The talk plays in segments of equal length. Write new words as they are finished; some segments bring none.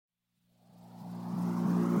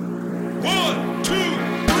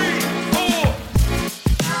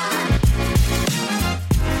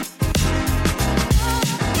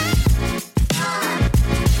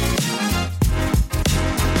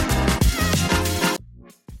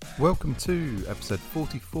Welcome to episode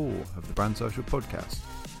 44 of the Brand Social Podcast.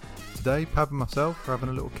 Today, Pab and myself are having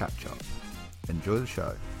a little catch up. Enjoy the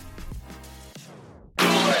show.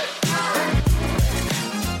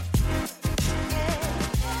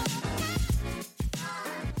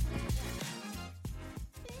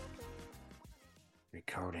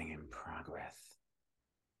 Recording in progress.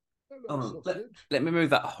 Oh, let me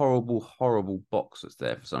move that horrible box that's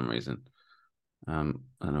there for some reason. I don't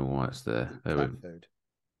know why it's there. I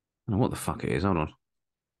don't know what the fuck it is. Hold on.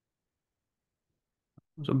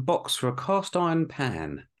 It's a box for a cast iron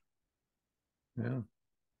pan. Yeah.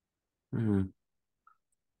 You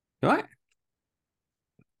right?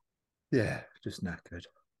 Yeah, just knackered.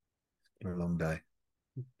 For a long day.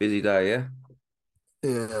 Busy day,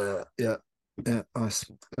 yeah? Yeah. I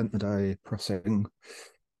spent the day pressing,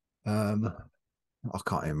 I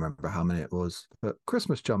can't even remember how many it was, but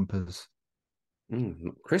Christmas jumpers.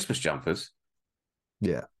 Christmas jumpers?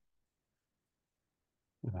 Yeah.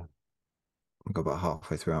 Yeah. I got about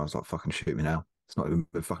halfway through. I was like, fucking shoot me now. It's not even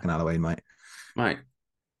been fucking Halloween, mate. Mate,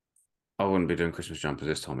 I wouldn't be doing Christmas jumpers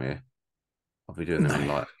this time of year. I'll be doing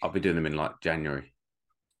them in like January.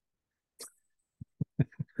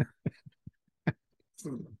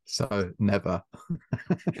 So never.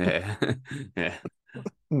 Yeah. Yeah.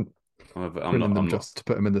 I'm just to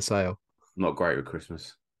put them in the sale. I'm not great with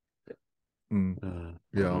Christmas. Yeah,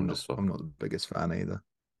 I'm not the biggest fan either.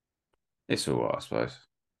 It's all right, I suppose.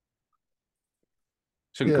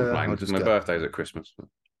 Shouldn't complain because my birthday's at Christmas.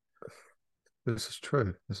 This is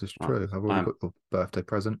true. I've already got your birthday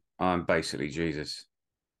present. I'm basically Jesus.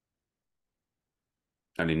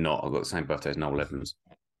 Only not. I've got the same birthday as Noel Evans.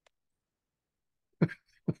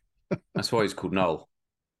 That's why he's called Noel.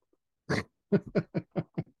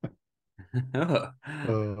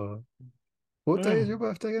 What day is your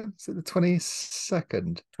birthday again? Is it the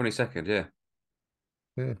 22nd? 22nd, yeah.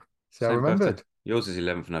 Yeah. See, I remembered. Birthday. Yours is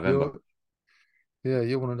 11th of November.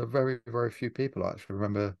 You're one of the very, very few people I actually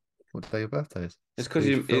remember what day your birthday is. It's because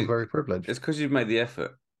you feel very privileged. It's because you've made the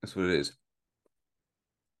effort. That's what it is.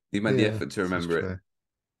 You've made the effort to remember it.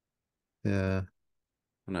 Yeah.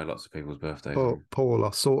 I know lots of people's birthdays. Paul,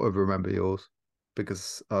 I sort of remember yours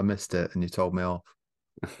because I missed it and you told me off.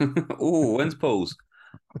 Oh, when's Paul's?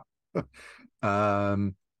 I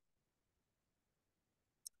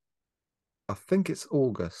think it's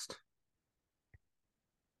August.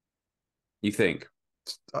 You think?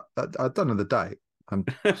 I don't know the date. I'm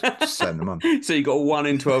just saying the month. So you got a 1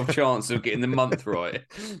 in 12 chance of getting the month right.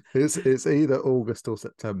 It's either August or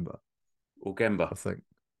September. Or Gemba. I think.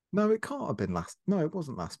 No, it can't have been last. No, it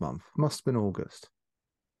wasn't last month. It must have been August.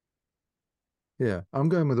 Yeah, I'm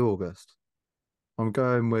going with August. I'm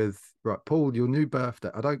going with, right, Paul, your new birthday.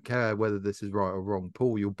 I don't care whether this is right or wrong.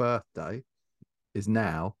 Paul, your birthday is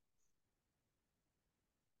now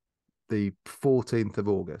the 14th of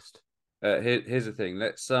August. Here's the thing.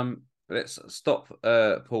 Let's stop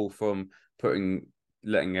Paul from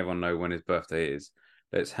letting everyone know when his birthday is.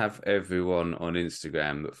 Let's have everyone on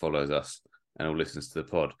Instagram that follows us and all listens to the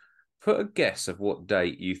pod put a guess of what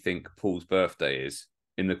date you think Paul's birthday is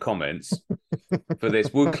in the comments for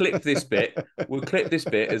this. We'll clip this bit.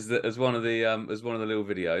 As one of the little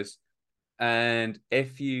videos. And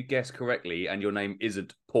if you guess correctly and your name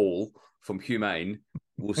isn't Paul from Humane,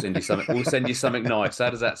 we'll send you something. We'll send you something nice.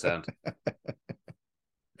 How does that sound?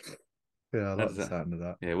 Yeah, I like the sound of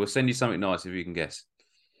that. Yeah, we'll send you something nice if you can guess.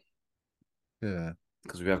 Yeah,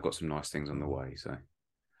 because we have got some nice things on the way. So,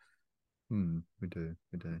 we do.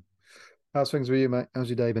 How's things with you, mate? How's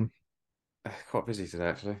your day been? Quite busy today,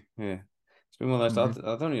 actually. Yeah, it's been one of those.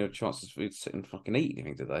 I don't even have a chance to sit and fucking eat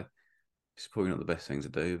anything today. It's probably not the best thing to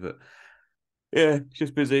do, but yeah,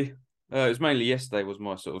 just busy. It was mainly yesterday was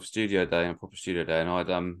my sort of studio day and proper studio day, and I had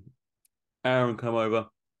Aaron come over.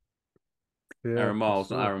 Yeah, Aaron Miles,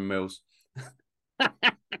 not Aaron Mills.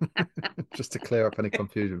 Just to clear up any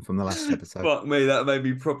confusion from the last episode. Fuck me, that made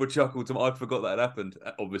me proper chuckle. I forgot that happened,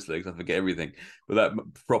 obviously, because I forget everything. But that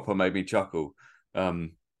proper made me chuckle.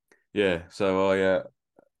 Yeah, so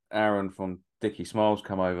Aaron from Dicky Smiles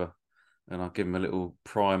come over, and I give him a little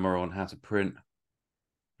primer on how to print.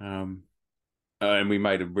 And we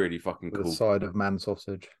made a really fucking cool side of man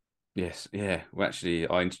sausage. Yes, yeah. Well, actually,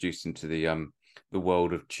 I introduced him to the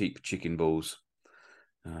world of cheap chicken balls.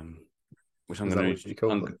 Which I'm going to.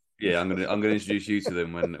 I'm going to introduce you to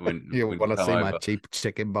them when you want to see over. My cheap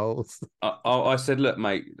chicken balls. I said, look,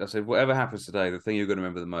 mate. I said, whatever happens today, the thing you're going to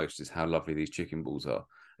remember the most is how lovely these chicken balls are.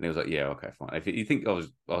 And he was like, yeah, okay, fine. If you think I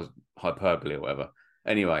was hyperbole or whatever.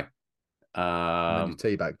 Anyway, and then you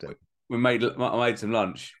teabagged it. I made some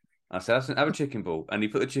lunch. I said, have a chicken ball, and he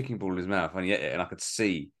put the chicken ball in his mouth and he ate it, and I could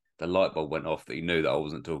see the light bulb went off that he knew that I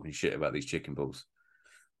wasn't talking shit about these chicken balls.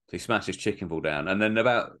 So he smashed his chicken ball down. And then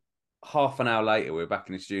about half an hour later, we were back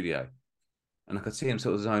in the studio and I could see him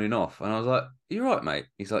sort of zoning off. And I was like, "You right, mate?"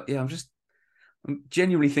 He's like, "Yeah, I'm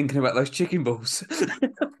genuinely thinking about those chicken balls."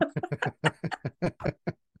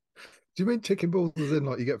 Do you mean chicken balls as in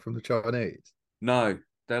like you get from the Chinese? No,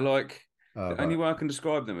 they're like Oh, the only right. way I can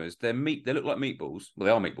describe them is they're meat. They look like meatballs. Well,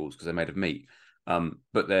 they are meatballs because they're made of meat.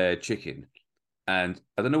 But they're chicken. And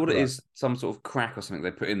I don't know what it Right. is, some sort of crack or something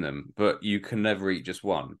they put in them, but you can never eat just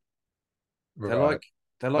one. They're Right. like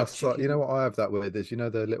they're like That's like, you know chicken. what I have that with is,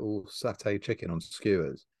 the little satay chicken on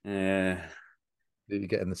skewers Yeah, that you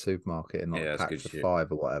get in the supermarket in yeah, like that's good packs of shit.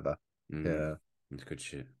 five or whatever. Mm, Yeah. it's good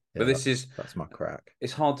shit. But Yeah, this that's is that's my crack.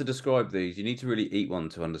 it's hard to describe these. You need to really eat one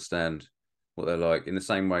to understand what they're like. In the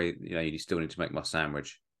same way, you still need to make my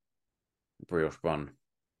sandwich, brioche bun,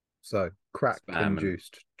 So crack spam, and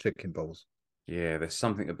induced chicken balls. yeah, there's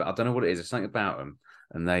something about I don't know what it is. There's something about them,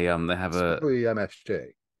 and they have It's a. probably MSG.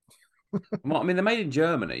 Well, I mean, they're made in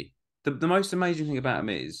Germany. The most amazing thing about them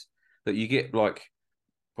is that you get like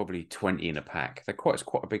probably 20 in a pack. It's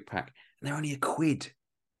quite a big pack, and they're only a quid.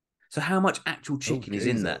 So how much actual Oh chicken is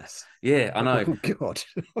in that? Jesus. Yeah, I know. Oh God.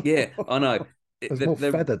 Yeah, I know. There's more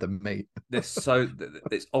feather than meat. It's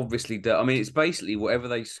obviously dirt. I mean, it's basically whatever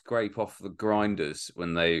they scrape off the grinders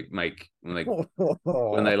when they like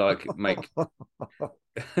make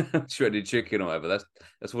shredded chicken or whatever.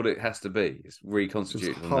 That's what it has to be. It's Just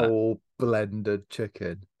reconstituted from that. whole blended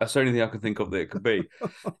chicken. That's the only thing I can think of that it could be.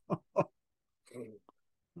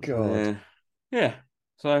 God. Yeah, yeah.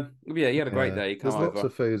 So yeah, you had a great Yeah. day. You come There's lots over.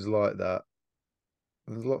 of foods like that.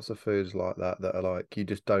 There's lots of foods like that are like you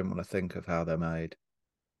just don't want to think of how they're made.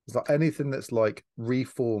 It's like anything that's like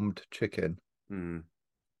reformed chicken. Hmm.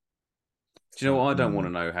 It's Do you know like, what? I don't want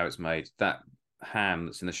to know how it's made. That ham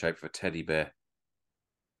that's in the shape of a teddy bear.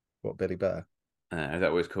 what, Billy Bear? Is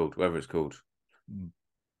that what it's called? Whatever it's called. Mm.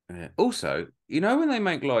 Yeah. Also, when they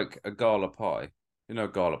make like a gala pie, you know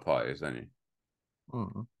what gala pie is, don't you?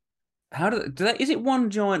 Mm. How do they? Is it one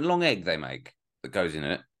giant long egg they make that goes in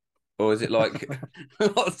it, or is it like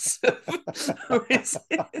lots of, or is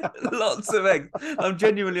it lots of eggs? I'm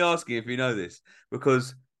genuinely asking if you know this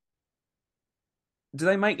because do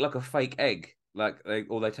they make like a fake egg,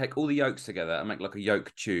 or they take all the yolks together and make like a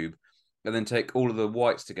yolk tube, and then take all of the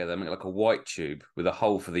whites together and make like a white tube with a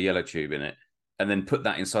hole for the yellow tube in it, and then put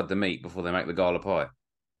that inside the meat before they make the gala pie?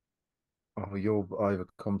 Oh, you're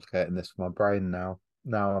overcomplicating this for my brain now.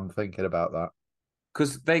 Now I'm thinking about that.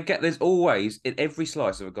 Because there's always in every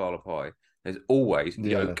slice of a gala pie, there's always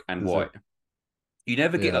Yeah, yolk and there's a white. You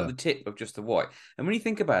never get like yeah. the tip of just the white. And when you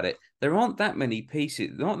think about it, there aren't that many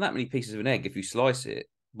pieces. There aren't that many pieces of an egg if you slice it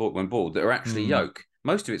when boiled that are actually Hmm. yolk.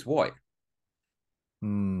 Most of it's white.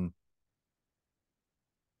 Hmm.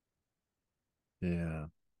 Yeah.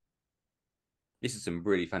 This is some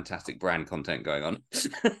really fantastic brand content going on.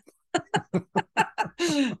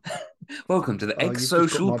 Welcome to the Oh, Egg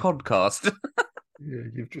Social podcast.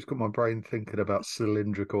 you've just got my brain thinking about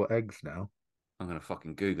cylindrical eggs now. I'm gonna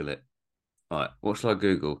fucking Google it. All right, what shall I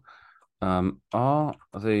Google? Are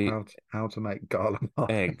the How to make gala pie?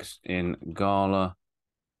 eggs in gala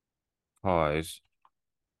pies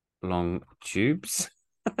long tubes?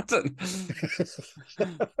 I don't-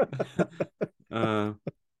 uh,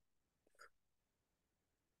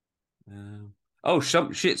 oh,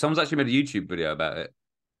 shit! Someone's actually made a YouTube video about it.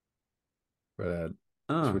 Brilliant.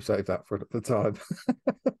 Should we Oh, save that for the time?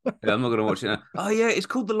 yeah, I'm not gonna watch it now. Oh yeah, it's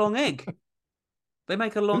called the long egg. They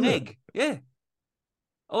make a long Is it? egg. Yeah.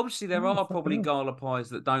 Obviously, there Oh, are fucking probably hell. gala pies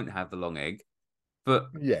that don't have the long egg, but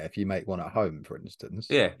Yeah, if you make one at home, for instance.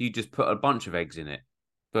 yeah, you just put a bunch of eggs in it.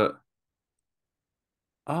 But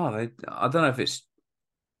I don't know if it's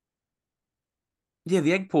yeah.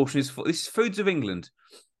 The egg portion is this is Foods of England.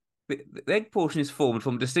 The egg portion is formed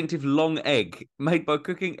from a distinctive long egg made by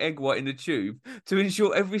cooking egg white in a tube to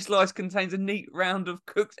ensure every slice contains a neat round of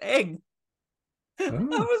cooked egg. I Oh,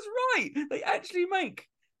 was right. They actually make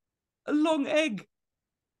a long egg.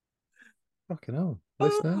 fucking hell.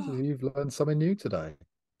 Listeners, Oh, you've learned something new today.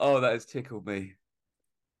 oh that has tickled me.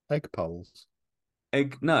 Egg poles.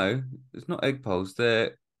 Egg? No, it's not egg poles.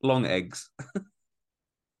 They're long eggs.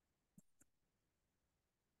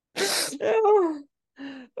 Oh,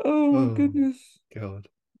 oh my Oh, goodness. God.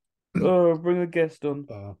 Oh, bring a guest on.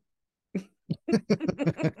 Oh.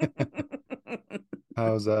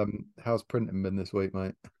 How's printing been this week,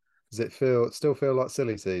 mate? Does it still feel like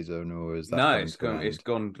silly season, or is that No, coming to an it's end?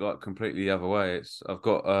 gone like completely the other way. It's I've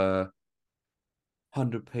got a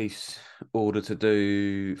 100-piece order to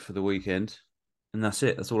do for the weekend, and that's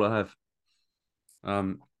it. That's all I have.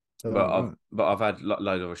 Um, Oh, right. But I've had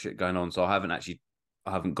loads of other shit going on, so I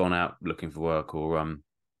haven't gone out looking for work or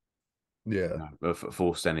Yeah.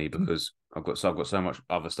 forced any because I've got so much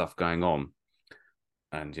other stuff going on,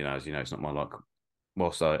 and as you know, it's not my like.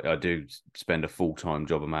 Whilst I do spend a full time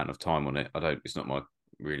job amount of time on it, I don't. It's not my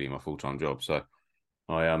really my full time job. So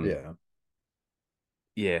I Yeah.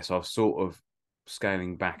 yeah, so I've sort of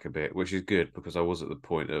scaling back a bit, which is good because I was at the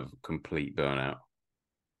point of complete burnout,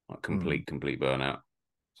 like Mm. complete burnout.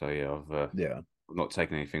 So yeah, Yeah. not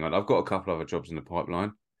taken anything on. I've got a couple other jobs in the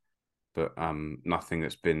pipeline, but nothing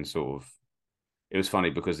that's been sort of. It was funny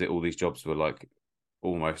because all these jobs were like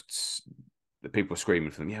almost the people were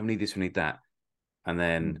screaming for them. Yeah, we need this, we need that, and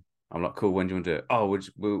then Mm. I'm like, cool. When do you want to do it? Oh,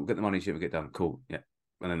 we'll get the money, shit, we get done. Cool, yeah.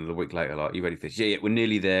 And then a week later, like, you ready for this? Yeah, yeah, we're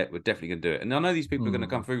nearly there. We're definitely gonna do it. And I know these people are gonna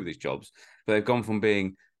come Mm. through with these jobs, but they've gone from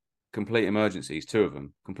being complete emergencies, two of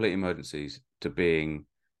them, complete emergencies, to being,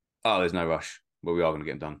 oh, there's no rush, but we are going to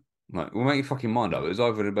get them done. Like, we'll make your fucking mind up. It Yeah. was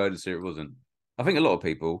either an emergency or it wasn't. I think a lot of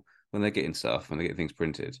people, when they're getting stuff, when they get things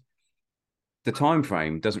printed, the time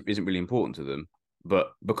frame isn't really important to them.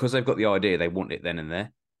 But because they've got the idea, they want it then and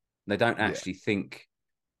there. They don't Yeah. actually think.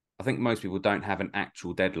 I think most people don't have an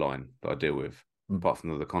actual deadline that I deal with, Mm. apart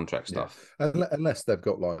from the contract Yeah. stuff. Unless they've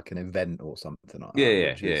got like an event or something like Yeah, that,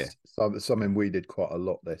 yeah, which yeah. is something we did quite a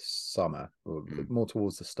lot this summer, or Mm, more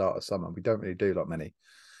towards the start of summer. We don't really do like many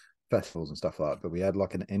festivals and stuff like that, but we had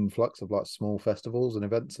like an influx of like small festivals and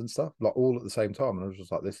events and stuff, like all at the same time. And I was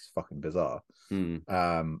just like, this is fucking bizarre. mm,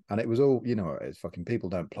 And it was all, it's fucking people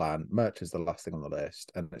don't plan. Merch is the last thing on the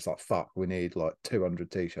list. And it's like, fuck, we need like 200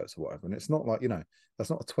 t-shirts or whatever. And it's not like, that's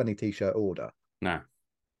not a 20 t-shirt order. no,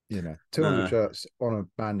 200 no. shirts on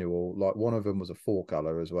a manual, like one of them was a four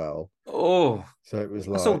color as well. Oh, So it was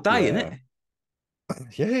that's all like, day, isn't it?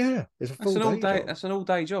 yeah, yeah, it's a That's full an all day day. job. That's an all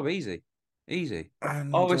day job. Easy, easy. I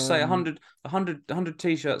And always say 100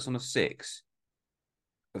 t-shirts on a six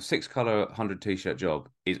color 100 t-shirt job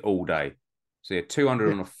is all day. So yeah, 200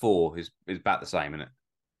 yeah, on a four is about the same, isn't it?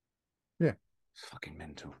 yeah, It's fucking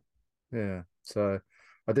mental. yeah. So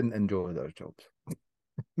I didn't enjoy those jobs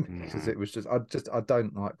because No. it was I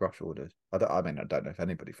don't like rush orders. I mean, I don't know if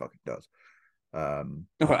anybody fucking does. Um,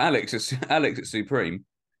 Oh, Alex at Supreme.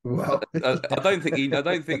 well, I don't think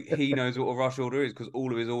he knows what a rush order is because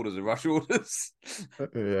all of his orders are rush orders.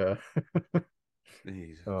 yeah.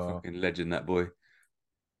 He's a Oh, fucking legend, that boy.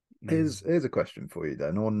 here's a question for you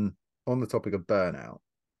then on the topic of burnout.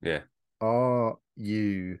 Yeah. Are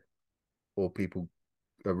you or people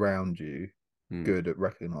around you Mm. good at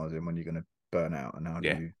recognizing when you're going to burn out, and how do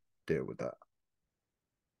Yeah. you deal with that?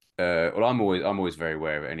 Well, I'm always very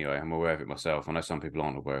aware of it anyway. I'm aware of it myself. I know some people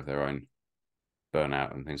aren't aware of their own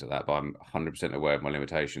burnout and things like that, but I'm 100% aware of my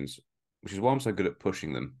limitations, which is why I'm so good at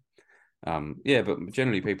pushing them. Yeah, but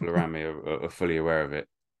generally people around me are fully aware of it.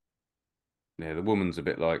 Yeah, the woman's a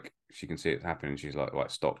bit like she can see it happening. She's like, right,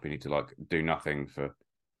 stop. You need to like do nothing for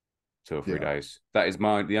 2 or 3 Yeah, days. That is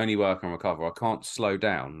the only way I can recover. I can't slow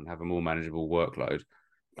down and have a more manageable workload.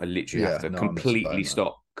 I literally have yeah, to no, I'm the same, man.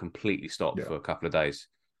 completely stop Yeah, for a couple of days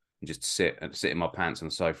and just sit in my pants on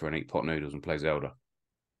the sofa and eat pot noodles and play Zelda.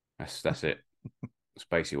 That's it. That's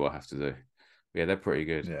basically what I have to do. Yeah, they're pretty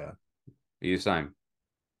good. yeah, Are you the same?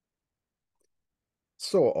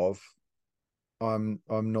 sort of. I'm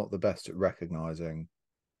not the best at recognizing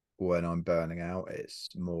when I'm burning out. It's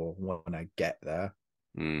more when I get there.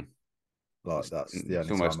 Mm. Like that's the It's only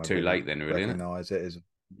time almost I too really late then, really, isn't it? recognize it. Is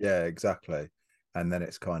yeah, exactly. And then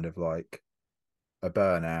it's kind of like a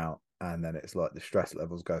burnout, and then it's like the stress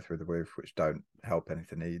levels go through the roof, which don't help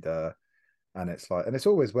anything either. And it's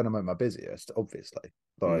always when I'm at my busiest, obviously,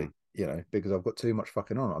 Mm. like, because I've got too much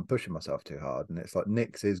fucking on. I'm pushing myself too hard. And it's like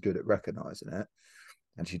Nix is good at recognizing it.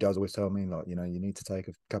 And she does always tell me, like, you need to take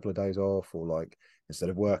a couple of days off, or like, instead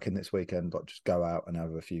of working this weekend, like, just go out and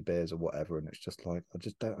have a few beers or whatever. And it's just like, I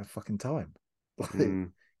just don't have fucking time. Like,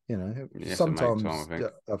 Mm. Yes, I make time, I sometimes think.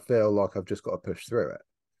 I feel like I've just got to push through it,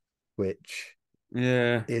 which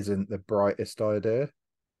Yeah. isn't the brightest idea.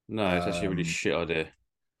 No, it's actually a really Um, shit idea.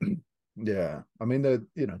 yeah. I mean,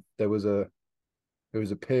 there was a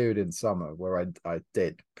period in summer where I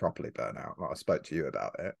did properly burn out. Like, I spoke to you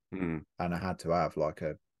about it, Mm. and I had to have like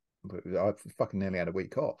I fucking nearly had a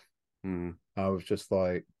week off. Mm. I was just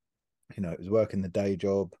like, it was working the day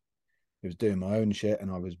job, it was doing my own shit,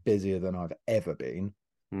 and I was busier than I've ever been.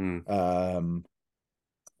 Mm. Um,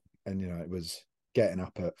 and it was getting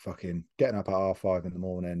up at half 5 in the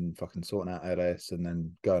morning, fucking sorting out Ellis, and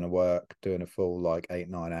then going to work, doing a full like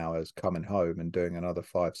 8-9 hours, coming home and doing another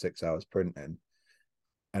 5-6 hours printing,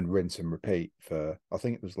 and rinse and repeat for, I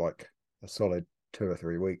think it was like a solid 2 or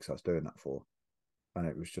 3 weeks I was doing that for. And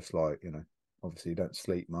it was just like, Obviously, you don't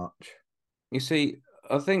sleep much. You see,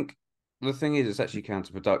 I think the thing is, it's actually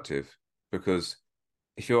counterproductive because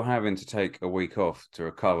if you're having to take a week off to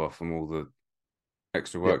recover from all the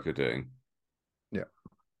extra Yeah, work you're doing, yeah,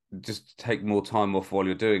 just take more time off while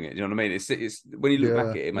you're doing it. You know what I mean? It's when you look back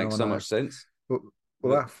yeah. at it, it No, makes I so know. much sense. Well,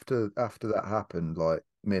 well, But after that happened, like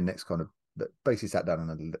me and Nick's kind of basically sat down and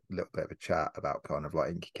a little bit of a chat about kind of like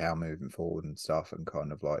Inky Cow moving forward and stuff, and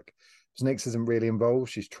kind of like, 'cause Nick's isn't really involved.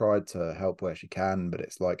 She's tried to help where she can, but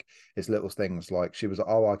it's like it's little things like she was like,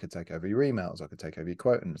 "Oh, I could take over your emails, I could take over your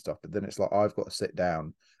quoting and stuff," but then it's like I've got to sit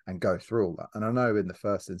down and go through all that. And I know in the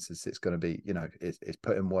first instance it's going to be, it's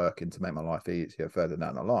putting work in to make my life easier further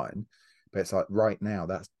down the line, but it's like right now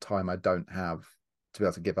that's time I don't have to be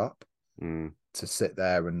able to give up mm, to sit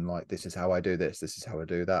there and like, this is how I do this is how I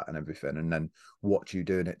do that and everything, and then watch you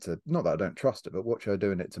doing it to, not that I don't trust it, but watch her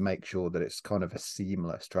doing it to make sure that it's kind of a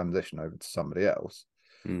seamless transition over to somebody else.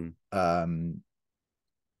 mm, um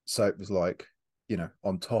so it was like,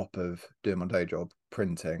 on top of doing my day job,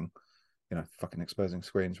 printing, fucking exposing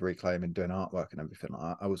screens, reclaiming, doing artwork and everything like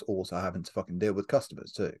that, I was also having to fucking deal with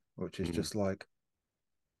customers too, which is mm. just like,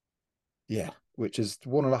 yeah, which is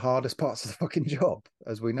one of the hardest parts of the fucking job,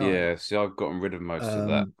 as we know. Yeah, see, I've gotten rid of most of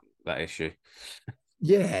that um that issue.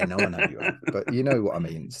 Yeah, no, I know you have, but you know what I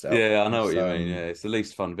mean still. Yeah, I know what It's you mean. Yeah, it's the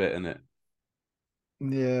least fun bit, isn't it?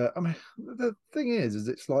 yeah, I mean the thing is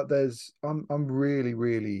it's like I'm really,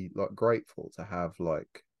 really like grateful to have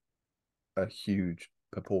like a huge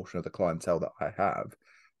proportion of the clientele that I have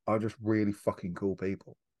are just really fucking cool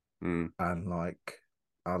people. Mm, And like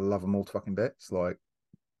I love them all to fucking bits. Like,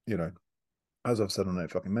 you know, as I've said on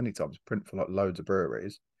it fucking many times, print for like loads of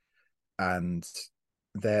breweries, and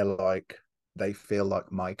they're like, they feel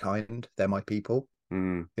like my kind, they're my people,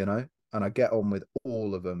 mm. you know, and I get on with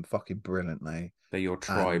all of them fucking brilliantly. They're your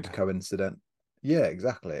tribe. And yeah,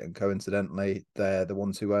 exactly. And coincidentally, they're the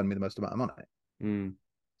ones who earn me the most amount of money. Mm,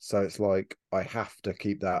 So it's like I have to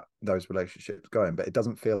keep those relationships going, but it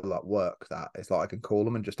doesn't feel like work. That it's like I can call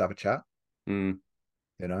them and just have a chat. mm.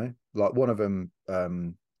 Like one of them,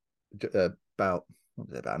 about what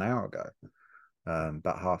was it, about an hour ago,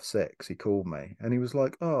 about 6:30, he called me and he was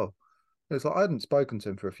like, "Oh," it's like I hadn't spoken to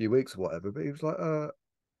him for a few weeks or whatever, but he was like,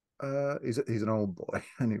 he's an old boy,"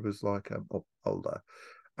 and he was like, older,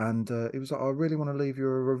 and he was like, "I really want to leave you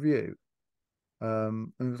a review,"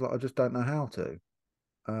 and he was like, "I just don't know how to."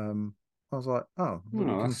 I was like, "Oh, well,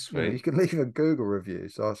 Oh, that's you sweet. can leave a Google review."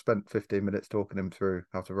 So I spent 15 minutes talking him through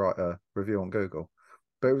how to write a review on Google.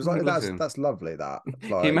 But it was Oh, like look at him. that's lovely. That Can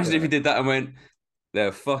you like, imagine if you did that and went,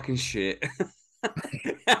 they're fucking shit?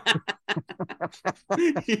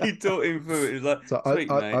 You taught him through it. It was like, so sweet,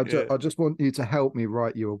 mate. Yeah. I just want you to help me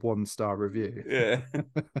write you a 1-star review. Yeah.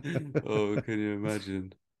 Oh, can you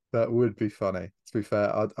imagine? That would be funny. To be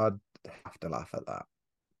fair, I'd have to laugh at that.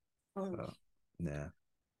 Oh. But, yeah.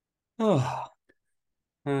 Oh.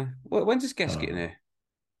 When's this guest getting Oh, here?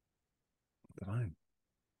 I don't know.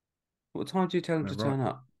 What time do you tell him No, to right, turn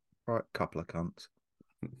up? right, couple of cunts.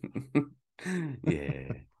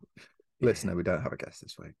 Yeah. Listener, Yeah. we don't have a guest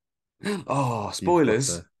this week. Oh, You've got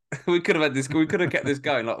spoilers. to. We could have had this. We could have kept this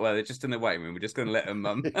going. Like, well, they're just in the waiting room. We're just going to let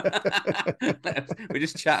them. We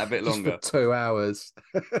just chat a bit Just for longer. 2 hours.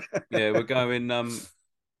 Yeah, we're going.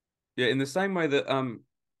 Yeah, in the same way that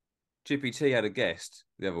Chippy T had a guest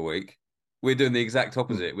the other week, we're doing the exact Hmm,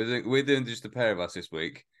 opposite. We're doing just a pair of us this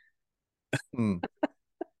week. hmm.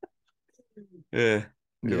 Yeah,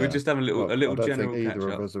 we're Yeah. just having a little Well, a I little don't think general catch either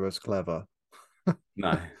of up. us are as clever.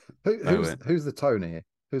 No, Who, no who's way. who's the Tony?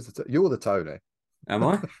 You're the Tony. Am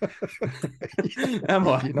I? Am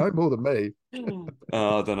I? You know more than me.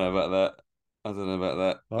 Oh, I don't know about that. I don't know about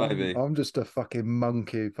that. Maybe. I'm just a fucking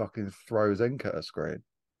monkey who fucking throws ink at a screen.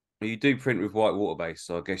 You do print with white water base,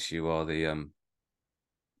 so I guess you are the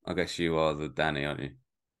Danny, aren't you?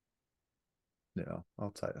 Yeah,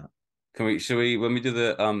 I'll take that. Should we when we do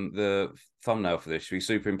the thumbnail for this, should we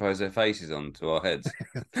superimpose their faces onto our heads?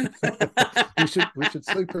 We should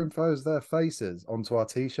superimpose their faces onto our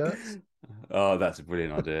t-shirts, Oh, that's a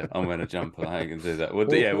brilliant idea. I'm going to jump on. I can do that.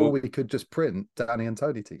 Well, or yeah, or we could just print Danny and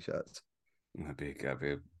Tony t-shirts. that'd be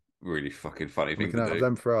a really fucking funny We thing can to have do.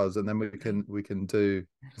 them for us, and then we can do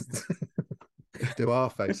do our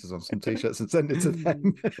faces on some t-shirts and send it to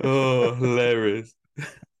them. Oh, hilarious.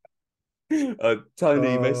 Oh,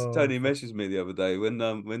 Tony messaged me the other day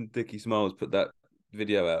when Dickie Smiles put that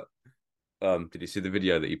video out. Did you see the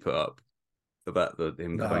video that he put up about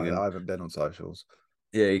him no, going in? I haven't been on socials.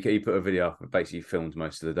 Yeah, he put a video up. Basically, filmed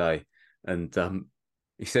most of the day, and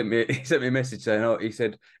he sent me a message saying, "Oh, he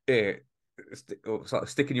said, yeah,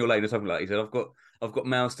 stick in your lane or something like that. He said, I've got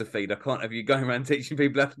mouths to feed. I can't have you going around teaching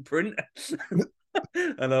people how to print.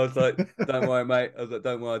 And I was like, don't worry, mate. I was like,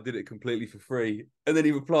 don't worry, I did it completely for free. And then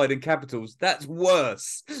he replied in capitals, that's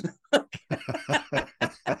worse.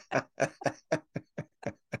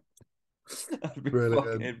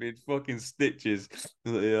 Brilliant. It'd been fucking stitches.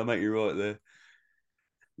 Like, yeah, I'll make you right there.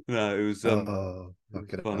 No, Oh, it was fucking hell.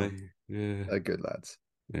 funny. Yeah. They're good lads.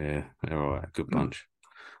 Yeah, they're all right. Good Mm. bunch.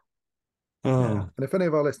 Yeah. Oh, And if any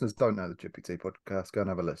of our listeners don't know the Chippy Tea podcast, go and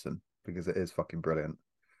have a listen because it is fucking brilliant.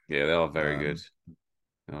 yeah, they are very good. Um,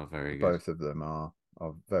 They are very good. both of them are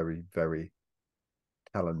very, very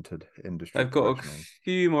talented industry They've got a professionals.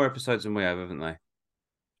 few more episodes than we have, haven't they?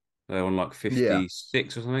 They're on like Yeah.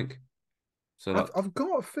 56 or something. So I've like, I've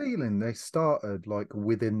got a feeling they started like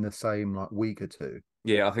within the same like week or two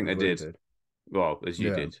yeah, I think they as we did. did. Well, as you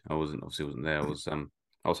Yeah. did. Obviously wasn't there.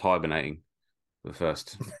 I was hibernating for the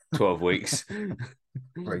first 12 weeks.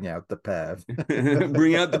 Bring out the Pev.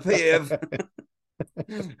 Bring out the PF.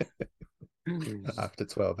 After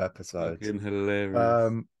 12 episodes. Fucking hilarious.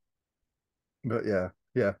 Um, but yeah.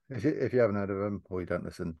 If you haven't heard of them or you don't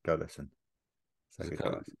listen, go listen. So good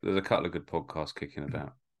guys. There's a couple of good podcasts kicking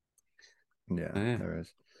about. Yeah, Oh, yeah. there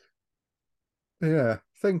is. Yeah, I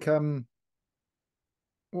think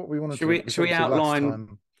what we wanted Should to we because should we obviously last outline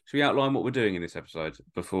time. should we outline what we're doing in this episode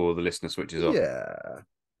before the listener switches off? Yeah,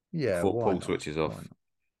 yeah. Before Why Paul not? switches Why off.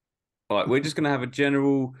 All right, we're just gonna have a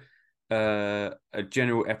general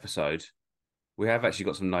episode. We have actually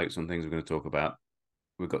got some notes on things we're going to talk about.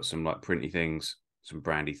 We've got some like printy things, some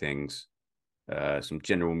brandy things, some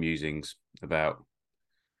general musings about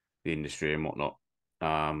the industry and whatnot.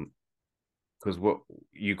 Because what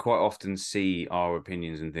you quite often see our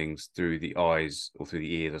opinions and things through the eyes or through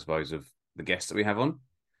the ears, I suppose, of the guests that we have on.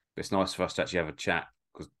 But it's nice for us to actually have a chat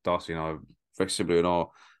because Darcy and I are very similar in our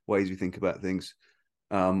ways we think about things,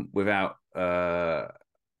 without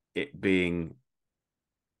it being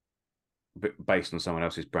based on someone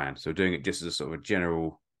else's brand. So we're doing it just as a sort of a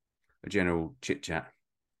general chit chat.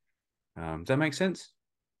 Does that make sense?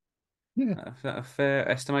 not? Is that a fair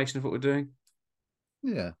estimation of what we're doing?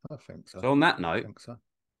 Yeah, I think so. So on that I note, think so.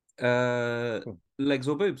 Cool. legs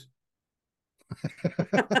or boobs?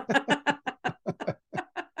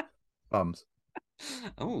 Bums.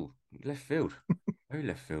 Oh, left field. Very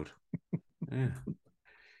left field. Yeah.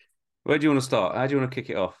 Where do you want to start? How do you want to kick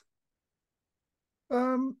it off?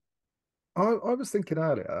 Um, I was thinking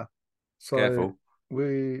earlier. So Careful.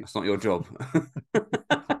 we That's not your job.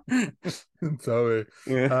 sorry.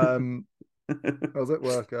 Yeah. Um, I was at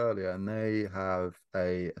work earlier and they have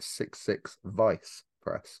a 6.6 Vice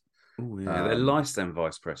press. Oh yeah, they're Um, nice them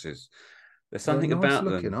vice presses. There's they're something nice about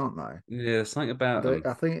looking, them. aren't they? Yeah, there's something about them.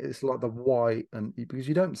 I think it's like the white and because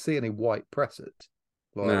you don't see any white presses,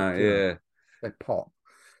 like No, yeah. they pop.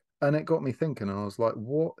 And it got me thinking, and I was like,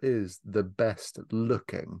 what is the best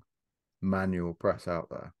looking manual press out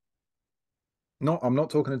there? I'm not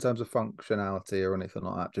talking in terms of functionality or anything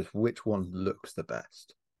like that, just which one looks the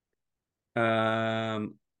best.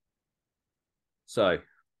 Um. So,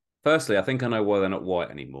 firstly, I think I know why they're not white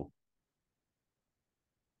anymore.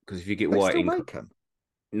 Because if you get They white still ink, make them.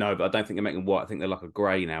 no, but I don't think they're making white. I think they're like a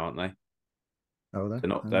grey now, aren't they? Oh, they?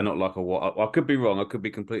 They're not like a white. I could be wrong. I could be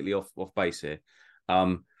completely off base here.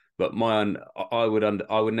 But I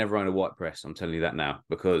would never own a white press. I'm telling you that now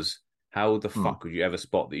because how the Hmm. fuck would you ever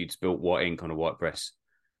spot that you'd spilt white ink on a white press?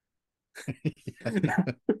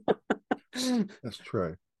 That's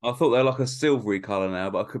true. I thought they're like a silvery color now,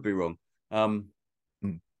 but I could be wrong. Um,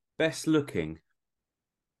 Hmm. Best looking.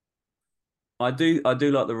 I do like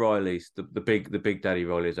the Rileys, the big daddy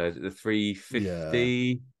Rileys. The Yeah,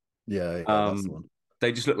 350. yeah, that's the one.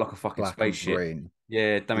 They just look like a fucking Black and spaceship. green.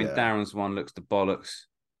 Yeah, I mean Yeah, Darren's one looks the bollocks.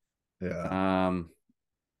 yeah, Um,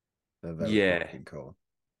 they're very yeah, fucking cool.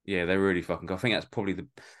 yeah, they're really fucking cool. I think that's probably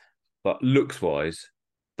but looks wise,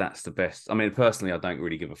 that's the best. I mean, personally, I don't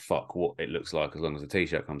really give a fuck what it looks like as long as the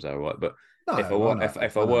t-shirt comes out right. But No, I know,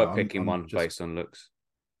 if I I were know. picking I'm one just, based on looks,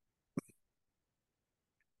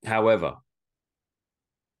 however,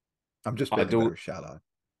 I'm just I being do. very shallow.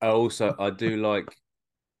 I do like.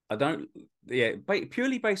 I don't. Yeah,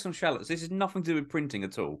 purely based on shallots. This is nothing to do with printing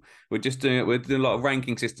at all. We're just doing it. We're doing like a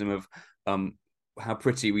ranking system of how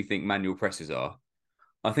pretty we think manual presses are.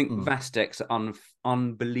 I think Mm. Vastecs are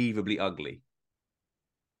unbelievably ugly.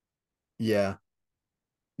 Yeah,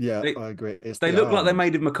 yeah, They I agree. It's they the look like they're arms.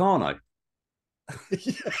 made of Meccano.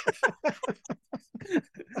 Yeah.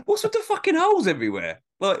 What's with the fucking holes everywhere?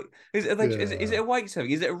 Like, is it Yeah. a weight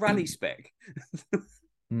saving? Is it a rally spec?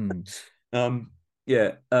 Hmm.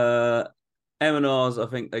 Yeah. M and R's. I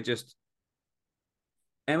think they just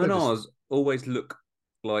M They're and just R's always look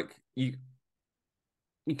like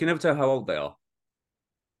you can never tell how old they are.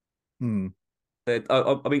 Hmm.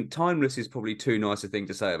 I mean, timeless is probably too nice a thing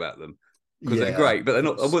to say about them because they're Yeah, great, but they're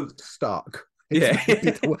not. I wouldn't. stuck. It's Yeah,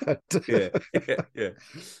 maybe the word. yeah, yeah.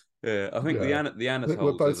 Yeah, I think Yeah. the I think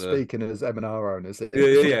we're Anatols are both the speaking as M&R owners yeah, here.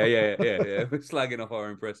 yeah, yeah, yeah, yeah, yeah. We're slagging off our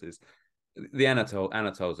own presses. The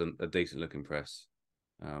Anatol's a decent looking press.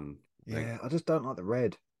 I think. Yeah, I just don't like the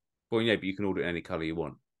red. Well, yeah, but you can order it any color you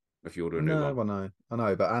want if you order a new No, one. I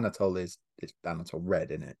know, but Anatole is it's Anatole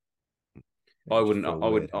red, isn't it? I I just wouldn't. feel I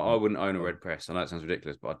would. weird I having wouldn't own a color. red press. I know it sounds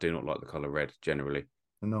ridiculous, but I do not like the color red generally.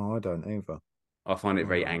 No, I don't either. I find it I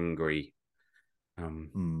very don't. angry.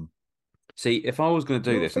 Um, Hmm. See, if I was going to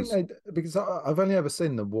Do do you not this, and think they? Because I've only ever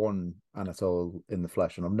seen the one Anatole in the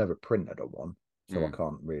flesh, and I've never printed a one, so I mm,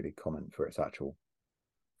 can't really comment for its actual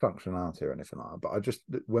functionality or anything like that. But I just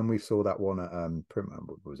when we saw that one at Printman,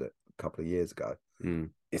 what was it a couple of years ago? mm,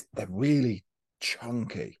 They're really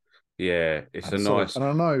chunky yeah, it's a and solid, nice. and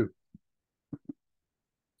I know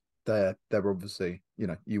they're obviously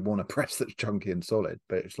you want a press that's chunky and solid,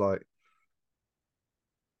 but it's like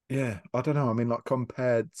yeah, I don't know. I mean, like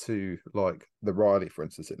compared to like the Riley, for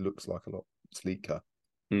instance, it looks like a lot sleeker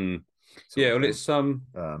Mm. sort Yeah, of well, thing. it's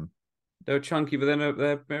Um, they're chunky, but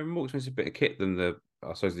they're a more expensive bit of kit than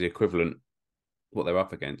I suppose the equivalent what they're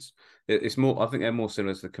up against. It's more. I think they're more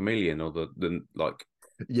similar to the Chameleon or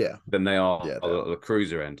yeah, than they are yeah, they are. the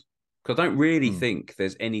Cruiser end. Because I don't really Mm, think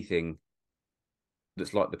there's anything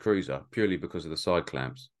that's like the Cruiser purely because of the side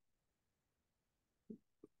clamps.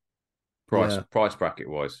 yeah, Price bracket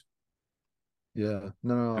wise. yeah.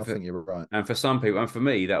 No, And I for think you're right. and for some people, and for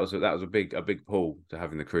me, that was a big pull to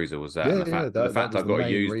having the Cruiser was that, and Yeah, the yeah. That fact was I the got a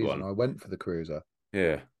main used reason one. I went for the Cruiser.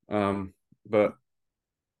 Yeah. But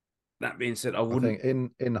that being said, I I wouldn't. think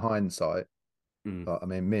in hindsight, Mm, I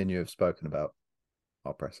mean, me and you have spoken about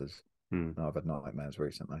our presses. mm, And I've had nightmares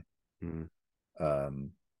recently, mm,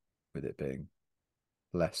 um, with it being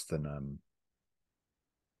less than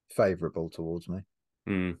favourable towards me,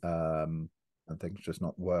 mm, and things just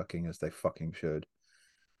not working as they fucking should,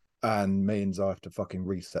 and means I have to fucking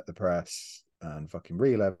reset the press and fucking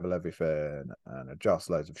re-level everything and adjust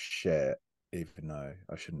loads of shit, even though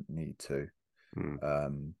I shouldn't need to. mm,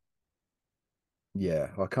 Um, yeah,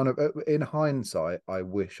 I kind of, in hindsight, I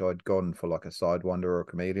wish I'd gone for like a Sidewinder or a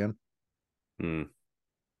Chameleon mm.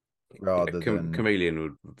 Yeah, rather than,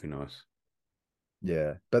 Chameleon would be nice.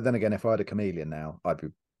 yeah. But then again, if I had a Chameleon now, I'd be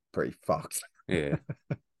pretty fucked. Yeah.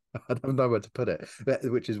 I don't know where to put it,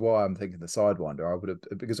 which is why I'm thinking the Sidewinder. I would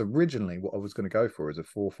have, because originally what I was going to go for is a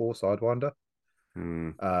 4-4 Sidewinder.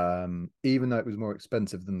 Mm, Even though it was more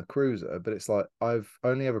expensive than the Cruiser, but it's like I've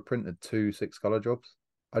only ever printed 2 6-color jobs.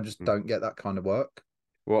 I just mm. don't get that kind of work.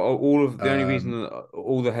 Well, all of the only reason Um, that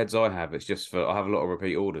all the heads I have, it's just for I have a lot of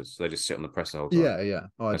repeat orders. So they just sit on the press the whole time. yeah, yeah,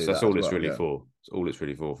 I do That's that as all it's well. really Yeah, for. It's all it's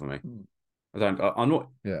really for me. mm, I'm not.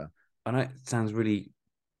 yeah. I know it sounds really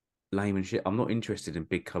lame and shit. I'm not interested in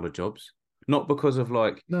big color jobs. Not because of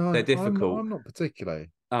like they're No, difficult. I'm not particularly.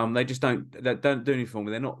 They don't do anything for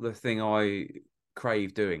me. They're not the thing I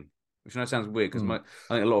crave doing. Which I know sounds weird because Mm.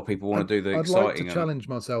 I think a lot of people want to do the I'd like to exciting and challenge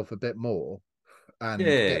myself a bit more yeah,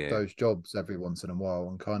 and get yeah, those jobs every once in a while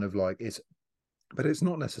and kind of like but it's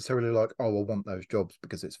not necessarily like, oh, I want those jobs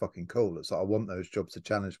because it's fucking cool. It's like I want those jobs to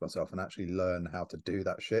challenge myself and actually learn how to do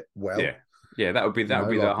that shit well. yeah, yeah. That would be the Like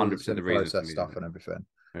all the 100% sim the reason for process me doing stuff and everything.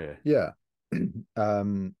 it. Yeah. Yeah.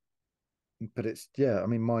 um, but it's yeah, I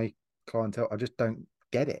mean my clientele, I just don't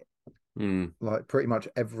get it. Mm, Like pretty much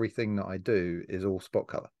everything that I do is all spot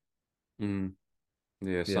color, mm,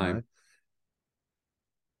 yeah, you know. same.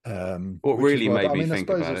 What Which is really why, but made I me mean, I think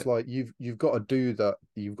suppose about it's it. like you've got to do that.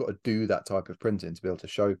 You've got to do that type of printing to be able to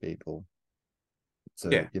show people to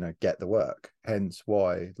Yeah. get the work. Hence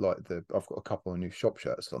why like I've got a couple of new shop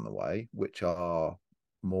shirts on the way, which are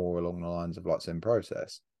more along the lines of like sim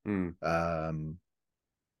process. Mm. Um,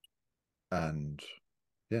 and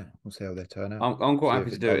yeah, we'll see how they turn out. I'm quite See happy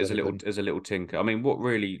if to it do it does anything. as a little tinker. I mean, what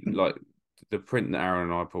really like the print that Aaron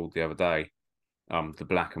and I pulled the other day, the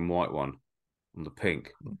black and white one on the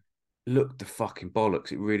pink, looked the fucking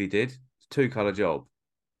bollocks. It really did. It's a two-color job,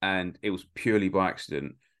 and it was purely by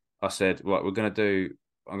accident. I said, right, I'm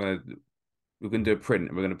gonna we're gonna do a print,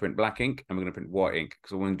 and we're gonna print black ink, and we're gonna print white ink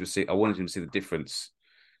because I wanted him to see the difference,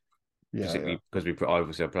 Yeah, yeah. particularly because I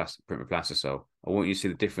obviously have print with plasticine. I want you to see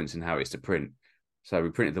the difference in how it's to print. So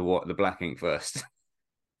we printed the black ink first.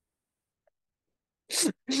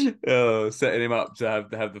 Oh, setting him up to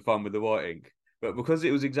have the fun with the white ink. But because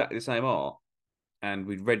it was exactly the same art, and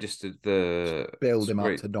we'd registered the Build him up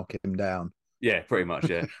screen, to knock him down. yeah, pretty much,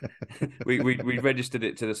 yeah. We registered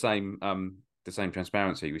it to the same the same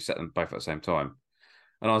transparency. We set them both at the same time,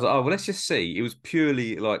 and I was like, oh well, let's just see. It was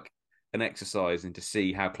purely like an exercise and to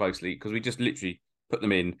see how closely, because we just literally put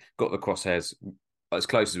them in, got the crosshairs as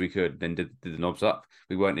close as we could, then did the knobs up.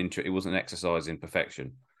 We weren't into it. Wasn't an exercise in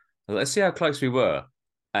perfection. Let's see how close we were,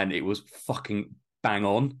 and it was fucking bang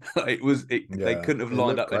on. They Yeah, couldn't have it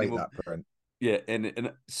lined looked up great, anymore. that print. Yeah,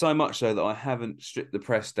 and so much so that I haven't stripped the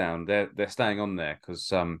press down. They're staying on there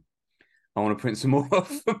because I want to print some more off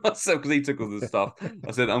for myself because he took all the stuff.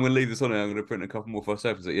 I said I'm going to leave this on here. I'm going to print a couple more for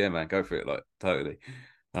myself. He's like, yeah, man, go for it, like totally.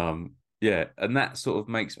 Yeah, and that sort of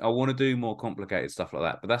makes I want to do more complicated stuff like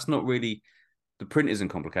that, but that's not really the print isn't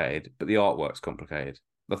complicated, but the artwork's complicated.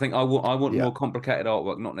 I think I want Yeah. more complicated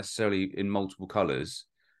artwork, not necessarily in multiple colors,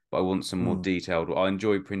 but I want some more Mm. detailed. I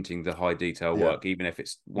enjoy printing the high detail Yeah. work, even if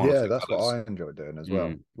it's one or Yeah, two that's what colors. I enjoy doing as well.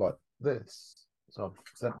 Mm. Like this. So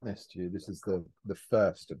I've sent this to you. This is the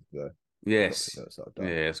first of the Yes, documents that I've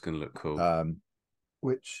yeah, done. it's gonna look cool.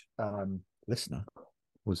 Which listener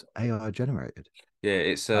was AI generated. Yeah,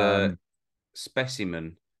 it's a Um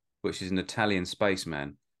specimen, which is an Italian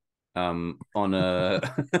spaceman, on a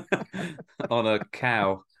on a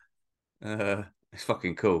cow. It's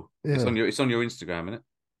fucking cool. yeah. It's on your Instagram, isn't it?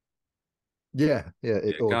 Yeah, Yeah,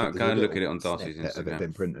 or go there's a and look at little it on Darcy's snippet of it Instagram.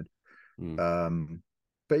 being printed. Mm. Um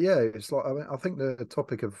but yeah, it's like I think the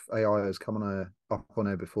topic of AI has come up on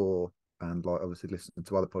air before, and like obviously listening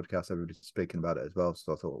to other podcasts, everybody's speaking about it as well.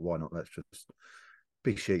 So I thought, why not? Let's just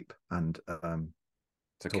be sheep and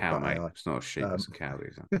It's a talk cow, about mate. AI. It's not a sheep. Um, It's a cow,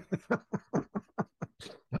 Lisa.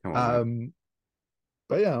 Come on, mate. um,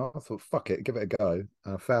 but yeah, I thought, fuck it, give it a go.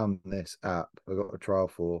 And I found this app I got a trial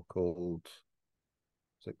for called,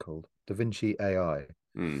 what's it called? DaVinci AI.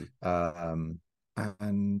 Mm. Um,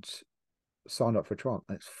 and signed up for a trial.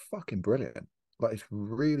 And it's fucking brilliant. Like, it's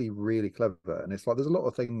really, really clever. And it's like, there's a lot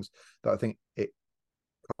of things that I think it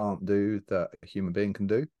can't do that a human being can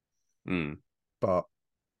do. Mm. But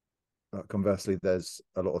conversely, there's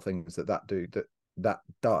a lot of things that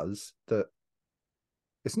does that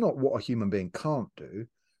it's not what a human being can't do,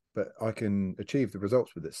 but I can achieve the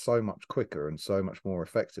results with it so much quicker and so much more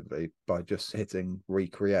effectively by just hitting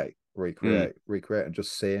recreate, Mm. recreate, recreate, and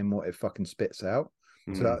just seeing what it fucking spits out.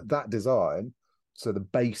 So Mm. that design, so the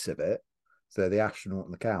base of it, so the astronaut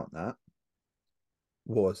and the count, that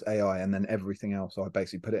was AI, and then everything else I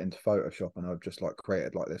basically put it into Photoshop, and I've just like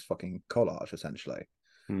created like this fucking collage essentially,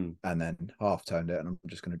 Mm. and then half toned it, and I'm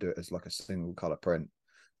just going to do it as like a single color print,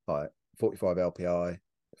 like 45 LPI.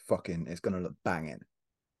 Fucking, it's going to look banging.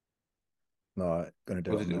 Like, going to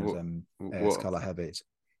do What it did on it? those AS What? color heavies.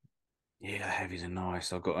 Yeah, the heavies are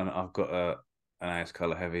nice. I've got an AS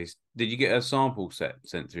color heavies. Did you get a sample set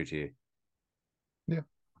sent through to you? Yeah,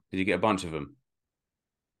 Did you get a bunch of them?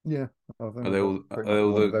 yeah. I think Are I've they got all? pretty Are they much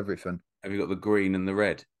all one of the? everything. Have you got the green and the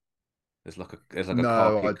red? There's like a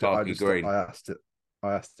No, I khaki just green,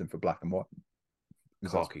 I asked him for black and white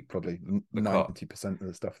because that's khaki. probably The 90% of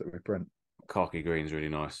the stuff that we print. khaki green's really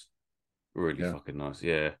nice, really Yeah, fucking nice.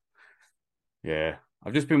 Yeah, yeah.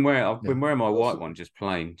 I've yeah. been wearing my white Also, one just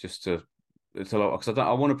plain, just to it's a lot because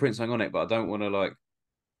I want to print something on it, but I don't want to like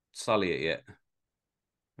sully it yet.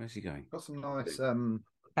 Where's he going? got some nice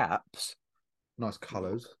caps, nice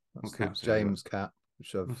colours. What That's the caps have you got? James cap,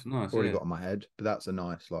 which I've That's nice, already yeah. got on my head, but that's a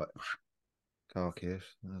nice like khaki-ish.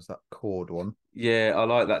 There's that cord one. Yeah, I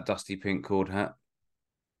like that dusty pink cord hat.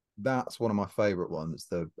 That's one of my favourite ones.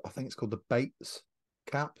 I think it's called the Bates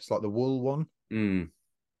cap. It's like the wool one. Mm.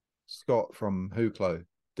 Scott from Hooklo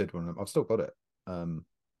did one of them. I've still got it.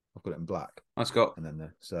 I've got it in black, I Scott. and then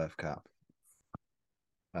the surf cap.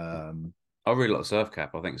 I really like the surf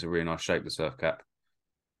cap. I think it's a really nice shape, the surf cap.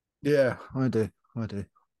 Yeah, I do. I do.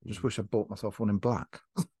 Just Mm. wish I bought myself one in black.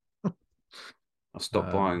 I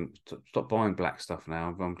Um, stop buying black stuff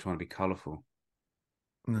now. I'm trying to be colourful.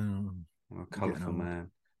 no, I'm a I'm getting colourful old.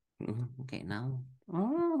 man. Okay, now.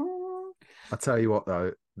 Oh. I tell you what,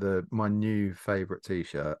 though, the my new favorite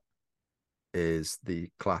T-shirt is the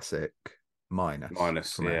classic minus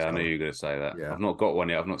Minus, from yeah, AS I knew Color. you were going to say that. Yeah, I've not got one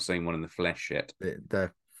yet. I've not seen one in the flesh yet.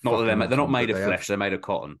 they're Not that fucking they're not awesome, made but of they have flesh. They're made of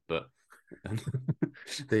cotton. But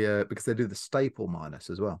the because they do the staple minus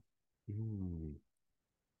as well, Mm. which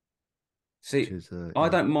See, is I yeah.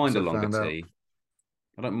 don't mind a Also longer found out. tee.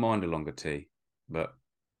 I don't mind a longer tee, but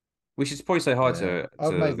we should probably say hi Yeah,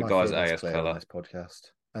 I've to made the my guys at feelings AS clear on Color. this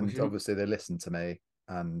podcast, We and should obviously they listened to me,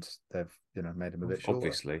 and they've made them a bit shorter.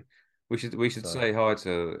 obviously we should So say hi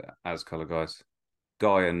to AS Color guys,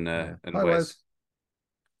 Guy yeah, and hi Wes.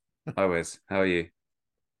 Wes. Hi Wes, how are you?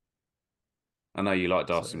 I know you like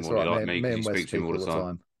So Darcy it's more all than you right. like me Me because you and Wes speak to him speak all the all the time.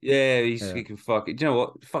 time. Yeah, Yeah, he can fuck it. Do you know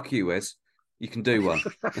what? Fuck you, Wes. You can do one.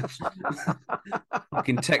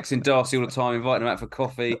 Fucking texting Darcy all the time, inviting him out for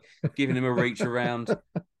coffee, giving him a reach around.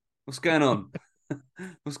 What's going on?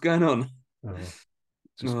 What's going on? Oh,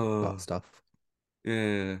 just butt Oh, stuff.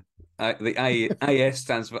 yeah. The AS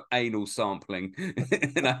stands for anal sampling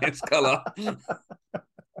in AS colour.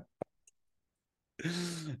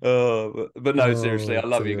 Oh, but no, seriously, I Oh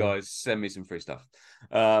love you dear. guys. Send me some free stuff.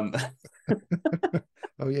 Um,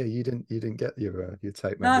 Oh yeah, you didn't get your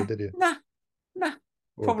tape measure, no, did you? nah, nah.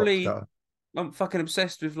 Or a box Probably cutter? I'm fucking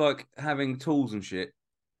obsessed with like having tools and shit.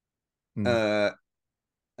 Hmm. Uh,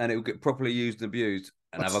 and it will get properly used and abused.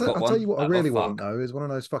 And have I got I'll tell one? you what I Have I really want fuck? though is one of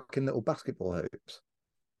those fucking little basketball hoops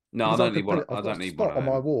No, I because I don't need could put one. it. I I've don't got a need one spot of on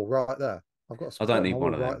my them. wall right there. I've got a I don't spot on my need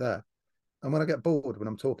one wall of right them. there. And when I get bored when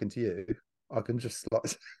I'm talking to you, I can just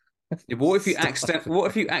like Yeah, but stuff. what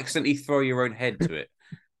if you accidentally throw your own head to it?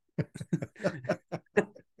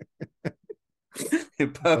 A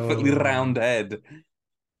perfectly round Oh, head.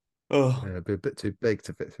 Oh, yeah, it'd be a bit too big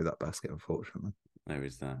to fit through that basket, unfortunately. there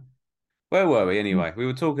is that. Where were we Hmm. anyway? We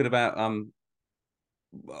were talking about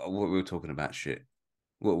what we were talking about shit.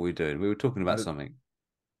 What were we doing? We were talking about I, something.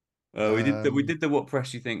 We um, did the what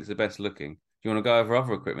press you think is the best looking. Do you want to go over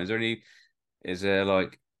other equipment? Is there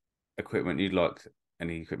like equipment you'd like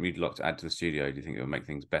any equipment you'd like to add to the studio? Do you think it would make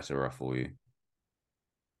things better for you?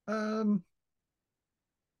 um,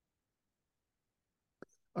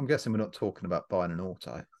 I'm guessing we're not talking about buying an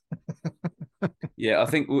auto. Yeah, I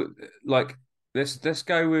think like let's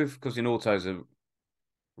go with because in autos are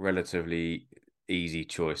relatively easy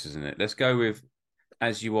choice, isn't it? Let's go with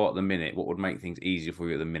as you are at the minute. What would make things easier for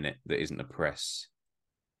you at the minute that isn't a press?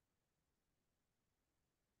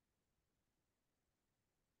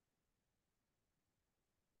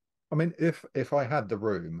 I mean, if I had the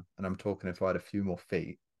room, and I'm talking if I had a few more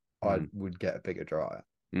feet, I Mm, would get a bigger dryer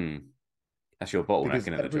mm. That's your bottleneck because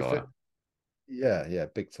in the everything, dryer. yeah, yeah,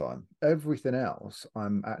 big time. Everything else,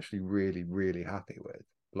 I'm actually really, really happy with.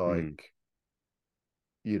 Mm, Like,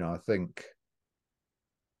 I think,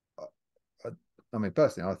 I, I mean,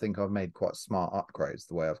 personally, I think I've made quite smart upgrades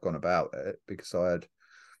the way I've gone about it because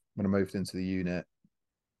when I moved into the unit,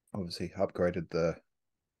 obviously upgraded the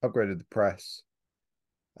press.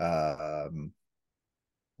 Um,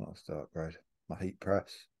 what else did I upgrade? My heat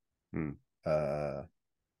press. mm, Uh,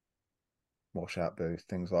 washout booth,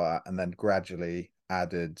 things like that, and then gradually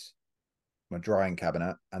added my drying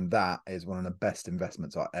cabinet, and that is one of the best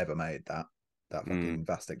investments I ever made. That mm. fucking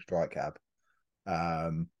Vastix dry cab,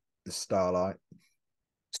 the Starlight,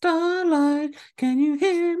 Starlight, can you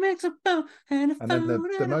hear me? Makes a bow and a and then the phone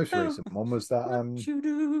the and a most bow. recent one was that What you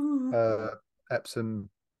do? uh Epson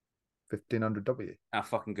 1500W. How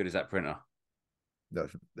fucking good is that printer?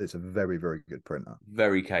 It's a very very good printer.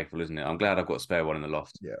 Very capable, isn't it? I'm glad I've got a spare one in the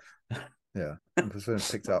loft. Yeah, yeah. And for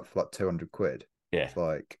picked up for like 200 quid. Yeah. It's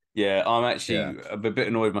like, Yeah, I'm yeah, actually a bit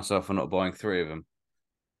annoyed with myself for not buying three of them.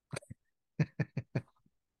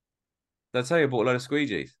 Did I tell you I bought a load of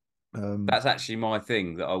squeegees? um, That's actually my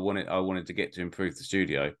thing that I wanted to get to improve the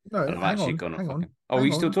studio. And no, I've hang actually on, gone and hang on, fucking Oh, are hang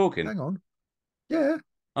you still on, talking? hang on. Yeah,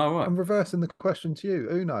 Oh right. I'm reversing the question to you.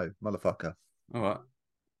 Uno, motherfucker. All right.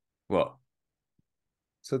 What?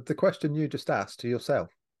 So the question you just asked to yourself,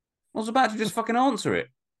 I was about to just fucking answer it.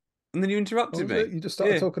 And then you what interrupted was it? me. You just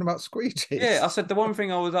started Yeah. talking about Yeah. I squeegees. said the one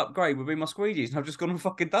thing I would upgrade would be my squeegees, and I've just gone and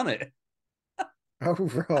fucking done it. Oh,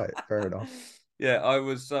 right. Fair enough. Yeah, I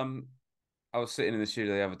was sitting in the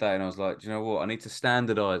studio the other day and I was like, do you know what? I need to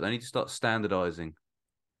standardize. I need to start standardizing.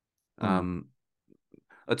 Hmm. Um,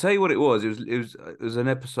 I'll tell you what it was. It was an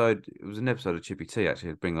episode. It was an episode of Chippy T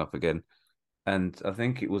actually. To bring up again, and I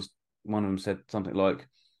think it was one of them said something like,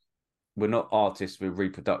 "We're not artists, we're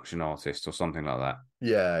reproduction artists," or something like that.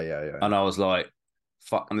 Yeah, yeah, yeah, And yeah. I was like,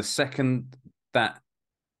 "Fuck!" And the second that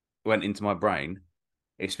went into my brain,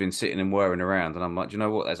 it's been sitting and whirring around, and I'm like, do you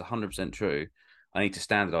know what? That's 100% true. I need to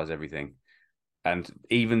standardize everything. And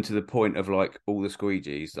even to the point of like all the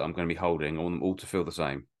squeegees that I'm going to be holding, I want them all to feel the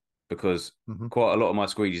same because Hmm. quite a lot of my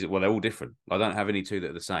squeegees, well, they're all different. I don't have any two that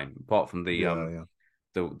are the same, apart from the Yeah, yeah.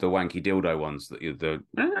 the wanky dildo ones that you the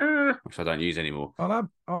which I don't use anymore. I'll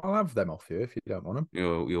have them off you if you don't want them.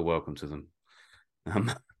 You're welcome to them.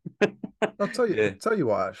 Um, I'll tell you. yeah. Tell you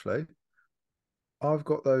what. Actually, I've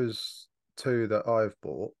got those two that I've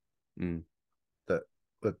bought. Mm. That,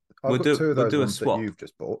 that I've got two of We'll those do a ones that swap. you've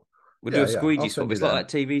just bought. We'll do a Yeah, yeah. squeegee I'll swap. send you It's like them, that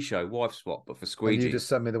TV show, Wife Swap, but for and you just squeegees.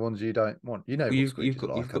 send me the ones you don't want. You know Well, what you've squeegees are got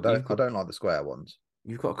like. I you've don't. I got don't like the square ones.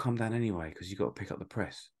 you've got to come down anyway because you've got to pick up the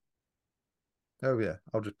press. Oh yeah,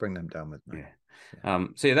 I'll just bring them down with me. Yeah. Yeah.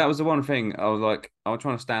 So yeah, that was the one thing I was like, I was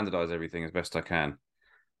trying to standardize everything as best I can.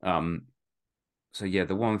 Um, so yeah,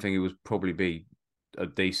 the one thing it was probably be.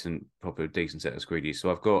 probably a decent set of squeegees.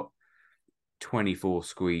 So I've got 24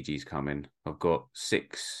 squeegees coming. I've got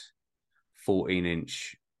six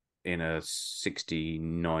 14-inch in a 60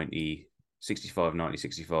 90 65 90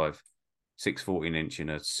 65, six 14-inch in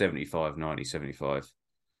a 75 90 75,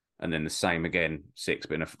 and then the same again, six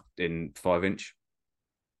but in 5-inch.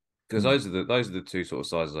 Because Mm. those are the two sort of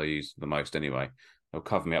sizes I use the most anyway. They'll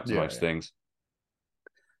cover me up to Yeah, most yeah. things.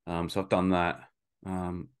 So I've done that.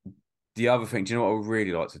 Um, the other thing, do you know what I would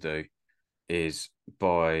really like to do is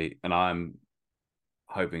buy, and I'm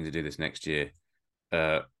hoping to do this next year,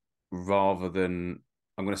 uh, rather than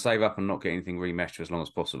I'm going to save up and not get anything remeshed for as long as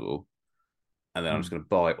possible, and then I'm just Mm. going to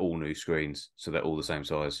buy all new screens so they're all the same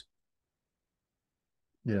size.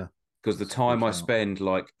 Yeah, Because the that's a good time I shout. spend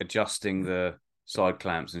like adjusting the side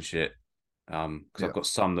clamps and shit, because I've Yeah. got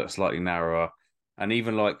some that are slightly narrower, and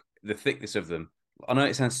even like the thickness of them. I know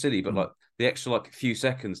it sounds silly, but Mm. like the extra like few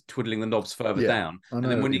seconds twiddling the knobs further Yeah, down, I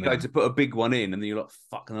and then know when what you you go mean. to put a big one in, and then you're like,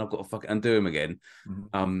 "Fuck," and I've got to fuck undo them again. Mhm.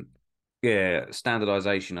 Um, yeah,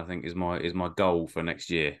 standardization I think is my goal for next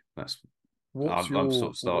year. That's I'm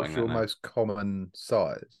sort of starting What's that your now. most common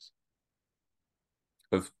size?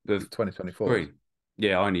 Is Of it 2024s? screen.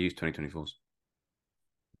 Yeah, I only use 2024s,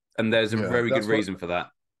 and there's a Yeah, very good that's what. reason for that.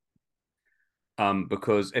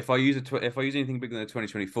 Because if I use anything bigger than a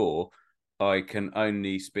 2024, I can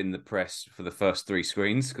only spin the press for the first three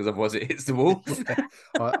screens because otherwise it hits the wall. Yeah,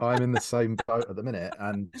 I'm in the same boat at the minute.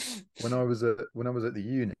 And when I was at the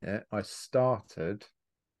unit, I started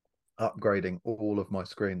upgrading all of my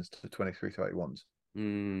screens to 2331s.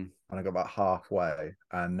 Mm, And I got about halfway,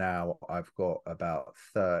 and now I've got about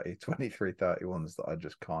 30 2331s that I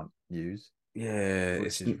just can't use, yeah,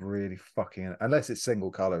 which is really fucking, unless it's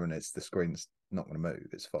single color and it's the screen's not going to move,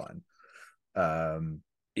 it's fine. Um,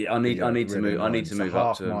 yeah, I but need yeah, I it's need to really move. I need annoying. to So move up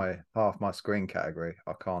half to them. my screen category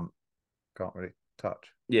I can't really touch.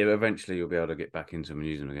 Yeah, but eventually you'll be able to get back into them and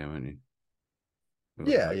use them again, won't you? With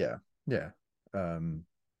a Yeah, hope. yeah, yeah. Um,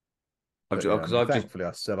 I've but just yeah, I because mean, thankfully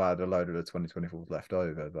I still had a load of the 2024s left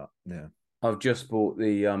over. But yeah. I've just bought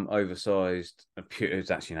the oversized. It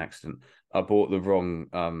was actually an accident. I bought the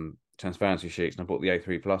wrong transparency sheets and I bought the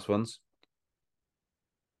A3 plus ones,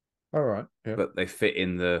 All right. Yeah. but they fit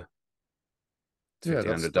in the Yeah,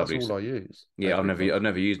 1500 that's W. all I use. Yeah, I've A3 never plus. I've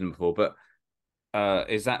never used them before, but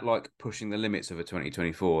is that like pushing the limits of a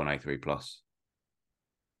 2024 and A3 plus?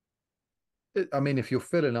 I mean, if you're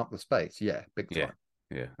filling up the space, yeah, big Yeah, time.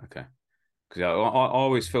 yeah, okay. Because I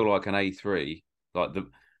always feel like an A3, like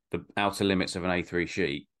the outer limits of an A3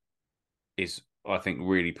 sheet is, I think,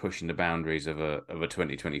 really pushing the boundaries of a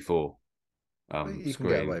 2024 You can get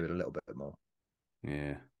screen. away with a little bit more.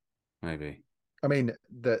 Yeah, maybe. I mean,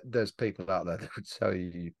 there's people out there that would tell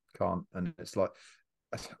you you can't, and it's like,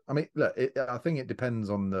 I mean, look, I think it depends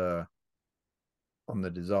on the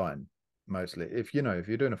design mostly. If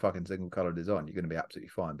you're doing a fucking single color design, you're going to be absolutely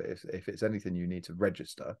fine. But if it's anything you need to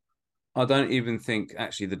register, I don't even think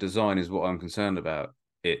actually the design is what I'm concerned about.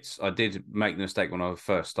 I did make the mistake when I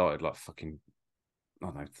first started, like fucking, I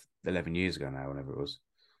don't know, 11 years ago now, whenever it was.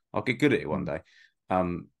 I'll get good at it one mm, day.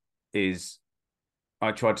 Um, is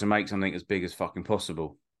I tried to make something as big as fucking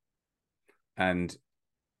possible, and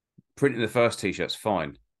printing the first t-shirt's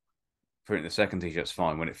fine. Printing the second t-shirt's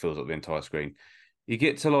fine when it fills up the entire screen. You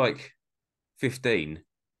get to like 15,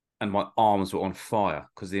 and my arms were on fire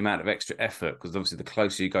because the amount of extra effort. Because obviously, the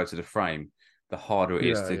closer you go to the frame, the harder it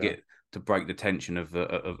is yeah, to yeah, get to break the tension of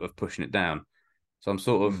pushing it down. So I'm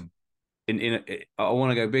sort of mm, I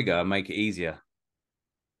want to go bigger, make it easier.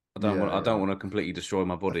 yeah, I don't yeah. want to completely destroy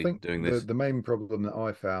my I body think doing the this. the main problem that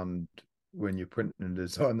I found when you're printing a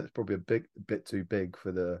design that's probably a bit too big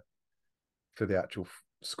for the actual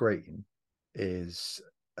screen is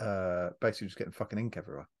basically just getting fucking ink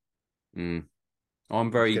everywhere. Mm.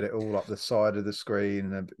 I'm You just get very it all up the side of the screen,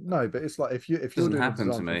 and then no, but it's like if you're doesn't doing a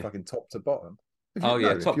happen to design from me. fucking top to bottom, if you Oh no,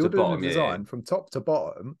 yeah, if top you're to doing a bottom, yeah, design from top to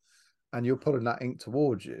bottom and you're pulling that ink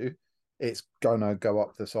towards you, it's gonna go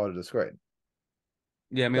up the side of the screen,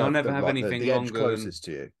 yeah. I mean, I never have like the anything the edge longer than closest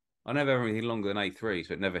to you. I never have anything longer than A3,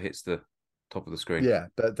 so it never hits the top of the screen. Yeah,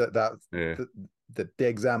 that Yeah, the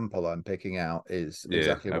example I'm picking out is yeah,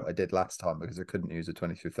 exactly what I did last time because I couldn't use a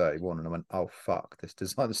 2331 and I went, oh fuck, this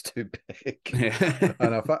design's too big. yeah.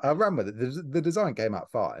 And I ran with it. The design came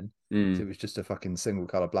out fine. So Mm, it was just a fucking single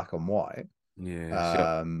color black on white. yeah. So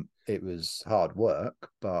It was hard work,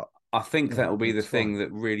 but I think yeah, that will it be the was fine. thing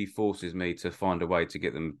that really forces me to find a way to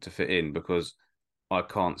get them to fit in because I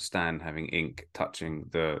can't stand having ink touching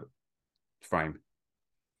the frame.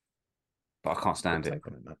 But I can't Put stand it. tape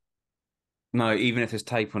on it, man. No, even if there's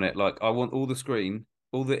tape on it, like I want all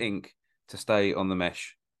the ink to stay on the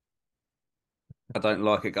mesh. I don't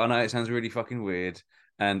like it. I know it sounds really fucking weird.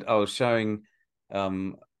 And I was showing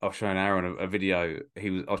Aaron a video.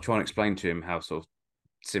 I was trying to explain to him how sort of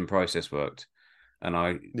sim process worked, and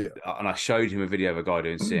Yeah. I showed him a video of a guy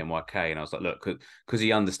doing CMYK, and I was like, look, because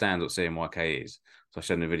he understands what CMYK is. So I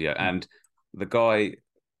showed him the video, and the guy,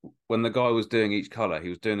 when the guy was doing each color, he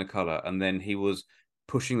was doing the color, and then he was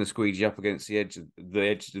pushing the squeegee up against the edge of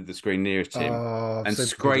the screen nearest him, Oh, I've and seen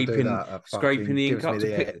people do scraping that. That scraping fucking the ink gives me up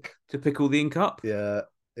the ick. to pick all the ink up. Yeah,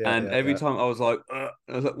 yeah, And yeah, every yeah. time I was like,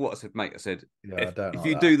 what? I said, mate, I said, Yeah, I don't if like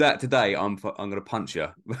you that. do that today, I'm going to punch you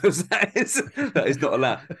because that is not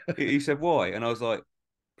allowed. He said, why? And I was like,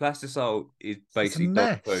 plastisol is It's a basically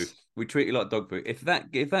dog poo. mess. We treat it like dog poo. If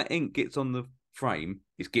that ink gets on the frame,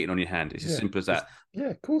 it's getting on your hand. It's as Yeah, simple as that. yeah,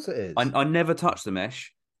 of course it is. I never touch the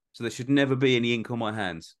mesh, so there should never be any ink on my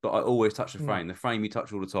hands. But I always touch the Mm. frame. The frame you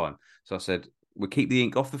touch all the time. So I said, we keep the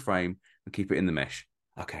ink off the frame and keep it in the mesh.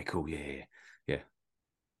 Okay, cool. Yeah, yeah.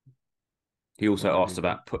 He also Whatever asked you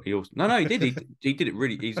want. about put. He also no, no, he did. He did it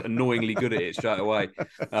really. He's annoyingly good at it straight away.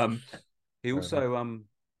 Um, he Fair enough. also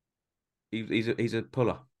he's a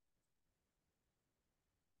puller.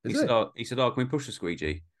 Is it? He said, oh, can we push the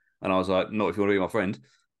squeegee? And I was like, not if you want to be my friend.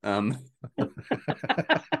 Um,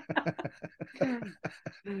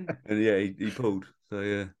 and yeah, he pulled. So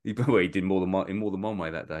yeah, he did more than in more than one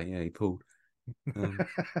way that day. Yeah, he pulled. Um,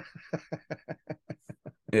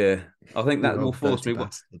 yeah, I think that You will old force dirty me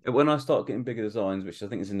bastard. when I start getting bigger designs, which I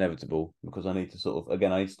think is inevitable because I need to sort of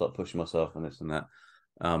again I need to start pushing myself and this and that.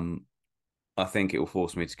 Um, I think it will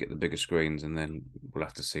force me to get the bigger screens, and then we'll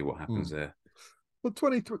have to see what happens Mm. there. Well,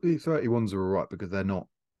 23, 31s are all right because they're not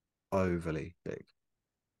overly big,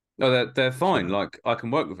 No, they're you fine. know? Like I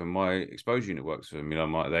can work with them. My exposure unit works with them. You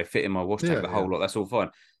know, they fit in my wash tank Yeah, the yeah. whole lot. That's all fine.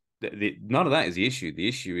 None of that is the issue. The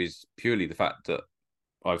issue is purely the fact that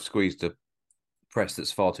I've squeezed a press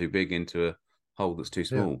that's far too big into a hole that's too Yeah.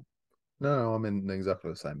 small. No, I'm in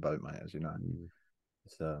exactly the same boat, mate, as you know. Mm,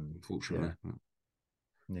 It's, yeah, unfortunately,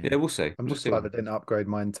 yeah. yeah, we'll see. I'm We'll just see glad what I didn't upgrade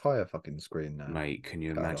my entire fucking screen now. mate. Can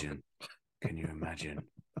you Colour. imagine? Can you imagine?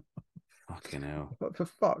 Fucking hell. But for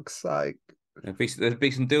fuck's sake. There'd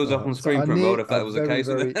be some deals up on So Screen Print World if I that was the very, case,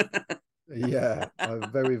 wouldn't very, it? yeah, I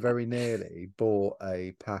very, very nearly bought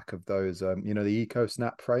a pack of those, the Eco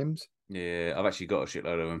Snap frames, Yeah, I've actually got a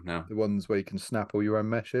shitload of them now. the ones where you can snap all your own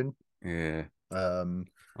mesh in. Yeah, Um,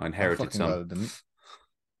 I I inherited fucking glad some. I didn't.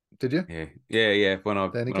 Did you? Yeah, yeah, yeah.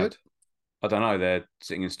 They any good? I don't know, they're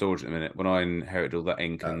sitting in storage at the minute. When I inherited all that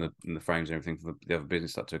ink Oh, and the frames and everything from the other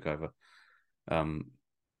business that took over, um,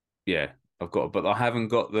 yeah, but I haven't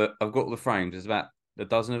got I've got the frames. There's about a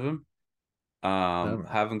dozen of them. all right.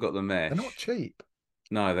 Haven't got the They're not mesh. cheap.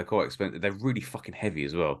 No, they're quite expensive. They're really fucking heavy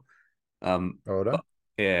as well. Are they? But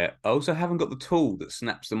yeah, I also haven't got the tool that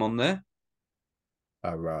snaps them on there.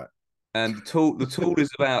 Oh, right. And the tool is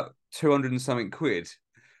about 200 and something quid.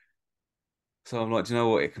 So I'm like, do you know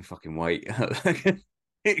what? It can fucking wait.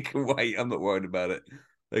 It can wait. I'm not worried about it.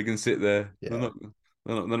 They can sit there. Yeah,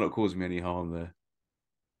 They're not causing me any harm there.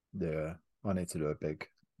 yeah. I need to do a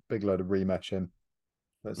big load of remeshing.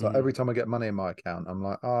 It's like Mm, every time I get money in my account, I'm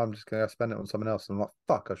like, oh, I'm just gonna spend it on someone else. I'm like,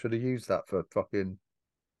 fuck, I should have used that for fucking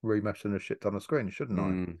remeshing a shit ton of screen, shouldn't I?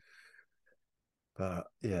 mm. But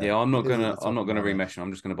yeah, Yeah, it is at the I'm top not of gonna my remesh list. them.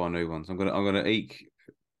 I'm just gonna buy new ones. I'm gonna eke.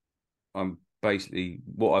 I'm basically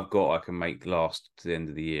what I've got. I can make last to the end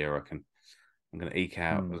of the year. I'm gonna eke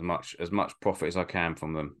out Hmm. as much profit as I can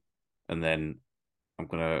from them, and then I'm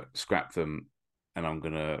gonna scrap them, and I'm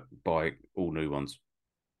gonna buy all new ones.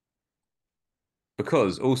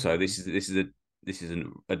 Because also this is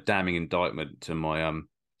a damning indictment to my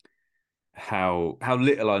how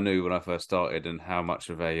little I knew when I first started and how much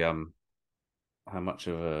of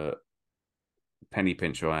a penny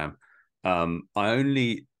pincher I am. I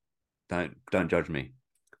only don't judge me.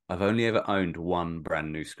 I've only ever owned one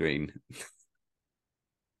brand new screen.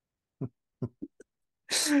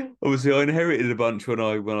 Obviously, I inherited a bunch when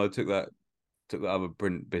I took that other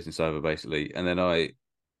print business over basically, and then I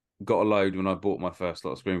got a load when I bought my first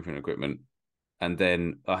lot of screen print equipment. And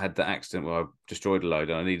then I had the accident where I destroyed a load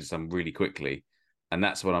and I needed some really quickly. And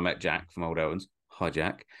that's when I met Jack from Old Owens. Hi,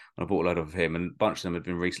 Jack. And I bought a load of him, and a bunch of them had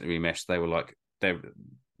been recently remeshed. They're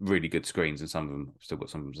really good screens, and some of them I've still got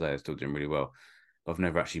some of them there, still doing really well. But I've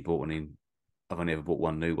never actually bought one in. I've only ever bought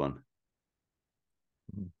one new one,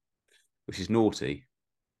 which is naughty.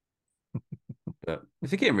 But if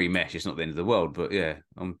they're getting remeshed, it's not the end of the world. But yeah,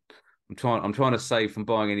 I'm trying to save from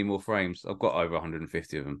buying any more frames. I've got over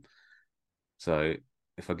 150 of them. So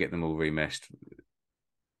if I get them all remeshed,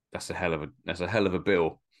 that's a hell of a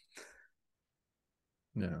bill.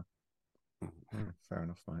 Yeah. Fair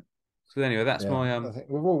enough, mate. So anyway, that's Yeah, my I think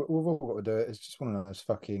we've all got to do it. It's just one of those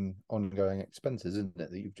fucking ongoing expenses, isn't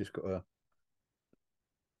it? That you've just got to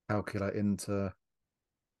calculate into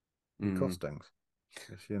your mm. costings.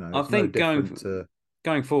 It's, you know, I it's no think different to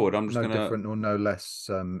going forward, I'm just no gonna different or no less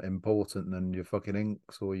important than your fucking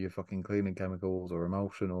inks or your fucking cleaning chemicals or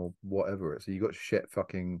emulsion or whatever. It's you got shit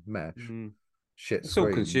fucking mesh, mm, shit it's all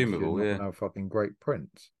screens. You're consumable, not yeah. gonna have fucking great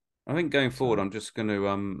prints. I think going forward, So I'm just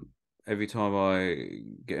gonna every time I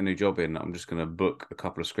get a new job in, I'm just gonna book a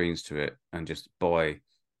couple of screens to it and just buy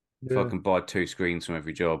if I yeah, can buy two screens from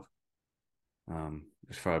every job,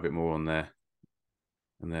 just throw a bit more on there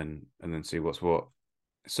and then see what's what.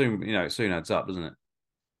 Soon, you know, it soon adds up, doesn't it?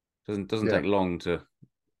 Doesn't yeah, take long to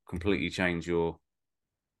completely change your.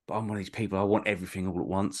 But I'm one of these people. I want everything all at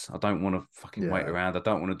once. I don't want to fucking wait yeah. around. I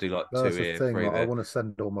don't want to do like two That's the here, thing. three Like, I there. want to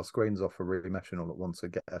send all my screens off for remeshing all at once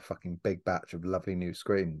and get a fucking big batch of lovely new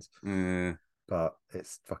screens. Yeah, But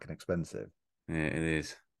it's fucking expensive. yeah, it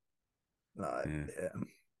is. Like, Yeah. yeah,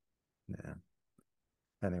 yeah.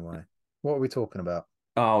 Anyway, what are we talking about?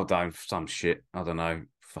 Oh, don't some shit. I don't know.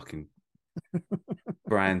 Fucking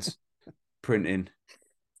brands, printing.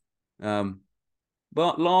 Um,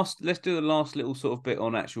 but let's do the last little sort of bit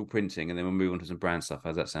on actual printing, and then we'll move on to some brand stuff.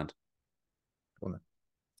 How's that sound?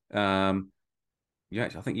 Um, yeah,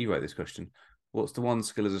 actually, I think you wrote this question. What's the one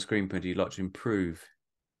skill as a screen printer you'd like to improve?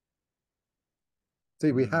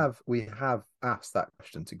 See, we Mm. have we have asked that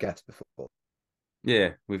question to guests before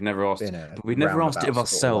Yeah, we've never asked, in a but we've never asked it roundabout of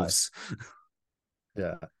sort of way. ourselves.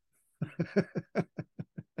 Yeah. Do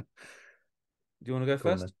you want to go Go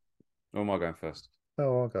on then. first, or am I going first?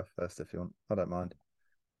 Oh, I'll go first if you want. I don't mind.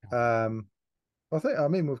 Um, I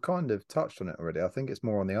mean, we've kind of touched on it already. I think it's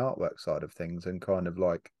more on the artwork side of things and kind of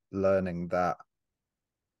like learning that,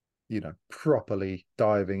 properly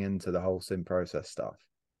diving into the whole sim process stuff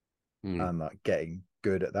Mm. and like getting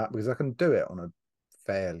good at that because I can do it on a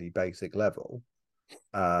fairly basic level,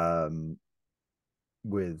 um,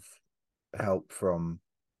 with help from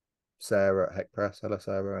Sarah at Heck Press. Hello,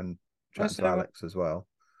 Sarah, and Hi, chatting to Sarah. Alex as well.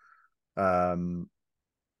 Um,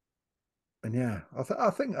 and yeah, I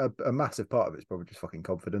think a massive part of it is probably just fucking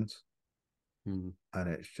confidence, Mm. and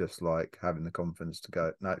it's just like having the confidence to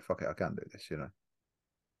go, no, fuck it, I can do this.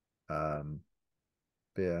 But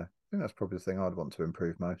yeah, I think that's probably the thing I'd want to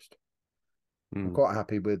improve most. I'm Mm. quite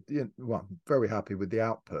happy with, well, very happy with the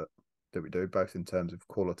output that we do, both in terms of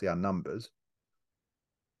quality and numbers,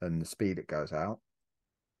 and the speed it goes out,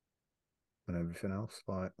 and everything else.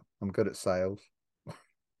 Like, I'm good at sales,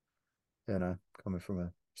 coming from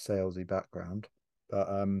a salesy background, but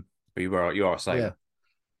But you are a yeah, sailor.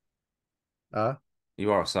 uh,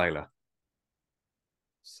 You are a sailor.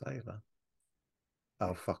 sailor.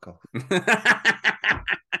 Oh, fuck off.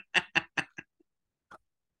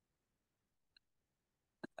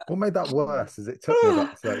 What made that worse is it took me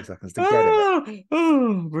about 30 seconds to get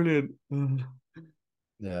it. Brilliant.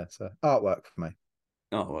 Yeah, so artwork for me,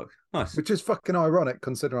 Artwork. Nice. which is fucking ironic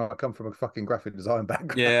considering I come from a fucking graphic design Yeah,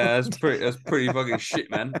 background. that's pretty fucking shit,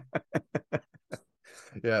 man.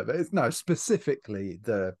 Yeah, but it's no specifically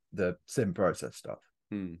the sim process stuff.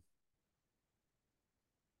 Hmm.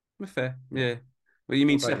 Fair. Yeah. Well, you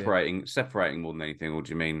mean What about you? separating more than anything, or do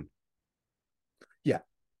you mean Yeah,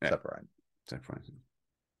 yeah, separate. separating?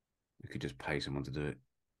 You could just pay someone to do it.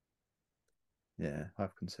 Yeah,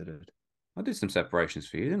 I've considered. I did some separations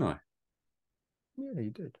for you, didn't I? Yeah,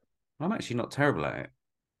 you did. I'm actually not terrible at it.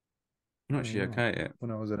 I'm Yeah, actually you are. okay at it.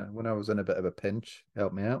 When I was in a bit of a pinch,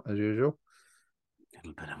 help me out as usual. A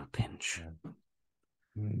little bit of a pinch. Yeah.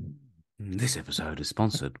 Mm. This episode is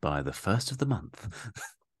sponsored by the first of the month.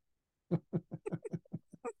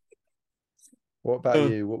 What about Uh,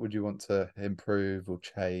 you? What would you want to improve or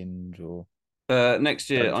change or Next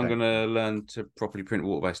year, don't I'm change? gonna learn to properly print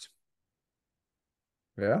water based.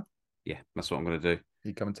 Yeah, Yeah, that's what I'm gonna do.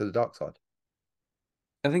 you coming to the dark side?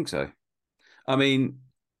 I think so. I mean,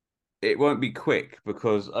 it won't be quick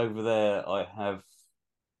because over there I have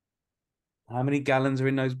how many gallons are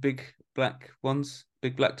in those big black ones?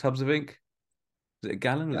 Big black tubs of ink? Is it a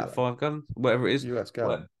gallon? Is it Gallon, 5 gallons? Whatever it is. US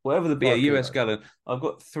gallon, Whatever the be a 5 US kilos. gallon. I've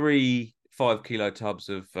got three 5 kilo tubs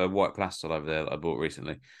of white plastic over there that I bought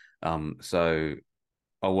recently. So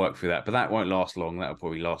I'll work through that, but that won't last long. That'll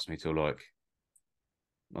probably last me till like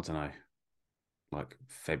I don't know, like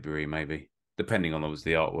February maybe, depending on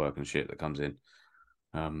obviously the artwork and shit that comes in.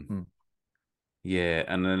 Um, Hmm. yeah,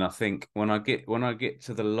 and then I think when I get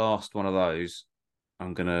to the last one of those,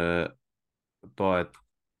 I'm gonna buy.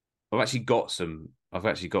 I've actually got some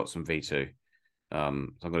V2. So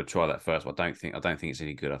I'm gonna try that first. But I don't think it's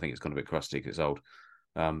any good. I think it's gone a bit crusty because it's old.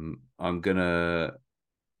 I'm gonna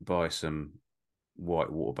buy some.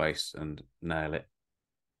 white water based and nail it.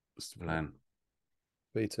 That's the Yeah. plan.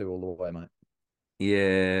 V2 all the way, mate.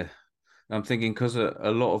 Yeah, I'm thinking because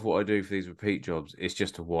a lot of what I do for these repeat jobs is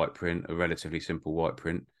just a white print, a relatively simple white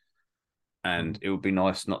print, and Mhm. it would be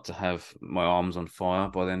nice not to have my arms on fire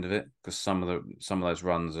by the end of it because some of those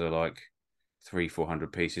runs are like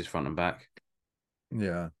 300-400 pieces front and back,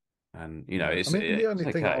 Yeah. and Yeah. I mean, the it's only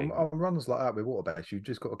thing okay. on runs like that with water base, you've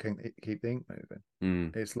just got to keep the ink moving.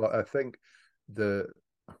 Mm, It's like, I think the,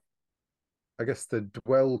 I guess the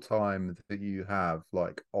dwell time that you have,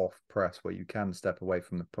 like off press, where you can step away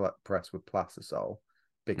from the press with plastisol mm,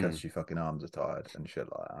 because your fucking arms are tired and shit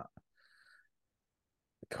like that,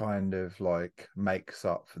 kind of like makes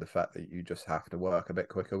up for the fact that you just have to work a bit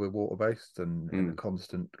quicker with water based and in a mm.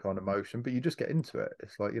 constant kind of motion, but you just get into it.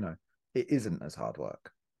 It's like, it isn't as hard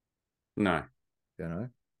work, No, you know?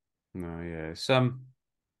 no, yeah, something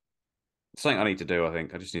I need to do. I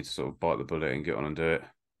think I just need to sort of bite the bullet and get on and do it.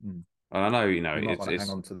 Mm. And I know, You might want to hang it's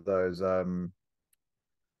on to those,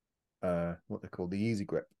 what they're called, the easy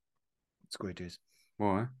grip squeegees.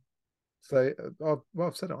 why. So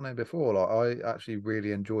I've said it on here before. Like I actually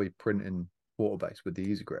really enjoy printing water based with the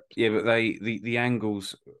easy grips. Yeah, but the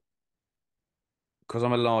angles because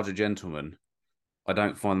I'm a larger gentleman. I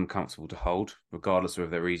don't find them comfortable to hold, regardless of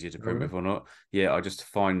if they're easier to Oh, print really? with or not. Yeah, I just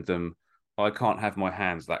find them. I can't have my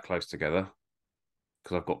hands that close together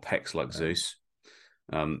because I've got pecs like Um, Zeus.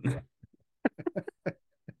 Um,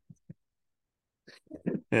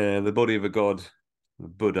 yeah, the body of a god,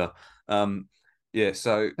 Buddha. Um, yeah,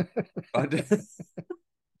 so I do,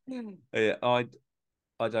 yeah, I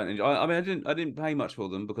don't enjoy. I mean, I didn't pay much for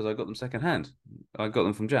them because I got them second hand. I got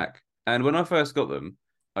them from Jack, and when I first got them,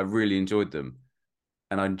 I really enjoyed them,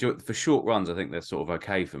 and I enjoyed for short runs. I think they're sort of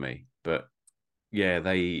okay for me, but yeah,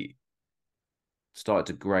 they started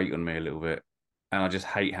to grate on me a little bit, and I just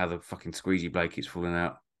hate how the fucking squeegee blade keeps falling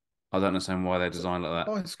out. I don't understand why they're so designed like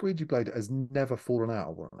that. my squeegee blade has never fallen out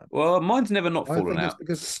of one of them. Well, mine's never not I fallen think it's out.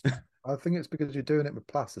 because I think it's because you're doing it with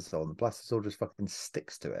plastisol, and the plastisol just fucking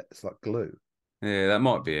sticks to it. It's like glue. Yeah, that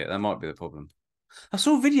might be it. That might be the problem. I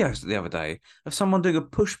saw videos the other day of someone doing a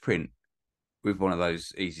push print with one of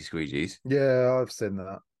those easy squeegees. Yeah, I've seen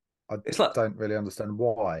that. I It's like don't really understand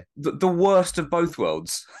why. the worst of both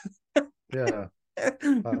worlds. Yeah, I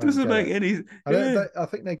It don't doesn't get make it. any. And Yeah. I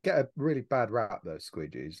think they get a really bad rap, those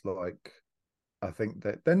squeegees. Like, I think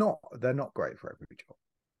that they're not great for every job.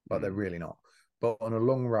 Like, they're Mm, really not. But on a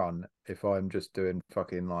long run, if I'm just doing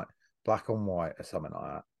fucking like black on white or something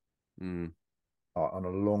like that, mm. on a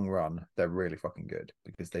long run, they're really fucking good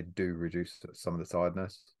because they do reduce some of the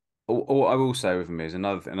tiredness. What I will say with them is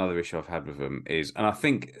another issue I've had with them is, and I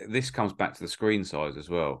think this comes back to the screen size as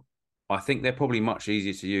well. I think they're probably much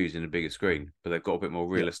easier to use in a bigger screen, but they've got a bit more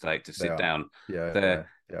real Yeah, estate to they sit are. down Yeah, yeah, there.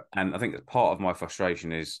 yeah, And I think that part of my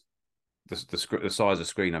frustration is the size of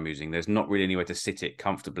screen I'm using. There's not really anywhere to sit it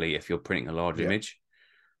comfortably if you're printing a large yeah. image.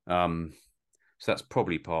 Um, so that's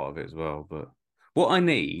probably part of it as well. But what I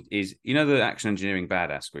need is, the Action Engineering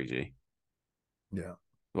Badass squeegee, Yeah,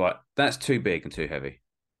 right? That's too big and too heavy,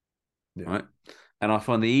 yeah. right? And I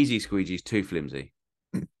find the easy squeegee is too flimsy.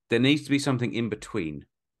 There needs to be something in between,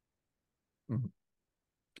 Mhm.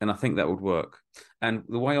 and I think that would work. And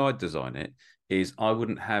the way I'd design it is I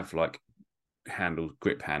wouldn't have like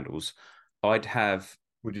grip handles. I'd have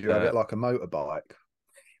Would you have uh it like a motorbike?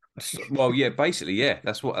 well, yeah, basically, yeah.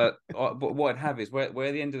 That's what. But what I'd have is where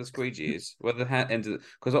the end of the squeegee is, where the end of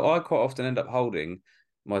because I quite often end up holding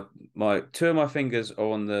my two of my fingers are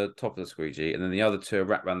on the top of the squeegee, and then the other two are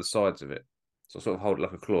wrapped around the sides of it. So I sort of hold it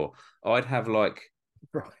like a claw. I'd have Right, like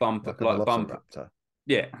a bump. velociraptor.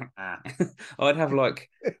 Yeah, I'd have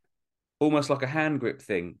almost like a hand grip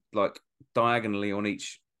thing, like diagonally on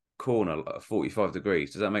each corner, like 45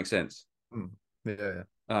 degrees. Does that make sense? Mm. Yeah,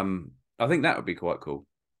 I think that would be quite cool.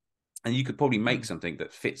 And you could probably make yeah. something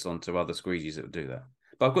that fits onto other squeegees that would do that.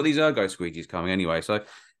 But I've got these ergo squeegees coming anyway, so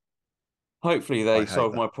hopefully I they hate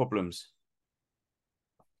solve them. my problems.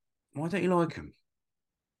 Why don't you like them?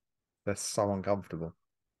 They're so uncomfortable.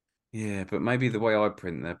 Yeah, but maybe the way I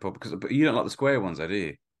print they're probably because but you don't like the square ones, though, do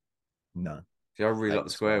you? No, See, I really like hate the the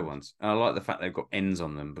square square ones. ones, and I like the fact they've got ends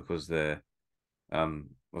on them because they're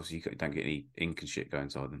obviously you don't get any ink and shit going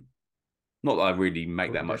inside them. Not that I really make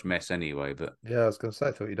Thought that you much did. mess anyway, but Yeah, I was going to say,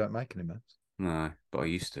 I thought you don't make any mess. no, but I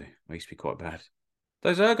used to. I used to be quite bad.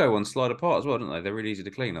 Those ergo ones slide apart as well, don't they? They're really easy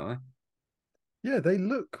to clean, aren't Yeah, they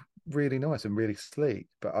look really nice and really sleek,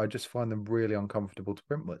 but I just find them really uncomfortable to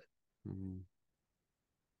print with. they? Mm,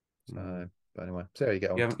 mm. So, but anyway, see how you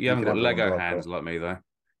get on. You You haven't can got have the ones Lego I've hands got. like me though.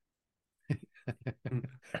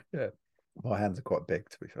 Yeah, my hands are quite big,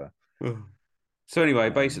 to be fair. So anyway,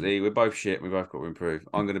 Um, basically, we're both shit. We both got to improve.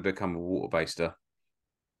 I'm going to become a water baster,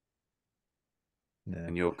 yeah,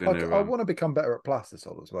 and you're I, going to I want to become better at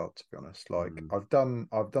plastisol as well. To be honest, like mm,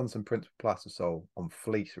 I've done some prints with plastisol on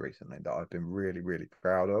fleece recently that I've been really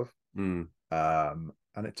proud of. mm.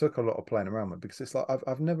 And it took a lot of playing around with because it's like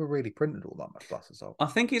I've never really printed all that much plastisol. I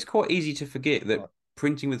think it's quite easy to forget that Like,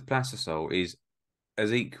 printing with plastisol is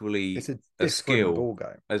as it's equally a a different skill ball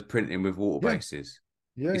game. as printing with water Yeah, bases.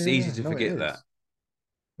 yeah, It's yeah, easy yeah. to No, it forget that. is.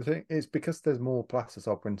 The thing is because there's more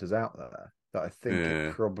plastisol printers out there that I think it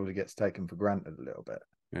Yeah, probably gets taken for granted a little bit.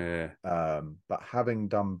 yeah, But having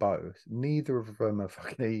done both, neither of them are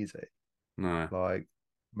fucking easy. no, Like,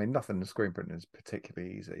 I mean, nothing in screen printing is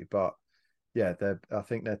particularly easy, but yeah, I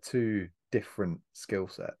think they're two different skill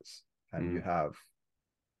sets, and mm.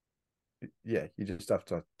 you just have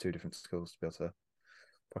to have two different skills to be able to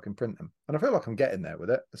fucking print them. And I feel like I'm getting there with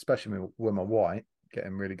it, especially with my white,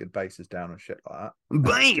 getting really good bases down and shit like that. And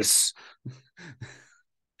it's just, Base.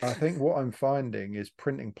 I think what I'm finding is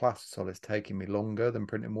printing plastisol is taking me longer than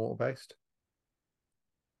printing water based.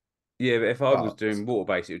 Yeah, but if I was But doing water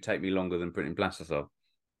based, it would take me longer than printing plastisol,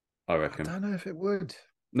 I I reckon. don't know if it would.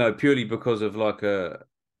 No, purely because of like a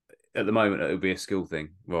at the moment it would be a skill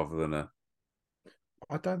thing rather than a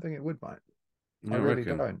I don't think it would, mate. you I don't really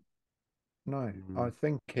reckon. don't. No, I Mm.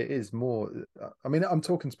 think it is more. I mean, I'm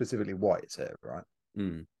talking specifically whites here, right?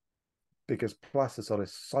 Mm. Because plastisol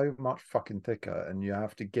is so much fucking thicker, and you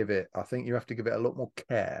have to give it. I think you have to give it a lot more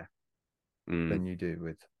care Mm. than you do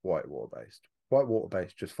with white water based. White water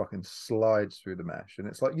based just fucking slides through the mesh, and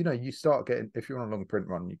it's like you start getting if you're on a long print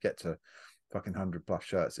run, you get to fucking 100+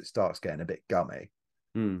 shirts, it starts getting a bit gummy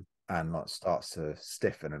Mm. and like starts to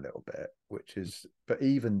stiffen a little bit, which is, but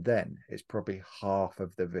even then, it's probably half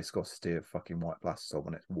of the viscosity of fucking white plastisol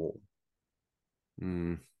when it's warm.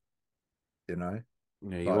 Mm. You know,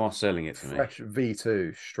 Yeah, you like are selling it to me. fresh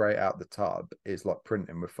V2 straight out the tub is like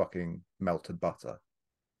printing with fucking melted butter.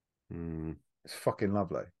 Mm. It's fucking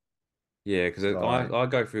lovely. Yeah, because Like, I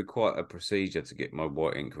go through quite a procedure to get my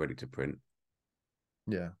white ink ready to print.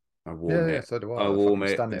 yeah. I Yeah, warm yeah, it, so do I I. I warm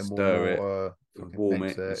fucking it stand it and in warm stir it, water, fucking warm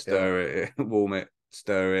mix it and it. Yeah. stir it, warm it,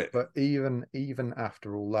 stir it. But even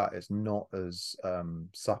after all that, it's not as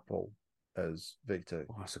supple as V2.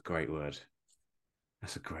 Oh, that's a great word.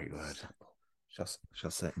 That's a great word. Supple. Just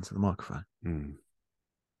say it into the microphone. Mm.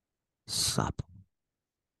 Supple.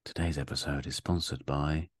 Today's episode is sponsored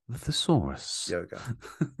by the Thesaurus. Yoga.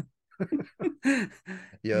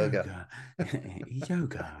 Yoga. Yoga.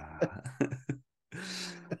 Yoga.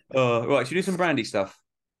 Right, should we do some brandy stuff?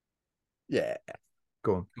 Yeah.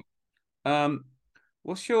 Go on. Um,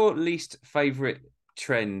 what's your least favorite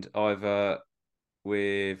trend, either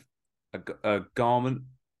with a garment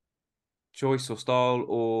choice or style,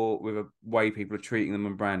 or with a way people are treating them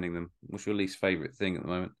and branding them? What's your least favorite thing at the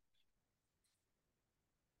moment?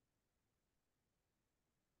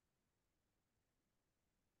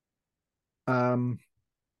 Um,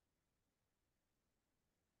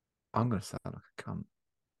 I'm gonna sound like a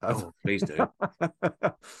Oh, please do.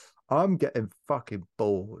 cunt. I'm getting fucking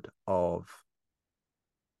bored of.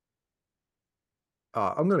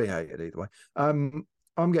 I'm gonna hate it either way.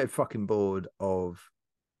 I'm getting fucking bored of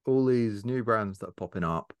all these new brands that are popping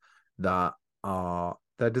up that are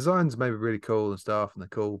their designs may be really cool and stuff, and they're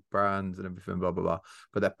cool brands and everything, blah blah blah.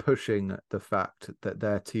 But they're pushing the fact that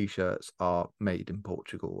their t-shirts are made in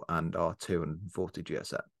Portugal and are 240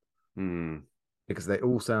 GSM Hmm. because they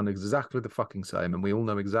all sound exactly the fucking same, and we all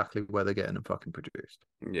know exactly where they're getting them fucking produced.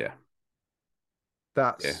 Yeah. Yeah.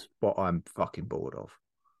 That's what I'm fucking bored of.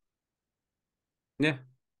 Yeah.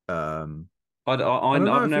 Um, and I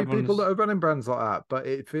know I've a few never people that understood. are running brands like that, but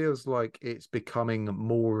it feels like it's becoming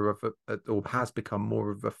more of or has become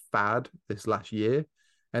more of a fad this last year.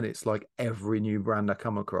 And it's like every new brand I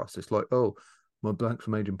come across, it's like, oh, my blanks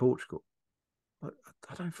are made in Portugal. Like,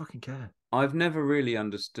 I don't fucking care. I've never really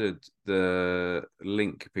understood the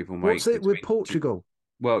link people What's make it with between. Portugal?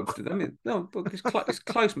 Well, I mean, no, but it's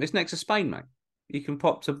close. It's next to Spain, mate. You can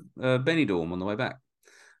pop to Benidorm on the way back.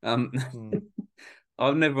 Um, Hmm.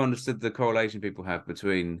 I've never understood the correlation people have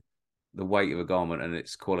between the weight of a garment and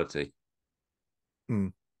its quality. Hmm.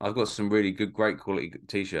 I've got some really good, great quality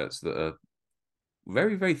t-shirts that are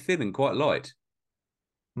very, very thin and quite light.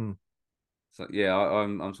 Hmm. So yeah,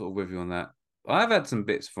 I'm sort of with you on that. I've had some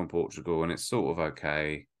bits from Portugal and it's sort of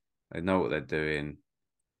okay. They know what they're doing,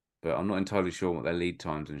 but I'm not entirely sure what their lead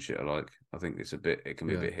times and shit are like. I think it can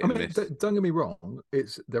be a Yeah. bit hit I and mean, miss. don't get me wrong.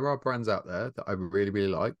 There are brands out there that I really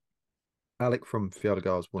like. Alec from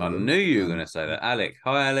Fiadagar is one I of knew them, you were going and to say that. Alec.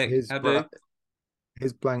 Hi, Alec. his How do? bra-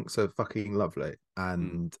 his blanks are fucking lovely, Hmm.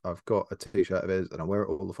 and I've got a t-shirt of his, and I wear it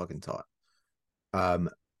all the fucking time. Um,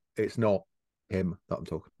 it's not him that I'm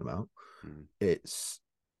talking about. Mm. It's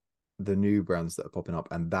the new brands that are popping up,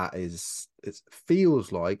 and that is it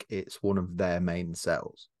feels like it's one of their main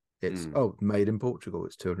sells. It's Mm. oh, made in Portugal.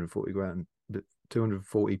 It's 240 grand,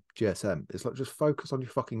 240 GSM. It's like just focus on your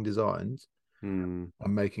fucking designs Mm.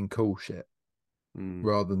 and making cool shit Mm.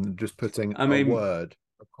 rather than just putting I a mean, word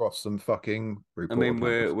across some fucking I reporter mean,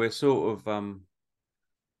 panels. we're sort of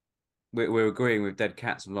we're agreeing with Dead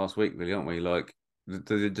Cats from last week, really, aren't we? Like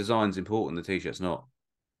the design's important, the t-shirt's not.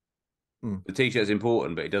 Mm. The t-shirt's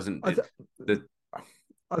important, but it doesn't. I, th- The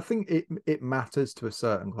I think it matters to a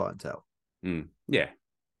certain clientele, yeah,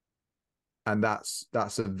 and that's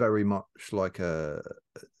a very much like a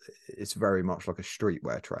it's very much like a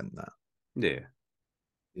streetwear trend that. yeah,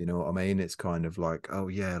 You know what I mean? It's kind of like, oh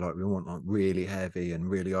yeah, like we want like really heavy and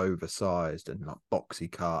really oversized and like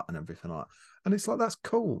boxy cut and everything like that. And it's like that's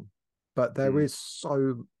cool. But there mm, is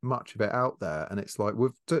so much of it out there. And it's like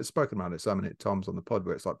we've spoken about it so many times on the pod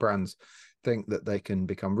where it's like brands think that they can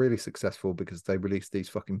become really successful because they release these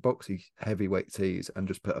fucking boxy heavyweight tees and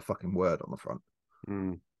just put a fucking word on the front.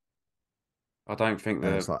 mm. I don't think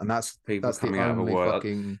And it's the like, and people that's the coming out of a only word.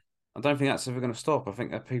 fucking I don't think that's ever going to stop. I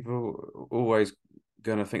think that people are always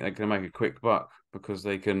going to think they're going to make a quick buck because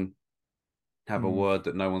they can have a mm, word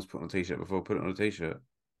that no one's put on a t-shirt before, put it on a t-shirt.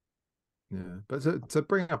 yeah, but to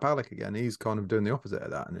bring up Alec again, he's kind of doing the opposite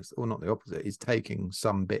of that, and it's or not the opposite. He's taking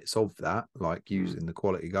some bits of that, like Mm, using the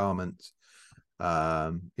quality garments,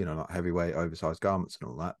 like heavyweight, oversized garments and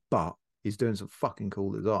all that. But he's doing some fucking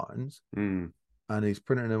cool designs, mm. and he's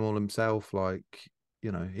printing them all himself. Like,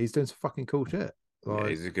 he's doing some fucking cool shit. Yeah, Like,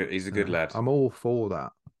 he's a good lad. I'm all for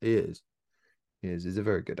that. He is. He is. He's a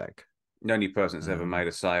very good egg. The only person that's ever Um, made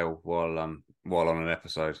a sale while on an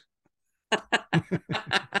episode.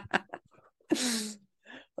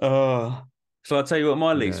 Oh, so I'll tell you what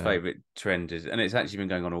my least yeah. favorite trend is, and it's actually been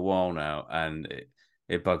going on a while now, and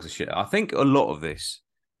it bugs the shit. I think a lot of this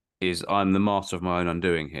is I'm the master of my own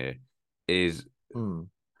undoing here. Is Mm,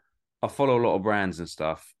 I follow a lot of brands and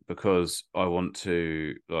stuff because I want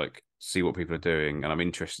to like see what people are doing, and I'm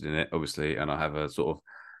interested in it, obviously, and I have a sort of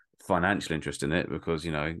financial interest in it because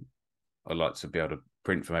I'd like to be able to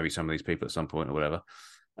print for maybe some of these people at some point or whatever.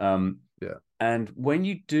 Um, yeah. and when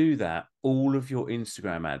you do that, all of your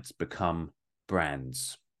Instagram ads become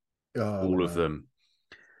brands, Oh all of no. them.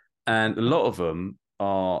 And a lot of them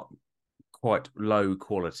are quite low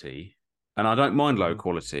quality. And I don't mind low Mm,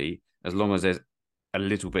 quality as long as there's a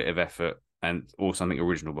little bit of effort and or something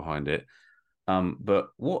original behind it. But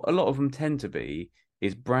what a lot of them tend to be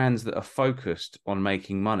is brands that are focused on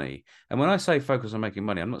making money. And when I say focus on making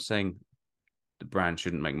money, I'm not saying the brand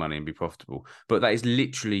shouldn't make money and be profitable, but that is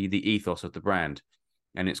literally the ethos of the brand.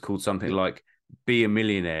 And it's called something yeah. like be a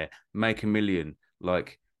millionaire, make a million,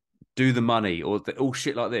 like do the money or all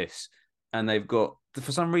shit like this. And they've got,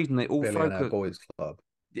 for some reason, they all Billionaire focus Boys Club.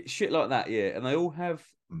 shit like that. Yeah. And they all have,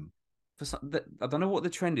 Mm. I don't know what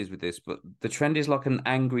the trend is with this, but the trend is like an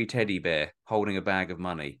angry teddy bear holding a bag of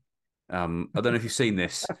money. I don't know if you've seen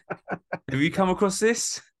this. Have you come across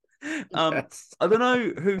this? Yes. I don't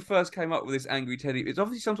know who first came up with this angry teddy. It's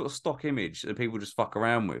obviously some sort of stock image that people just fuck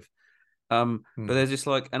around with. But Mm. there's just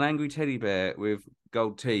like an angry teddy bear with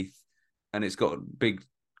gold teeth, and it's got big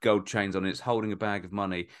gold chains on it. It's holding a bag of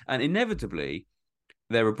money, and inevitably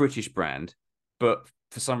they're a British brand, but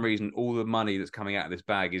for some reason all the money that's coming out of this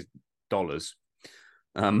bag is dollars.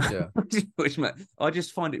 Um, Yeah. which I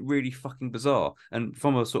just find it really fucking bizarre. And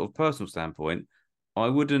from a sort of personal standpoint, I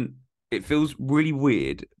wouldn't. It feels really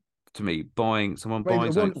weird to me I mean, buying something from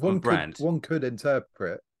a one could brand. one could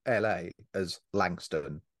interpret LA as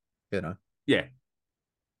Langston, you know, Yeah,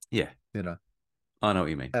 yeah, you know, I know what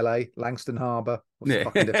you mean. LA, Langston Harbor. What's the Yeah,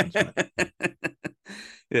 fucking difference, mate?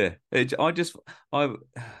 yeah. Do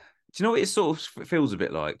you know what it sort of feels a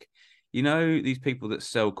bit like? You know, these people that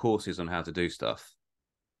sell courses on how to do stuff,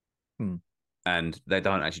 Hmm. and they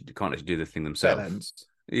don't actually can't actually do the thing Dead themselves. ends.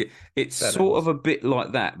 It's Dead sort of ends. a bit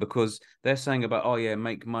like that because they're saying about, oh yeah,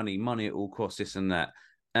 make money, money at all costs, this and that,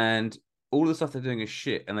 and all the stuff they're doing is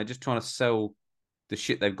shit, and they're just trying to sell the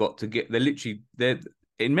shit they've got to get. They're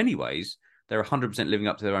in many ways they're 100% living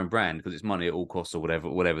up to their own brand because it's money at all costs or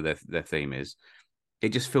whatever their theme is. It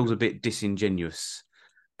just feels Yeah. a bit disingenuous.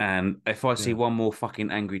 And if I see Yeah. one more fucking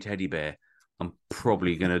angry teddy bear, I'm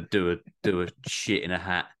probably gonna do a shit in a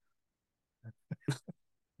hat,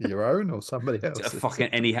 Your own or somebody a else's? fucking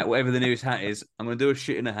any hat, whatever the nearest hat is. I'm gonna do a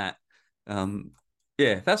shit in a hat. Um,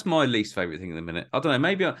 yeah, that's my least favorite thing at the minute. I don't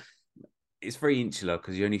know. It's very insular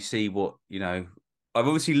because you only see what you know. I've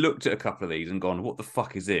obviously looked at a couple of these and gone, "What the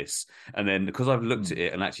fuck is this?" And then because I've looked Hmm. at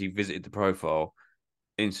it and actually visited the profile,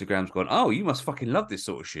 Instagram's gone, oh, you must fucking love this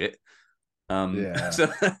sort of shit. Yeah.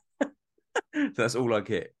 So that's all I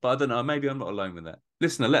get. But I don't know. Maybe I'm not alone with that.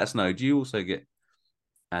 Listener, let us know. Do you also get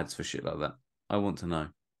ads for shit like that? I want to know.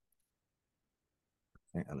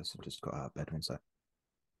 I think Alison just got out of bed one sec.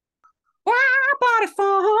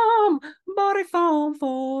 Body form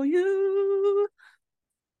for you.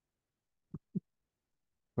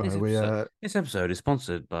 Well, we This episode is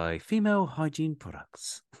sponsored by Female Hygiene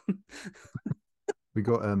Products. we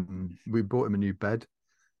bought him a new bed,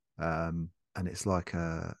 and it's like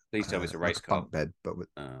Please tell me it's a like race a car. bunk bed, but with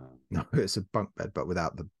Uh, no, it's a bunk bed, but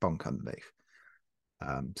without the bunk underneath.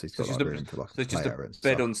 So he's so got it's just like a room for like so a it's just a player and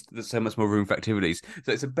bed stuff. on. There's so much more room for activities.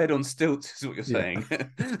 So it's a bed on stilts, is what you're Yeah,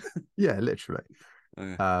 saying. yeah, literally.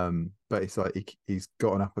 Okay. But it's like he's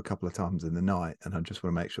gotten up a couple of times in the night, and I just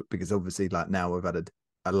want to make sure because obviously, like now we've added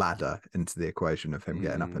a ladder into the equation of him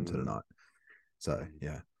getting up into the night. So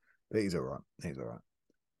yeah, but he's all right. He's all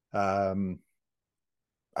right.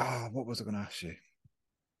 What was I going to ask you?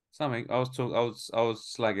 Something I was talking. I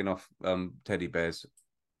was slagging off teddy bears.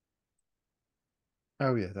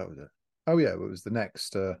 Oh yeah, that was it. Oh yeah, what was the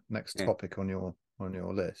next Yeah, topic on your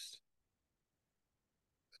list?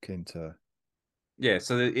 Keen to. yeah.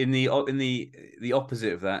 So in the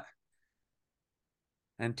opposite of that,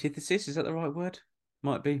 antithesis, is that the right word?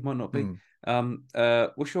 Might be, might not be. Hmm,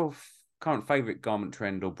 What's your current favorite garment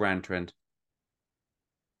trend or brand trend?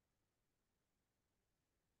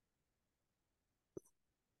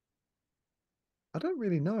 I don't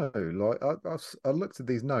really know. Like I looked at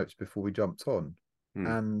these notes before we jumped on, Hmm.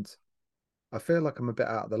 and I feel like I'm a bit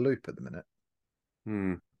out of the loop at the minute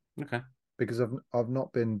Hmm. Okay. because I've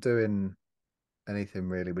not been doing anything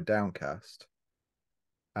really with Downcast,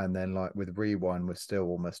 and then like with Rewind, we're still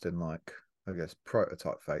almost in like I guess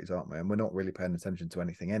prototype phase, aren't we? And we're not really paying attention to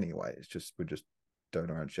anything anyway. It's just we're just doing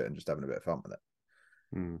our own shit and just having a bit of fun with it.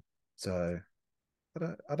 Hmm. So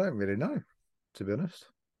I don't really know, to be honest.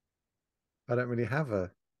 I don't really have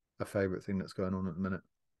a favorite thing that's going on at the minute.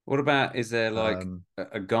 What about, is there like Um,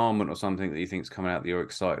 a garment or something that you think's coming out that you're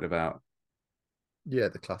excited about? yeah,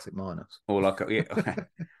 the classic minus. Or like, yeah,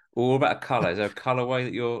 or about a color? Is there a colorway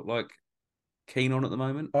that you're like keen on at the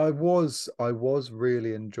moment? I was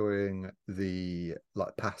really enjoying the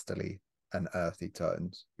like pastely and earthy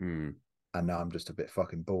tones, Hmm. and now I'm just a bit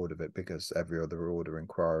fucking bored of it because every other order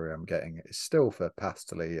inquiry I'm getting is still for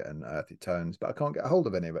pastely and earthy tones, but I can't get a hold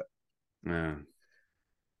of any of it. Yeah.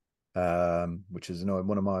 Which is annoying.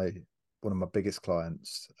 One of my biggest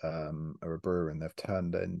clients are a brewer, and they've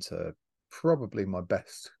turned into probably my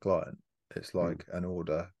best client. It's Hmm. like an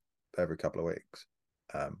order every couple of weeks,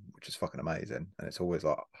 which is fucking amazing, and it's always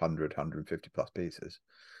like 100 plus pieces.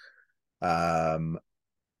 um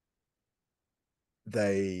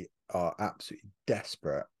they are absolutely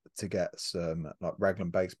desperate to get some like Raglan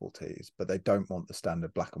baseball tees, but they don't want the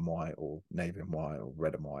standard black and white or navy and white or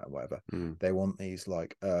red and white or whatever. Hmm. They want these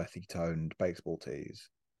like earthy toned baseball tees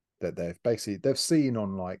that they've seen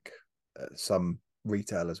on like some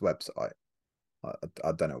retailer's website.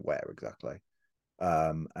 I don't know where exactly.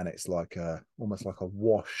 And it's like a almost like a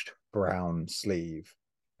washed brown sleeve,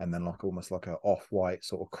 and then like almost like a off white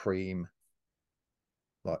sort of cream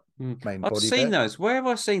like Hmm. main I've body seen bit. those. Where have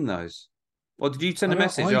I seen those? Or did you send I a don't.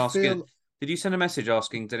 message I asking? feel. Did you send a message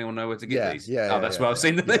asking? Does anyone know where to get Yeah, these? yeah, Oh, yeah, that's yeah, where I've yeah,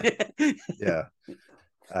 seen them. yeah,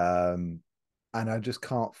 yeah. Um, and I just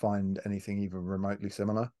can't find anything even remotely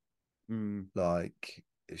similar. Hmm. Like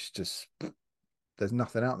it's just there's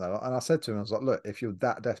nothing out there. And I said to him, I was like, look, if you're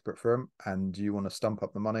that desperate for them and you want to stump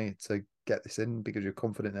up the money to get this in because you're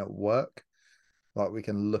confident it'll work, like we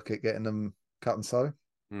can look at getting them cut and sew.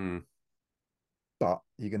 Hmm. But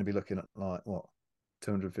you're going to be looking at like what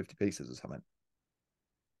 250 pieces or something.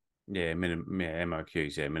 Yeah, minimum. Yeah,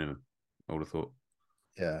 MOQs. Yeah, minimum. I would have thought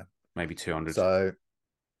Yeah. maybe 200. So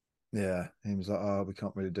yeah, he was like, "Oh, we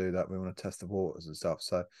can't really do that. We want to test the waters and stuff."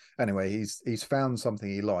 So anyway, he's found something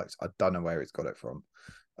he likes. I don't know where he's got it from.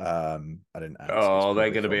 I didn't ask. It's Oh,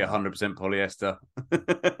 they're probably going to be from 100% polyester.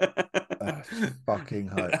 I fucking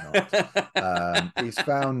hope not. He's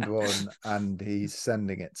found one and he's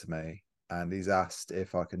sending it to me, and he's asked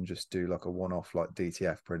if I can just do like a one-off like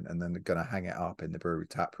DTF print, and then going to hang it up in the brewery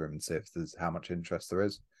tap room and see if there's how much interest there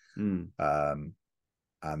is. Mm, Um,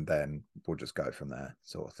 and then we'll just go from there,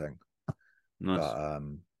 sort of thing. nice. But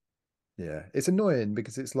yeah, it's annoying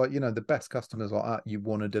because it's like, the best customers like that, you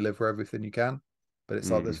want to deliver everything you can, but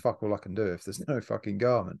it's like there's Mm, fuck all I can do if there's no fucking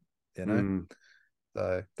garment, you know? mm.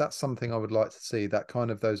 So that's something I would like to see, that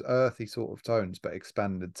kind of those earthy sort of tones, but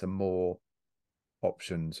expanded to more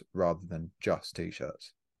options rather than just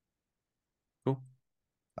t-shirts. Cool.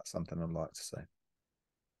 That's something I'd like to see.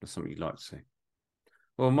 That's something you'd like to see.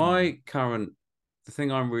 Well, Mm. the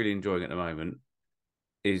thing I'm really enjoying at the moment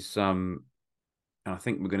is and I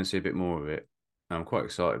think we're going to see a bit more of it. And I'm quite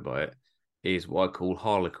excited by it. Is what I call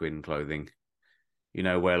Harlequin clothing. You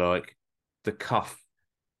know, where like the cuff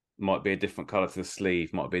might be a different color to the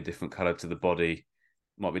sleeve, might be a different color to the body,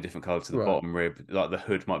 might be a different color to the Right. bottom rib. Like the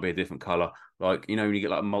hood might be a different color. Like you know, when you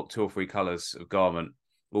get like two or three colors of garment,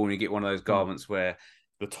 or when you get one of those Mm. garments where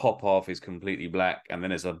the top half is completely black and then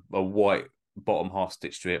there's a white bottom half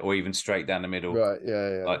stitched to it, or even straight down the middle. Right.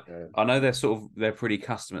 Yeah. Yeah. Like Yeah. I know they're pretty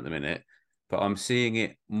custom at the minute, but I'm seeing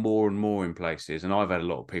it more and more in places, and I've had a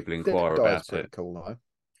lot of people Dip inquire dye is about pretty it. cool though.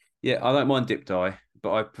 Yeah, I don't mind dip dye,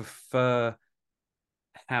 but I prefer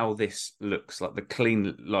how this looks like the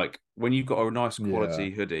clean, like when you've got a nice Yeah.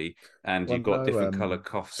 quality hoodie and Well, you've got no, different color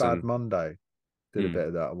cuffs Bad and Monday did a mm, bit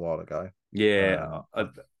of that a while ago. yeah, I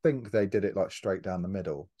think they did it like straight down the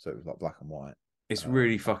middle, so it was like black and white. it's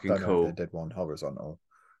really I fucking don't know if they cool. did one horizontal,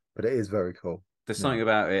 but it is very cool. There's Yeah. something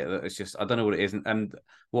about it that it's just I don't know what it is, and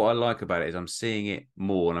what I like about it is I'm seeing it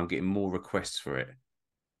more and I'm getting more requests for it,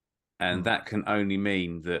 and Mm. that can only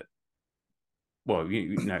mean that well,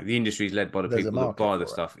 you know, the industry is led by the There's a people that market buy the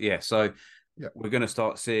for it. stuff. Yeah, so Yeah. we're going to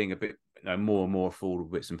start seeing a bit, more and more affordable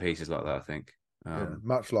bits and pieces like that. I think. Yeah.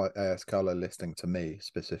 Much like AS Color listing to me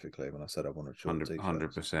specifically when I said I wanted short 100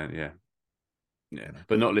 t-shirts. percent. Yeah, yeah, You know,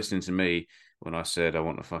 but not listening to me when I said I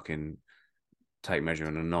want a fucking tape measure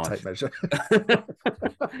and a tape knife. measure.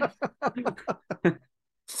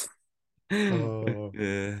 Oh.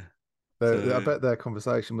 Yeah. I So. bet their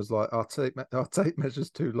conversation was like, our tape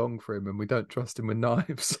measure's too long for him, and we don't trust him with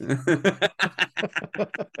knives.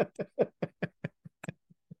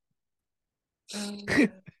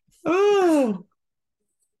 Oh,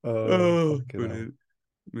 Oh, oh, fucking hell. brilliant.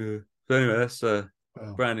 Yeah. So anyway, that's Well,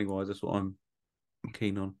 branding wise, that's what I'm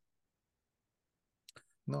keen on.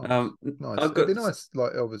 nice, nice. I've It'd got be nice.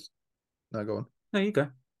 Like I was. No, go on. there you go.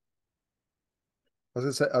 I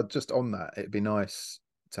was gonna say, just on that, it'd be nice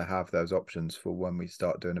to have those options for when we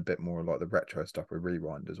start doing a bit more like the retro stuff with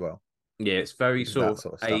Rewind as well, Yeah, it's very because sort that of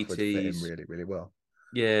sort of stuff would fit in 80s. really, really well.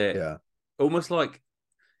 Yeah, Yeah. almost like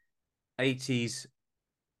 80s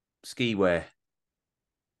ski wear.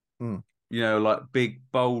 Mm. You know, like big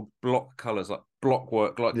bold block colors, like block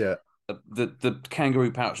work, like Yeah. the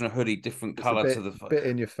kangaroo pouch and a hoodie, different It's a color to bit the. bit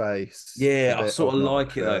in your face. It's a Yeah, I bit sort of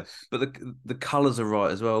like it though, obnoxious. but the colors are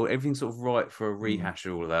right as well. Everything's sort of right for a Mm. rehash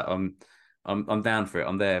of all of that. I'm down for it.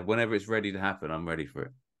 I'm there whenever it's ready to happen. I'm ready for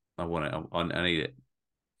it. I want it. I need it.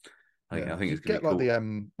 I Yeah. think You it's gonna be get like cool.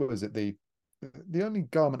 the what was it, the only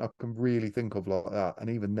garment I can really think of like that, and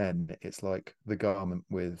even then it's like the garment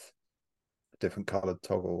with different coloured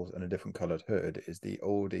toggles and a different coloured hood is the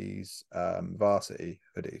oldies varsity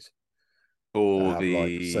hoodies that Or have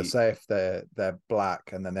like, so the say if they're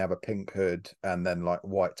black and then they have a pink hood and then like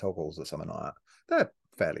white toggles or something like that, they're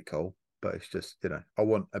fairly cool, but it's just, I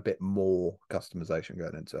want a bit more customization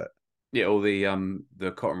going into it. yeah, or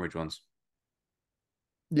the Cotton Ridge ones.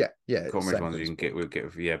 Yeah, yeah, it's Cotton the Ridge same ones you can principle. get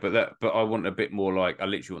with yeah, but I want a bit more like I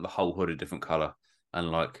literally want the whole hood a different color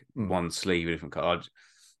and like Mm, one sleeve a different color.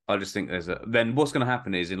 I just think there's a then what's going to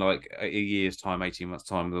happen is in like a year's time, 18 months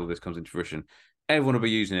time, when all this comes into fruition, everyone will be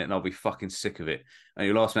using it and I'll be fucking sick of it. And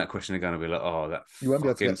you'll ask me that question again, I'll be like, oh, that you won't be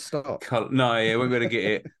able to get fucking stopped. color. No, yeah, we won't be able to get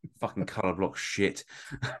it. Fucking color block shit.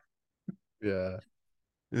 Yeah,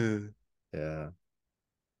 Yeah. yeah.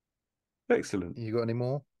 Excellent. You got any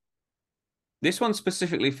more? This one's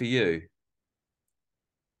specifically for you.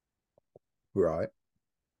 Right.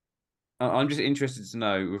 I'm just interested to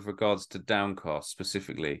know with regards to Downcast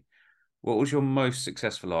specifically. What was your most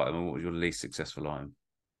successful item and what was your least successful item?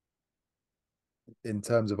 In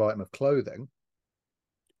terms of item of clothing,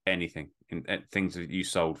 Anything, things that you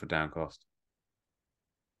sold for Downcast.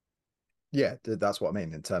 yeah, that's what I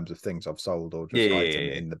mean in terms of things I've sold or Yeah, just yeah, item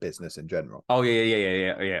yeah, yeah. in the business in general. Oh yeah, yeah, yeah,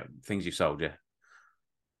 yeah, yeah. Things you sold, yeah.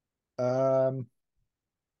 Um,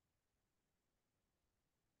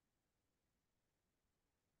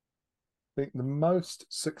 I think the most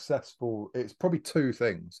successful, it's probably two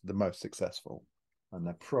things, the most successful, and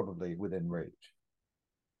they're probably within reach.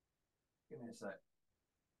 Give me a sec.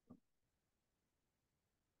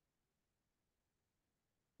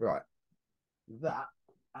 Right. That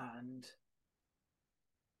and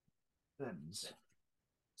them's.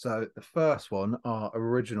 So the first one, our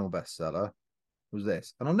original bestseller, was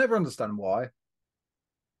this. And I'll never understand why.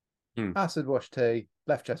 Hmm. Acid wash tee,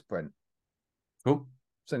 left chest print, Cool.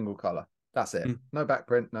 single colour. That's it. Hmm. No back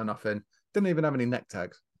print, no nothing. Didn't even have any neck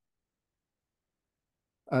tags.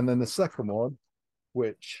 And then the second one,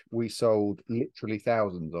 which we sold literally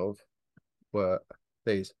thousands of, were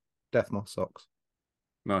these Death Moss socks.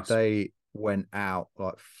 Nice. They went out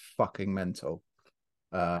like fucking mental.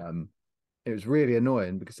 It was really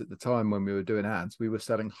annoying because at the time when we were doing ads, we were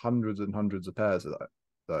selling hundreds and hundreds of pairs of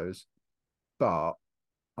those, but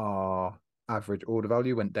our average order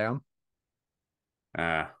value went down.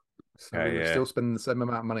 Ah, So we okay, were yeah, still spending the same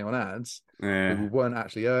amount of money on ads, but we yeah, weren't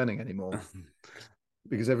actually earning anymore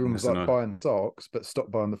because everyone was that's like annoying. buying socks, but stopped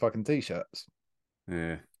buying the fucking t-shirts.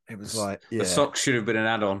 Yeah, It the, was s- like, the yeah, socks should have been an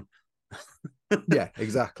add-on. yeah,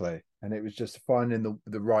 exactly. And it was just finding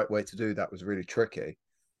the right way to do that was really tricky.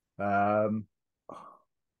 Um,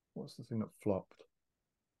 what's the thing that flopped?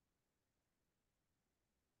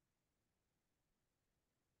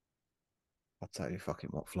 I'll tell you fucking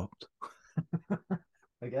what flopped.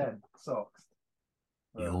 Again, socks.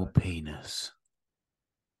 Your Uh, penis.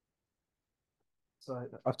 so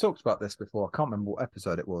I've talked about this before. I can't remember what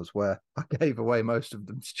episode it was where I gave away most of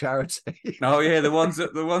them to charity. Oh yeah, the socks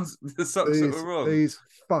that were wrong. These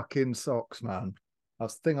fucking socks, man. I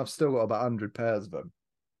think I've still got about 100 pairs of them.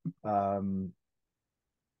 Um,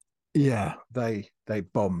 yeah, they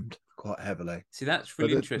bombed quite heavily. See, that's But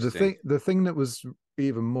really interesting. the thing that was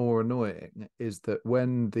even more annoying is that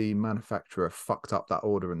when the manufacturer fucked up that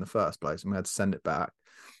order in the first place and we had to send it back,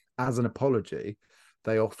 as an apology,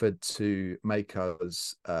 they offered to make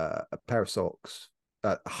us a pair of socks,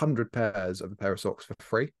 100 pairs of a pair of socks for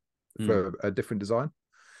free Hmm. for a different design.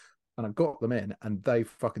 And I got them in, and they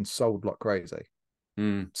fucking sold like crazy.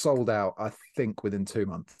 Hmm. Sold out, I think, within 2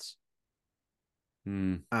 months.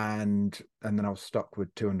 Hmm. And then I was stuck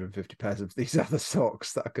with 250 pairs of these other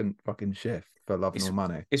socks that I couldn't fucking shift for love It's nor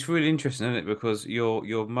money. it's really interesting, isn't it? Because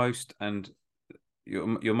your most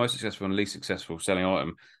successful and least successful selling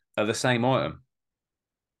item are the same item.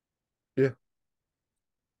 Yeah,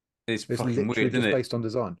 It's it's fucking literally weird, isn't just it? based on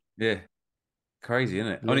design. Yeah, crazy,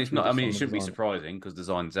 isn't it? I mean, it's Literally not. I just mean, it on the shouldn't be design. surprising because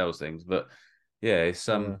design sells things, but yeah, it's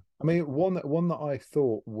Yeah, I mean one that I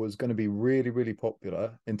thought was going to be really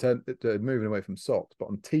popular in terms moving away from socks, but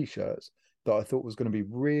on t-shirts that I thought was going to be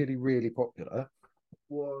really popular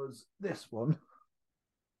was this one,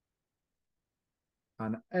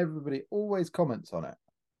 and everybody always comments on it,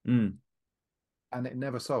 mm, and it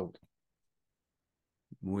never sold,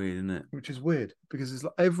 weird, isn't it? which is weird because it's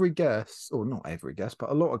like every guest, or not every guest, but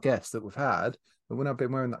a lot of guests that we've had, and when I've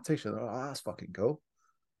been wearing that t-shirt, they're like, oh, that's fucking cool,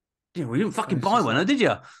 Yeah, we didn't and fucking it's buy just one, like, did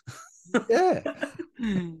you? yeah.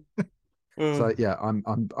 So Oh, yeah,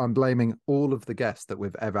 I'm blaming all of the guests that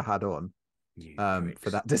we've ever had on you for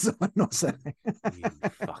pricks. that design not selling. You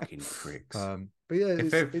fucking pricks. But yeah,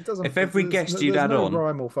 If ev- it doesn't. if every guest you'd There's had no on,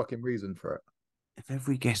 rhyme or fucking reason for it. if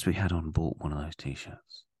every guest we had on bought one of those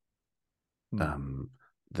t-shirts, Hmm. um,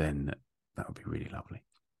 then that would be really lovely.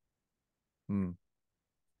 Hmm.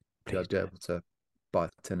 Please I'd be do. able to buy a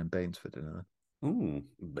tin of beans for dinner. Ooh,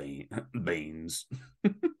 beans. Beans.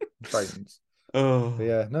 But Oh,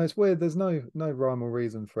 yeah, no, it's weird. There's no rhyme or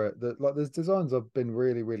reason for it. That like there's designs I've been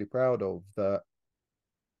really proud of that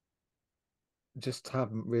just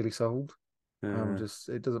haven't really sold. I'm uh, just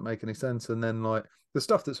it doesn't make any sense. And then like the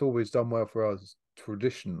stuff that's always done well for us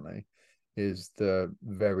traditionally is the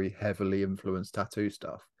very heavily influenced tattoo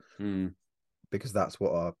stuff mm, because that's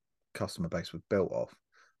what our customer base was built off.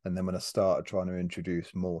 And then when I started trying to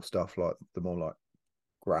introduce more stuff like the more like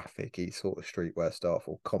graphic-y sort of streetwear stuff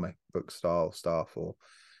or comic book style stuff or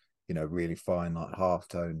really fine like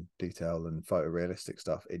halftone detail and photorealistic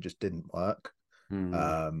stuff, it just didn't work.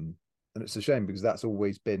 mm. And it's a shame because that's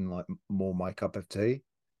always been like more my cup of tea.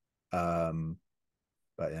 Um,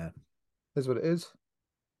 but yeah, here's what it is.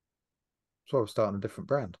 So I was starting a different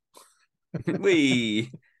brand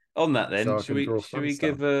We on that then, so I should can we draw should fun we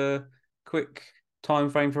give stuff. a quick time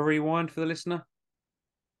frame for rewind for the listener?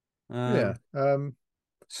 Yeah.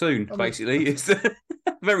 Soon, I mean, basically. It's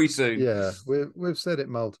very soon. yeah, we've said it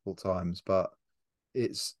multiple times, but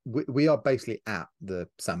we are basically at the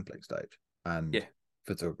sampling stage and Yeah,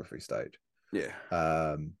 photography stage. yeah.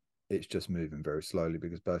 Um, it's just moving very slowly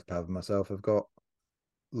because both Pav and myself have got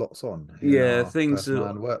lots on in Yeah, our personal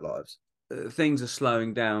and work lives. things are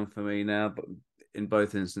slowing down for me now, but in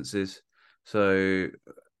both instances. So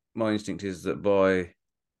my instinct is that by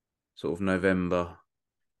sort of November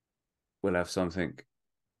we'll have something.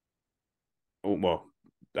 Well,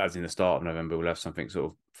 as in the start of November, we'll have something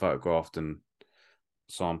sort of photographed and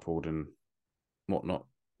sampled and whatnot.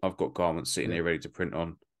 I've got garments sitting Yeah, here ready to print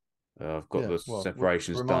on. I've got yeah. the Well,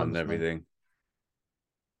 separations done and reminds me. everything.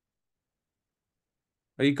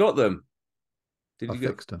 Oh, you got them? Did I you get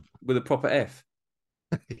fixed them. with a proper F?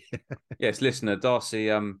 Yes, listener, Darcy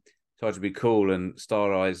tried to be cool and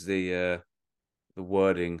stylize the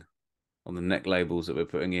wording on the neck labels that we're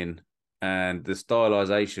putting in, and the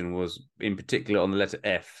stylization was in particular on the letter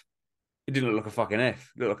F. It didn't look like a fucking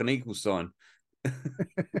F. It looked like an equal sign.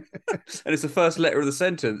 And it's the first letter of the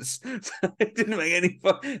sentence. So it didn't make any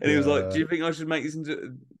fun. And he was like, "Do Yeah, you think I should make this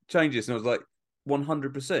into change this?" And I was like,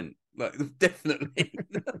 "100%, like definitely."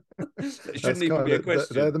 That that's shouldn't even kind be a of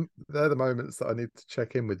question. they're the moments that I need to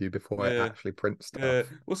check in with you before I Yeah, actually print yeah.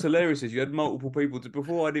 stuff. What's hilarious is you had multiple people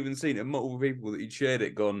before I'd even seen it. Multiple people that you'd shared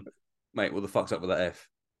it, gone, "Mate, what the fuck's up with that F?"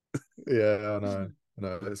 Yeah, I know. I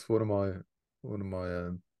know. It's one of my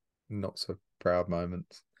not so proud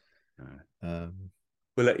moments. Um,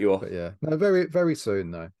 We'll let you but off. yeah, no, very very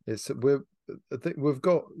soon though. I think we've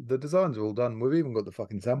got the designs are all done. We've even got the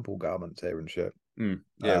fucking sample garments here and shit. Yeah,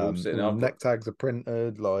 we're all sitting. All the neck tags are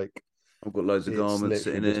printed. Like I've got loads of it's garments literally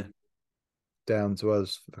sitting just here. down to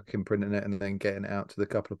us fucking printing it and then getting it out to the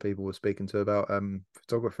couple of people we're speaking to about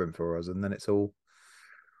photographing for us, and then it's all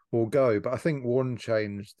go. But I think one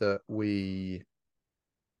change that we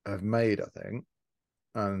have made, I think,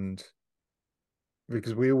 and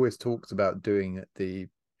because we always talked about doing the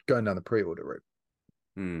going down the pre-order route,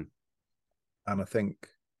 Hmm. and I think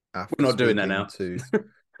We're after not doing that speaking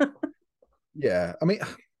now. to, yeah, I mean,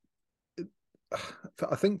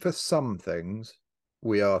 I think for some things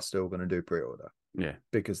we are still going to do pre-order Yeah.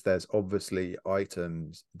 because there's obviously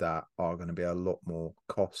items that are going to be a lot more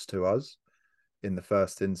cost to us in the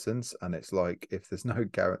first instance, and it's like if there's no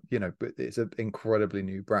guarantee, but it's an incredibly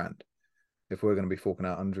new brand. If we're going to be forking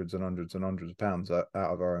out hundreds and hundreds and hundreds of pounds out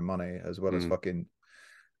of our own money, as well as Hmm. fucking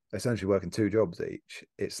essentially working two jobs each,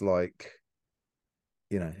 it's like,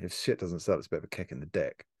 if shit doesn't sell, it's a bit of a kick in the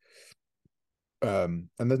dick. And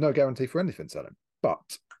there's no guarantee for anything selling.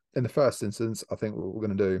 But in the first instance, I think what we're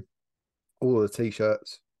going to do, all of the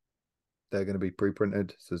t-shirts, they're going to be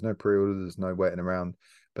pre-printed. So there's no pre-order, there's no waiting around,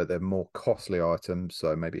 but they're more costly items.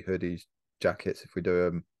 So maybe hoodies, jackets, if we do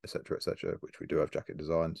them, etc., which we do have jacket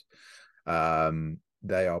designs.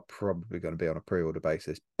 They are probably going to be on a pre-order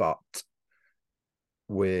basis, but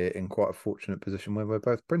we're in quite a fortunate position where we're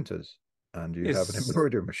both printers and you have an Yes.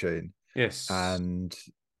 embroidery machine Yes. and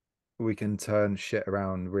we can turn shit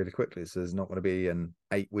around really quickly. So there's not going to be an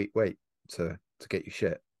 8 week wait to get you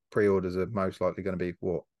shit. Pre-orders are most likely going to be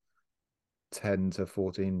what, 10 to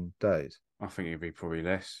 14 days. I think it'd be probably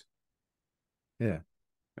less. Yeah.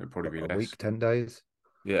 It'd probably be A less. week, 10 days.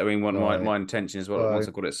 Yeah, I mean, my Like, intention is well, once so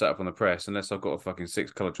I've got it set up on the press, unless I've got a fucking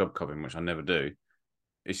 6 color job covering, which I never do,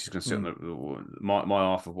 it's just gonna sit on mm, my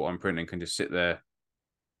half of what I'm printing can just sit there,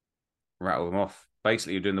 rattle them off.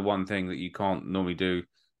 Basically, you're doing the one thing that you can't normally do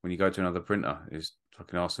when you go to another printer is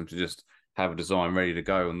fucking ask them to just have a design ready to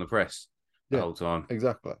go on the press the yeah, whole time.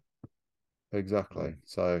 exactly. Exactly. Mm.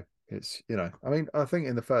 So it's, I mean, I think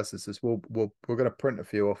in the first instance, we're going to print a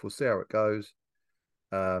few off. We'll see how it goes.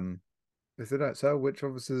 Um, if they don't sell, which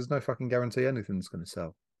obviously there's no fucking guarantee anything's going to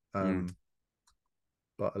sell. Mm. Um,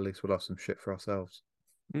 but at least we'll have some shit for ourselves,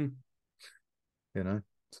 Mm. you know.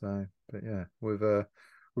 So, but yeah, we've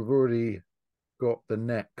already got the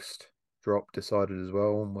next drop decided as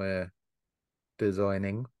well, and we're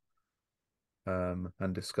designing and Are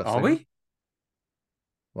discussing. we?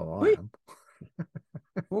 Well, I We? am.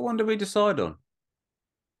 What one did we decide on?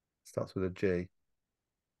 Starts with a G.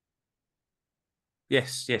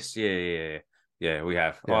 Yes, yes, yeah, yeah, yeah. Yeah, we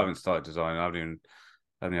have. I Yeah, haven't started designing. I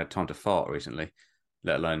haven't had time to fart recently,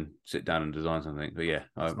 let alone sit down and design something. But yeah,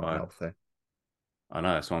 that's not healthy. I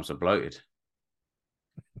know that's why I'm so bloated.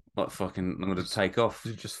 Like fucking, I'm gonna Just take off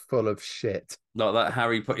you're just full of shit. like that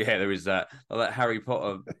Harry Potter. Yeah, there is that. Like that Harry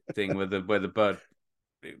Potter thing where the bird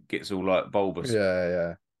gets all like bulbous Yeah,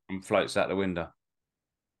 yeah. and floats out the window.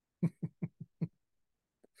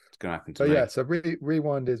 It's gonna happen to But yeah, me. so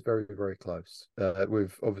Rewind is very, very close.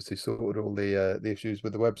 We've obviously sorted all the issues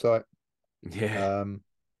with the website. Yeah. Um,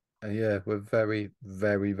 and yeah, we're very,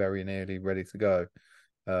 very, very nearly ready to go.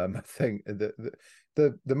 I think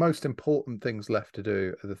the most important things left to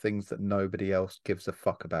do are the things that nobody else gives a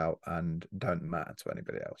fuck about and don't matter to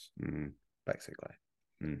anybody else, Mm, basically.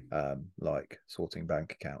 mm. Like sorting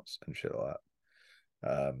bank accounts and shit like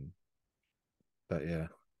that. But yeah,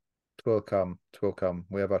 it will come. It will come.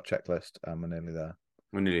 We have our checklist and we're nearly there.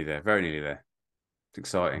 We're nearly there. Very nearly there. It's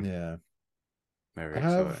exciting. Yeah. Very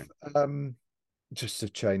Have exciting. just to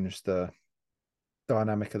change the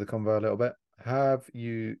dynamic of the convo a little bit, have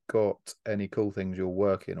you got any cool things you're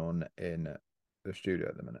working on in the studio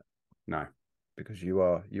at the minute? No. Because you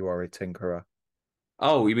are a tinkerer.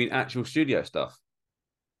 Oh, you mean actual studio stuff?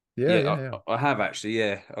 Yeah, Yeah, yeah, yeah. I have actually.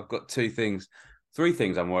 Yeah, I've got three things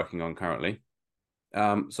I'm working on currently.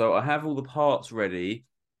 So I have all the parts ready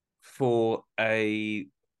for a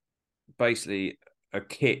basically a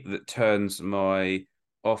kit that turns my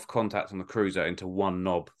off contact on the cruiser into one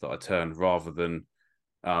knob that I turn rather than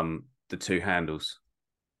the two handles.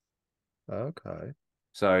 Okay.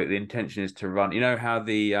 So the intention is to run. You know how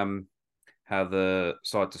the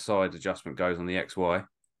side to side adjustment goes on the XY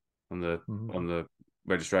Mhm. on the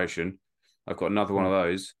registration. I've got another one of Yeah.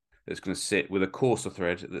 those that's going to sit with a coarser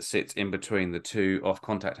thread that sits in between the two off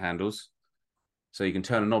contact handles. So you can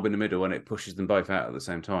turn a knob in the middle and it pushes them both out at the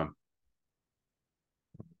same time.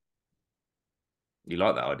 You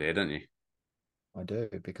like that idea, don't you? I do,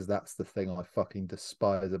 because that's the thing I fucking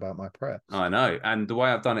despise about my press. I know. And the way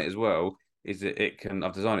I've done it as well is that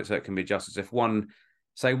I've designed it so it can be adjusted. So if one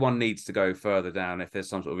needs to go further down, if there's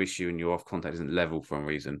some sort of issue and your off contact isn't level for a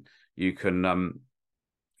reason, you can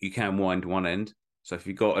wind one end. So if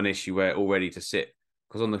you've got an issue where all ready to sit,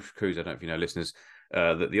 because on the cruise, I don't know if you know, listeners,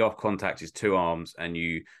 that the off contact is two arms, and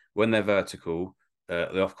when they're vertical,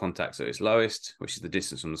 the off contact's at its lowest, which is the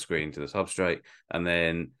distance from the screen to the substrate, and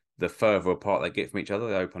then the further apart they get from each other,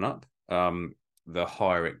 they open up. The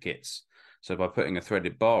higher it gets. So by putting a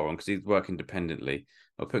threaded bar on, because these work independently,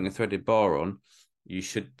 by putting a threaded bar on, you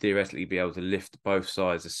should theoretically be able to lift both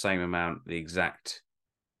sides the same amount, at the exact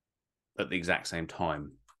same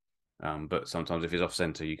time. But sometimes if it's off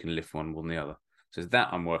center, you can lift one more than the other. So that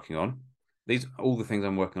I'm working on. These are all the things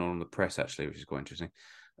I'm working on the press actually, which is quite interesting.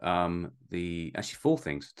 The actually four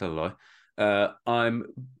things. Tell a lie. I'm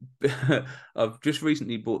I've just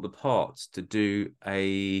recently bought the parts to do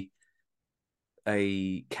a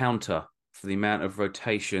counter for the amount of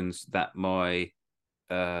rotations that my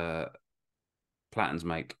platens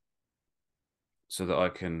make, so that I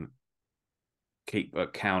can keep a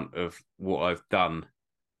count of what I've done.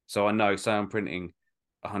 So I know, say I'm printing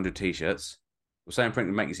 100 t-shirts, or say I'm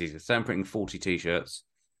printing, make this easier, say I'm printing 40 t-shirts,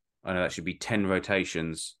 I know that should be 10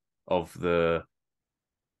 rotations of the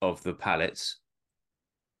pallets.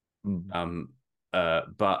 Mm.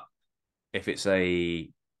 But if it's a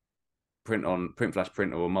print flash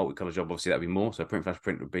print or a multicolor job, obviously that'd be more. So print flash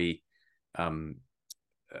print would be 20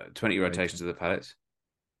 rotations of the pallets.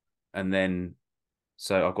 And then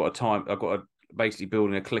so I've got basically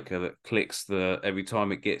building a clicker that clicks every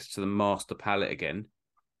time it gets to the master pallet again,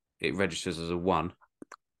 it registers as a one.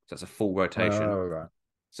 So that's a full rotation. Oh, right.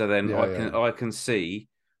 So then Yeah, yeah, yeah.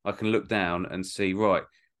 I can look down and see, right,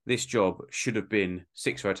 this job should have been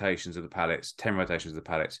 6 rotations of the pallets, 10 rotations of the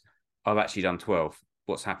pallets. I've actually done 12.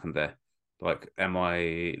 What's happened there? Like, am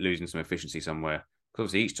I losing some efficiency somewhere? Because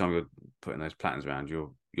obviously each time you're putting those patterns around, you're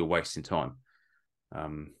wasting time.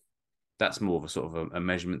 Um, that's more of a sort of a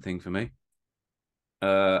measurement thing for me.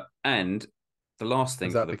 And the last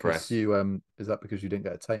thing for the press is that because you didn't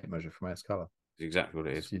get a tape measure from S Color? is exactly what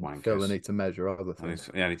it is. So you feel the Wankers. need to measure other things.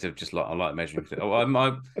 I need to just I like measuring. Oh, as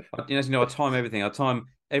you know, I time everything. I time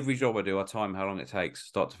every job I do. I time how long it takes,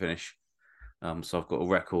 start to finish. So I've got a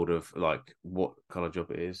record of like what color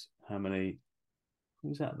job it is, how many.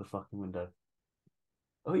 Who's out the fucking window?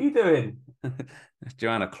 What are you doing?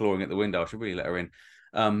 Joanna clawing at the window. I should really let her in.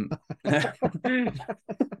 Yeah,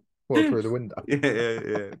 Well, through the window.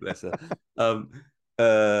 yeah. Bless her. Um,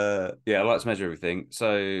 yeah, I like to measure everything.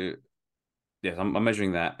 So yes, I'm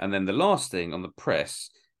measuring that, and then the last thing on the press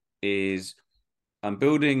is I'm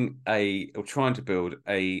trying to build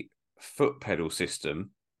a foot pedal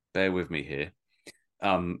system. Bear with me here.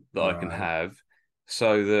 That I can Right. have,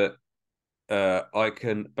 so that I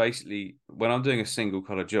can basically, when I'm doing a single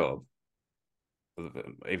color job,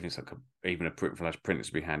 even it's like even a print flash print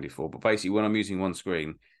to be handy for. But basically, when I'm using one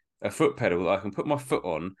screen, a foot pedal, I can put my foot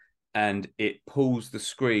on, and it pulls the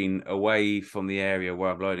screen away from the area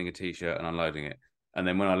where I'm loading a t-shirt and unloading it, and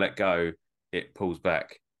then when I let go, it pulls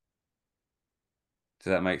back.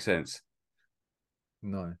 Does that make sense?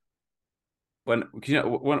 No. When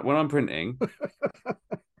I'm printing,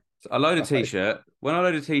 so I load a Right. t-shirt. When I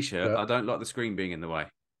load a t-shirt, Yeah. I don't like the screen being in the way.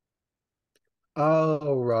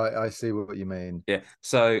 Oh, right. I see what you mean. Yeah.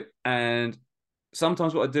 So, and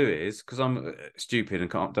sometimes what I do is, because I'm stupid and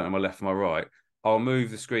don't know my left from my right, I'll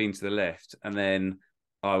move the screen to the left, and then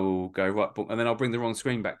I will go right, and then I'll bring the wrong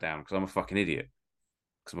screen back down because I'm a fucking idiot.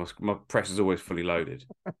 Because my press is always fully loaded.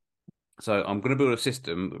 So I'm going to build a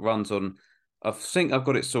system that runs on. I think I've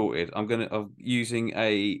got it sorted. I'm using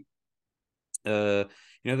a uh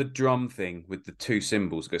the drum thing with the two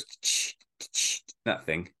cymbals. It goes that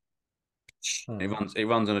thing. It Hmm.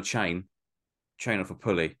 runs on a chain off a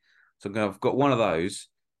pulley. So I've got one of those,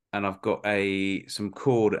 and I've got some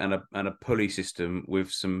cord and a pulley system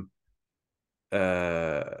with some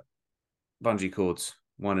uh bungee cords,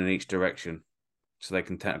 one in each direction, so they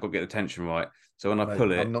can. I've got to get the tension right. So when I Mate,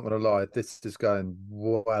 pull I'm it, not gonna lie, this is going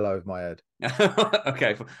well over my head.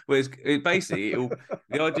 okay. Well, basically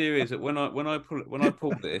the idea is that when I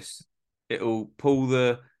pull this, it'll pull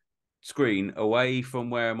screen away from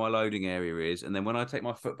where my loading area is, and then when I take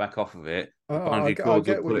my foot back off of it, the bungee I cords will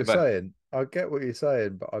get what pull you're it back. saying. I get what you're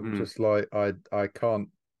saying, but I'm Mm. just like I can't.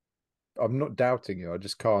 I'm not doubting you. I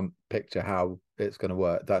just can't picture how it's going to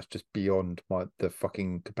work. That's just beyond the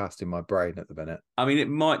fucking capacity in my brain at the minute. I mean, it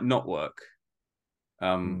might not work,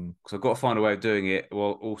 Mm, because I've got to find a way of doing it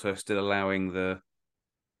while also still allowing the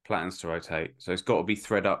platens to rotate. So it's got to be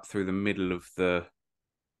thread up through the middle of the,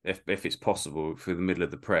 if it's possible, through the middle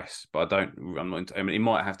of the press. But I don't. I'm not. I mean, it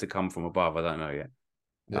might have to come from above. I don't know yet.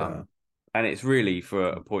 yeah, Um, and it's really for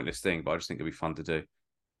a pointless thing, but I just think it'd be fun to do.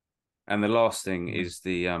 And the last thing mm. is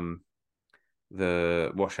the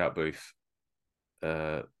washout booth.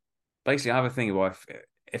 Uh, Basically, I have a thing where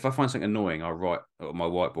if I find something annoying, I'll write on my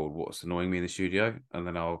whiteboard what's annoying me in the studio, and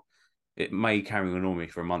then it may carry on annoying me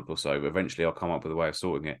for a month or so, but eventually I'll come up with a way of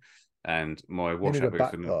sorting it. And my You need washout a booth,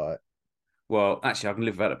 backlight. well, actually, I can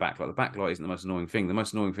live without a backlight. The backlight isn't the most annoying thing. The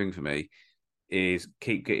most annoying thing for me is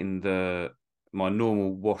keep getting my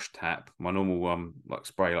normal wash tap, my normal like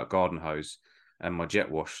spray, like garden hose, and my jet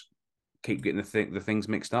wash keep getting the things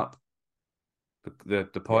mixed up, the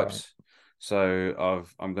Right. pipes. So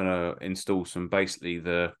I'm gonna install some, basically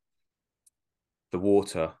the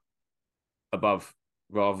water above,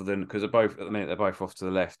 rather than, because they're both at the minute, they're both off to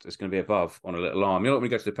the left. It's going to be above on a little arm. You know, when we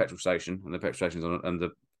go to the petrol station and the petrol station's on, and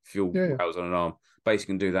the fuel Yeah, yeah. rails on an arm,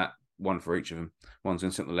 basically can do that, one for each of them. One's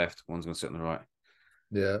going to sit on the left, one's going to sit on the right.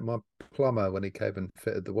 Yeah, my plumber, when he came and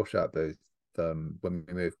fitted the washout booth, when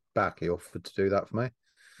we moved back, he offered to do that for me.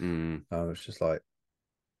 Mm, I was just like,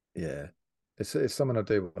 yeah, it's something I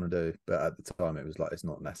do want to do, but at the time it was like it's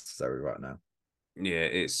not necessary right now.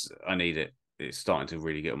 yeah, I need it. It's starting to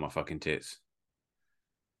really get on my fucking tits.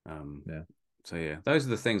 Um, Yeah, so yeah, those are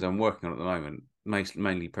the things I'm working on at the moment.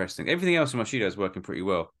 Mainly pressing. Everything else in my studio is working pretty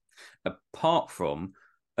well, apart from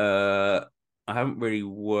I haven't really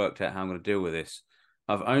worked out how I'm going to deal with this.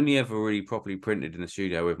 I've only ever really properly printed in the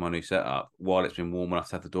studio with my new setup while it's been warm enough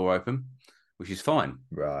to have the door open, which is fine.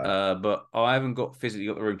 right. But I haven't physically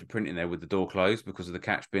got the room to print in there with the door closed because of the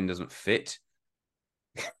catch bin doesn't fit.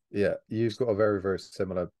 Yeah, you've got a very, very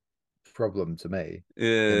similar problem to me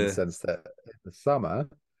in the Uh, sense that in the summer,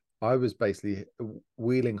 I was basically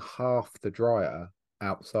wheeling half the dryer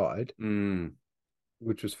outside, mm,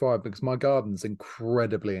 which was fine because my garden's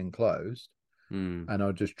incredibly enclosed, mm, and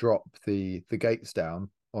I just drop the gates down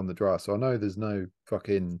on the dryer, so I know there's no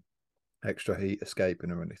fucking extra heat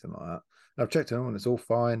escaping or anything like that. And I've checked it on, and it's all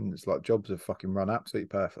fine. It's like jobs have fucking run absolutely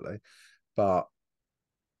perfectly, but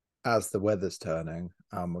as the weather's turning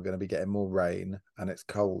and we're going to be getting more rain and it's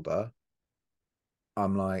colder,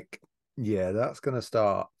 I'm like, yeah, that's going to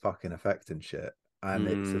start fucking affecting shit. And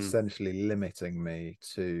it's mm, essentially limiting me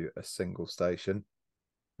to a single station.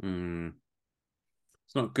 mm.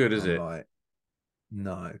 It's not good, is I'm it? like,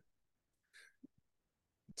 no.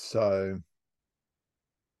 So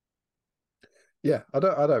yeah, I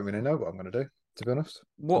don't really know what I'm going to do, to be honest. I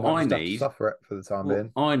What might I just have to need suffer it for the time What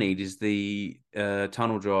being. I need is the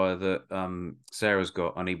tunnel dryer that Sarah's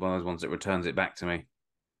got. I need one of those ones that returns it back to me.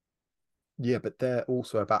 Yeah, but they're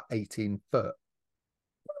also about 18 foot.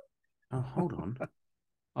 Oh, hold on.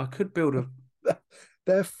 I could build a.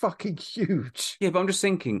 They're fucking huge. Yeah, but I'm just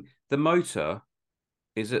thinking the motor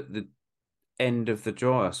is at the end of the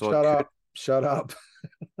dryer, so I Shut could. up. Shut up.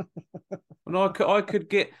 No, I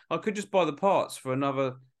could just buy the parts for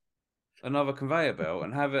another conveyor belt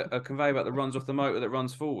and have a conveyor belt that runs off the motor that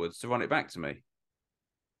runs forwards to run it back to me.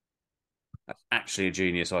 That's actually a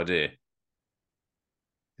genius idea.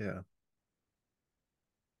 Yeah.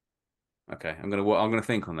 Okay, I'm gonna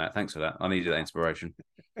think on that. Thanks for that. I needed that inspiration.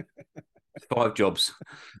 5 jobs.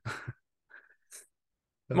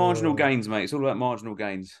 Marginal Uh, gains, mate. It's all about marginal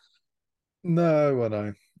gains.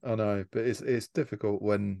 no, I know, but it's difficult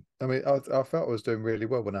when I mean I felt I was doing really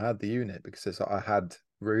well when I had the unit because it's like I had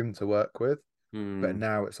room to work with, but Hmm.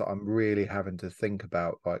 now it's like I'm really having to think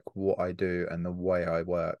about like what I do and the way I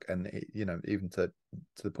work, and even to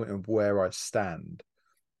the point of where I stand,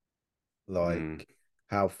 like Hmm.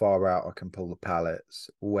 how far out I can pull the pallets,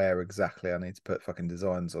 where exactly I need to put fucking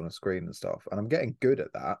designs on a screen and stuff. And I'm getting good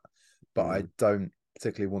at that, but I Hmm. don't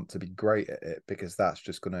particularly want to be great at it because that's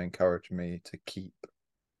just going to encourage me to keep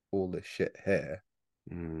all this shit here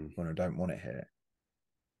Hmm. when I don't want it here.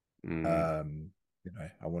 Hmm. Um,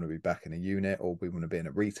 I want to be back in a unit or we want to be in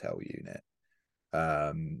a retail unit,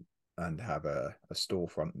 um, and have a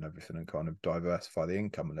storefront and everything and kind of diversify the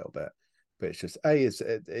income a little bit. But it's just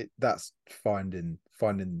that's finding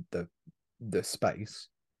the space.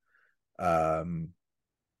 Um,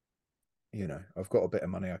 I've got a bit of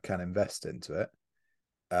money I can invest into it.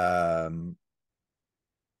 Um,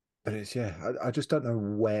 but it's I just don't know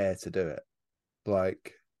where to do it.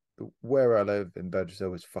 Like where I live in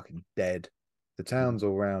Bedfordshire is fucking dead. The towns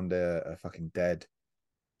all around here are fucking dead.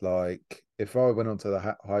 Like if I went onto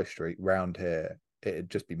the high street round here, it'd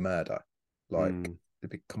just be murder. Like Mm,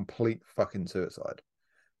 it'd be complete fucking suicide.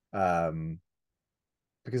 Um,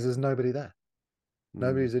 because there's nobody there. mm,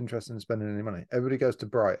 Nobody's interested in spending any money. Everybody goes to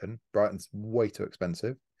Brighton. Brighton's way too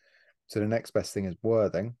expensive. So the next best thing is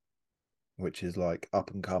Worthing, which is like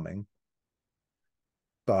up and coming.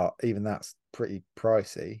 But even that's pretty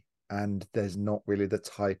pricey. And there's not really the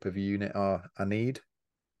type of unit I need.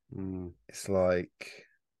 mm, It's like,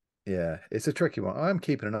 yeah, it's a tricky one. I'm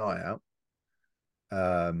keeping an eye out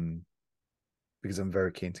because I'm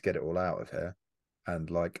very keen to get it all out of here. And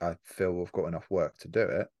like, I feel we've got enough work to do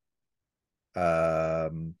it.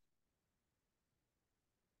 Um,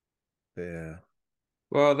 but yeah,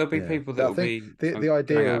 well, there'll be yeah. people that I will think be the going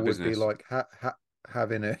ideal out of would be business. like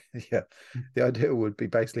having a yeah. The ideal would be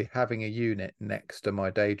basically having a unit next to my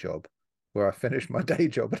day job, where I finish my day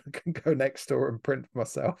job and I can go next door and print for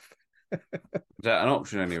myself. Is that an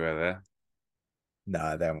option anywhere there?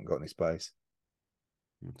 No, they haven't got any space.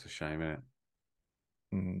 It's a shame, isn't it?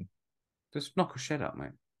 Mm. Just knock a shed up,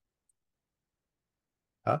 mate.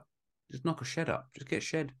 Huh? Just knock a shed up. Just get a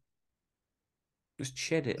shed. Just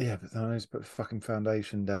shed it, Yeah, but then I just put fucking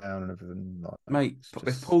foundation down and everything. Like, mate. it's If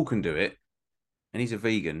just Paul can do it and he's a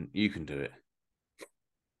vegan, you can do it.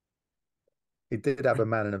 he did have a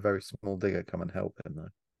man in a very small digger come and help him though.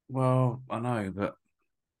 Well, I know, but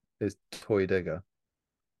His toy digger.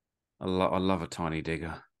 I love a tiny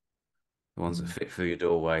digger. The ones that Mm. fit through your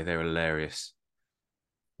doorway, they're hilarious.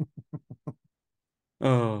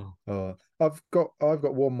 Oh, I've got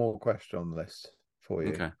one more question on the list for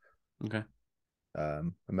you. okay, okay,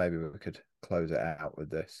 And maybe we could close it out with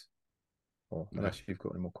this. Or okay. unless you've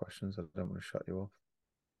got any more questions, I don't want to shut you off.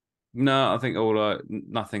 No, I think all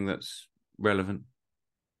nothing that's relevant.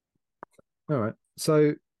 All right.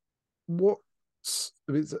 So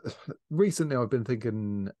recently I've been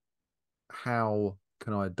thinking, how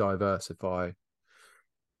can I diversify,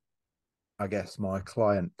 I guess, my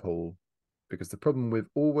client pool? Because the problem we've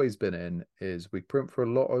always been in is we print for a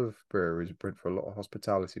lot of breweries, we print for a lot of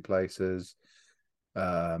hospitality places,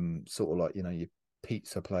 sort of like, your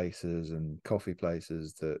pizza places and coffee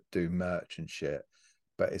places that do merch and shit.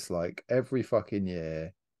 But it's like every fucking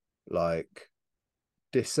year, like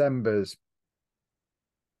December's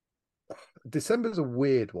December's a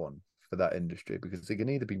weird one for that industry because it can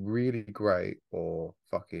either be really great or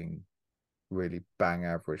fucking really bang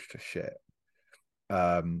average to shit.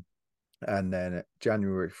 Um, and then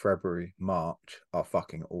January, February, March are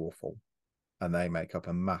fucking awful, and they make up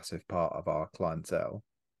a massive part of our clientele.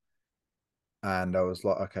 And I was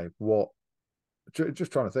like, okay, what?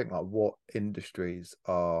 Just trying to think like what industries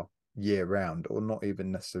are year round, or not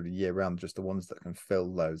even necessarily year round, just the ones that can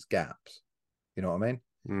fill those gaps. You know what I mean?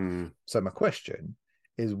 Hmm. So my question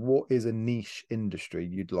is, what is a niche industry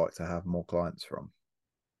you'd like to have more clients from?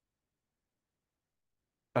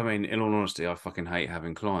 I mean, in all honesty, I fucking hate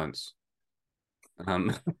having clients.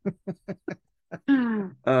 Um,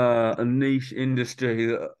 a niche industry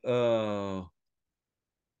that,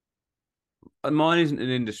 mine isn't an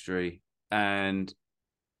industry, and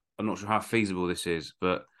I'm not sure how feasible this is,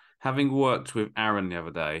 but having worked with Aaron the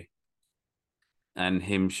other day and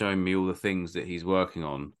him showing me all the things that he's working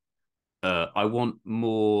on, I want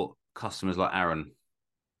more customers like Aaron. Do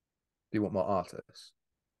you want more artists?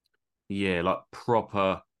 Yeah, like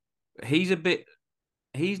proper. He's a bit.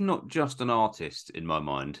 He's not just an artist in my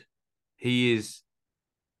mind. He is.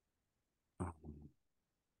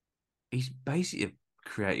 He's basically a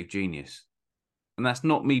creative genius, and that's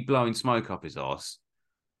not me blowing smoke up his ass.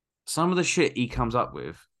 Some of the shit he comes up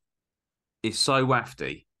with is so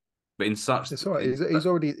wafty, but in such. It's all right. He's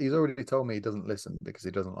already told me he doesn't listen because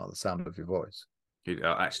he doesn't like the sound of your voice. So you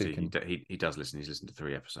Actually, can. he does listen. He's listened to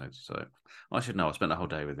 3 episodes, so I should know. I spent the whole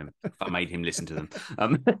day with him. I made him listen to them.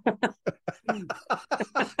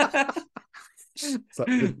 So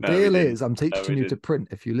the No, we deal didn't. is, I'm No, we teaching you to didn't. print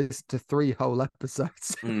if you listen to 3 whole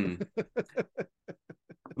episodes. Mm.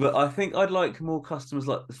 But I think I'd like more customers,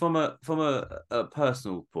 like from a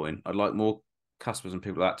personal point. I'd like more customers and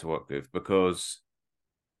people like that to work with because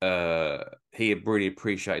uh, he had really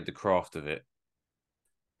appreciated the craft of it,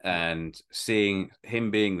 Yeah. and seeing him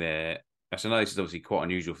being there. I know this is obviously quite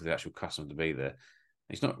unusual for the actual customer to be there.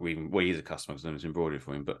 He's not even, well, he is a customer because it's embroidered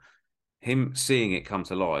for him, but him seeing it come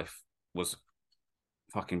to life was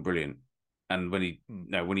fucking brilliant. And when he,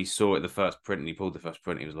 Hmm. when he saw it the first print and he pulled the first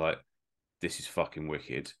print, he was like, "This is fucking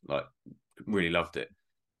wicked!" Like, Hmm. really loved it.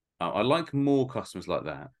 I like more customers like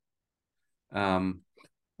that. Hmm. Um,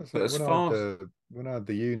 It's But like as far as when I had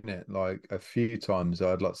the unit, like a few times,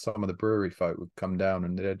 I had like some of the brewery folk would come down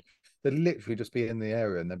and they'd literally just be in the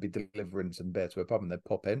area and they'd be delivering some beer to a pub and they'd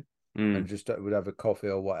pop in and mm, just would have a coffee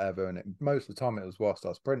or whatever. And most of the time it was whilst I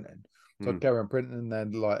was printing, so I'd mm, carry on printing and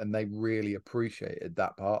then and they really appreciated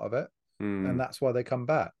that part of it, and mm, that's why they come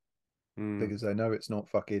back mm, because they know it's not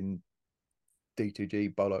fucking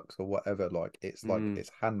D2G bollocks or whatever. Like mm.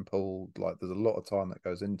 it's hand pulled. Like there's a lot of time that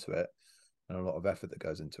goes into it and a lot of effort that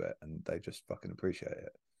goes into it, and they just fucking appreciate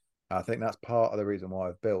it. I think that's part of the reason why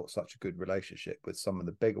I've built such a good relationship with some of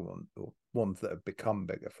the bigger ones, or ones that have become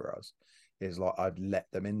bigger for us. Is like I've let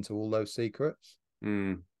them into all those secrets,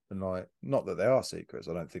 Mm. and like not that they are secrets.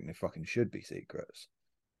 I don't think they fucking should be secrets.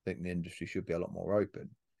 I think the industry should be a lot more open.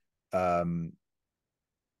 Um,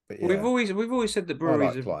 but We've yeah, always we've always said that I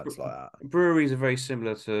like clients like that. breweries are very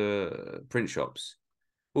similar to print shops.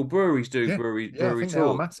 Well, breweries do Yeah, yeah, I brewery think they are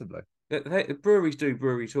tour. massively. Breweries do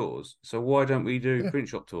brewery tours. So why don't we do Yeah, print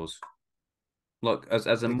shop tours? Like as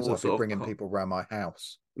a because more I'd be sort of bringing people around my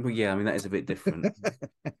house. well, yeah, I mean that is a bit different.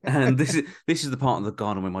 And this is the part of the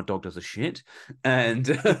garden where my dog does a shit. And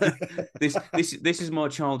this is my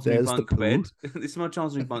child's new There's the bunk poo. bed. This is my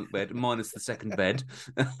child's new bunk bed, minus the second bed.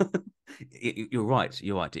 You're right.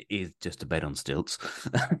 You're right. It is just a bed on stilts.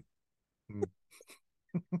 Mm,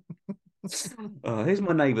 Here's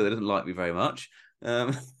my neighbour that doesn't like me very much.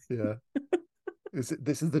 Um, yeah,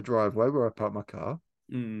 this is the driveway where I park my car.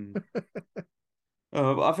 mm.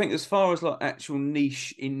 But I think as far as like actual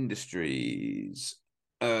niche industries,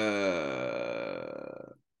 I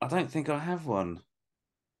don't think I have one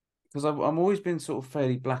because I'm always been sort of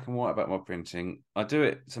fairly black and white about my printing. I do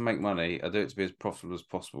it to make money. I do it to be as profitable as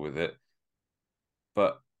possible with it,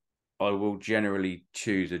 but I will generally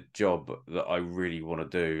choose a job that I really want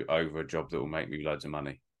to do over a job that will make me loads of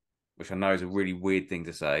money, which I know is a really weird thing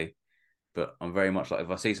to say, but I'm very much like if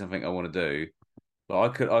I see something I want to do,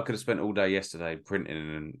 like I could have spent all day yesterday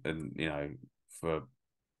printing and for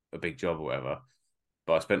a big job or whatever,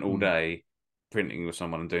 but I spent all Mm, day printing with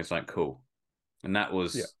someone and doing something cool, and yeah,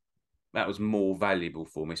 that was more valuable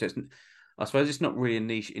for me. So I suppose it's not really a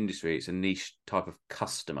niche industry; it's a niche type of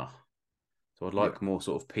customer. So I'd yeah. like more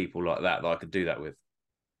sort of people like that I could do that with.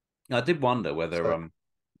 I did wonder whether So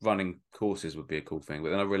running courses would be a cool thing,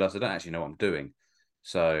 but then I realised I don't actually know what I'm doing,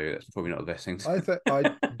 so that's probably not the best thing.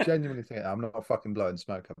 I genuinely think I'm not fucking blowing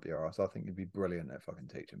smoke up your ass. I think you'd be brilliant at fucking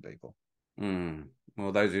teaching people. Mm.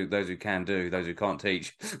 Well, those who can do, those who can't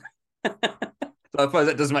teach. So I suppose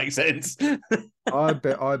that does make sense. I'd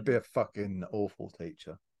be a fucking awful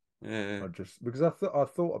teacher. Yeah. I just because I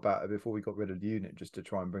thought about it before we got rid of the unit just to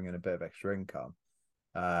try and bring in a bit of extra income.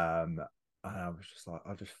 And I was just like,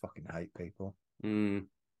 I just fucking hate people. Mm.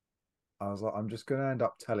 I was like, I'm just gonna end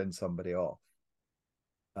up telling somebody off.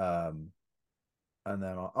 Um, and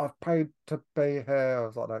then I've paid to be here. I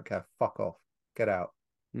was like, I don't care, fuck off, get out.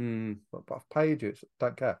 Mm. But I've paid you, so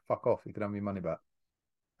don't care, fuck off. You can have your money back.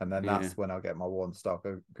 And then Yeah. that's when I'll get my 1 star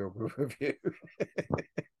Google review.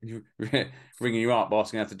 Ringing you up,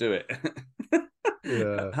 asking how to do it.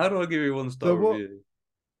 Yeah. How do I give you a one So star what review?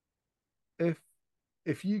 if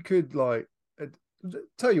if you could like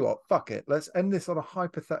tell you what, fuck it. Let's end this on a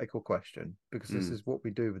hypothetical question because this Mm. is what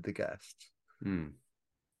we do with the guests. Mm.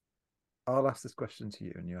 I'll ask this question to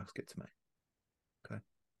you and you ask it to me. Okay.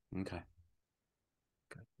 Okay.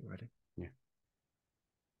 Okay. You ready? Yeah.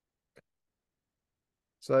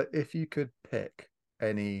 So if you could pick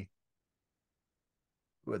any,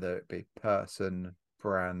 whether it be person,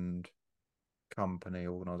 brand, company,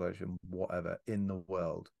 organization, whatever in the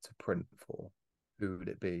world to print for, who would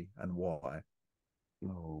it be and why?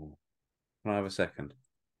 Oh. Can I have a second?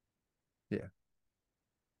 Yeah.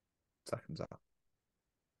 Seconds up.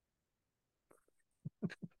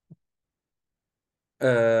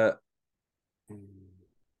 Uh.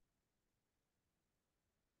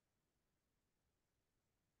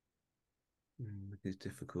 It is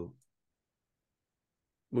difficult.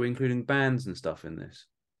 We're including bands and stuff in this.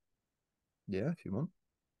 Yeah, if you want.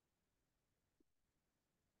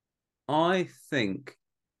 I think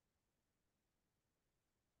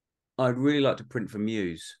I'd really like to print for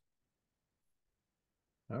Muse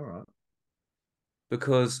All right.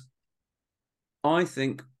 because I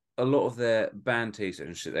think a lot of their band t-shirts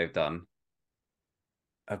and shit they've done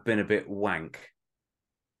have been a bit wank.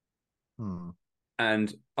 Hmm.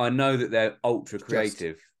 And I know that they're ultra Just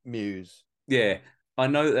creative. Muse. Yeah, I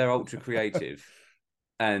know that they're ultra creative.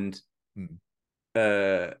 And Hmm.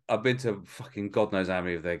 I've been to fucking God knows how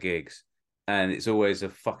many of their gigs. And it's always a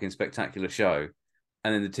fucking spectacular show.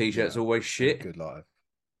 And then the t-shirt's Yeah. always They're shit. good live.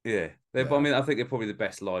 Yeah, I Yeah. mean, I think they're probably the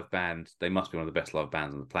best live band. They must be one of the best live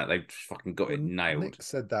bands on the planet. They've just fucking got it Well, nailed. Nick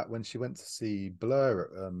said that when she went to see Blur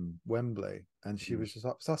at Wembley, and she Mm. was just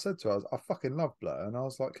like, so I said to her, I fucking love Blur, and I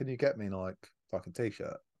was like, can you get me like a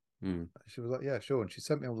t-shirt? Mm. She was like, yeah, sure. And she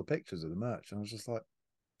sent me all the pictures of the merch, and I was just like,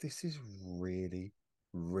 this is really,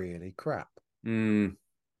 really crap. Mm.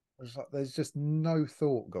 I was like, there's just no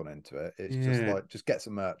thought gone into it. It's just Yeah. like, just get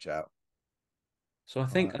some merch out. So I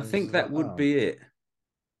Right? think I And I was think just that like, would oh, be it.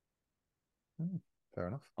 fair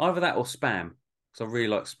enough. Either that or spam. Because I really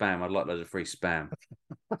like spam. I'd like loads of free spam.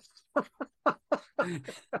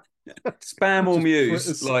 Spam or Just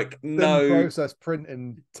muse. Like thin no. process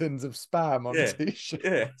printing tins of spam on Yeah. Yeah.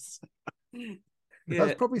 t-shirts. That's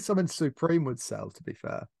Yeah. probably something Supreme would sell, to be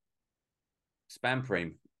fair. Spam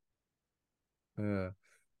preem. Yeah.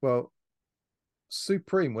 Well,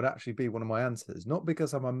 Supreme would actually be one of my answers, not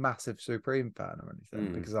because I'm a massive Supreme fan or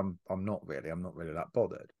anything, Mm. because I'm not really that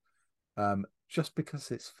bothered. Just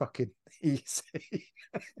because it's fucking easy.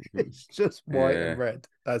 It's just white and Yeah. red.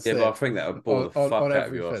 That's Yeah, but I it. think that would bore the On fuck out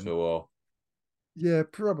of you after everything. a while. Yeah,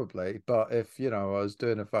 probably. But if I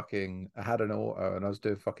had an auto and I was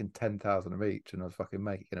doing fucking 10,000 of each and I was fucking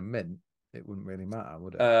making a mint, it wouldn't really matter,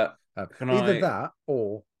 would it? Uh, can Either I that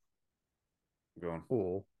go on?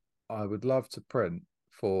 or I would love to print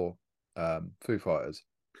for Foo Fighters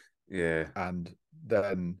Yeah. and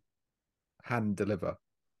then hand deliver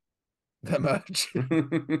their merch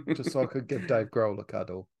just so I could give Dave Grohl a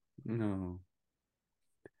cuddle. No.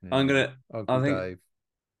 I'm Yeah, gonna. Uncle I think. Dave.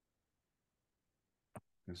 I'm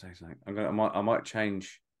gonna say something. I might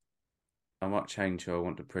change. I might change who I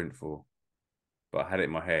want to print for. But I had it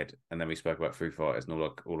in my head, and then we spoke about Foo Fighters, and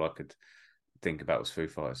all I could think about was Foo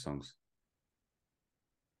Fighters songs.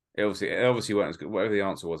 It obviously wasn't as good. Whatever the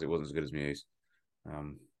answer was, it wasn't as good as Muse.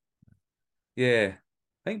 Um, yeah,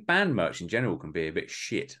 I think band merch in general can be a bit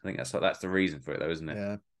shit. I think that's the reason for it, though, isn't it?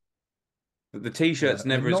 Yeah, But the yeah. t-shirt's I mean,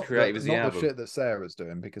 never as creative as the not the album. shit that Sarah's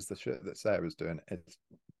doing because the shit that Sarah's doing is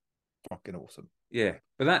fucking awesome. Yeah,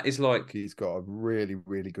 but that is like She's got a really,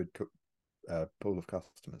 really good pool of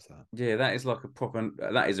customers there. yeah, that is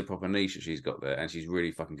a proper niche that she's got there, and she's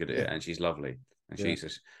really fucking good at it, Yeah, and she's lovely, and yeah,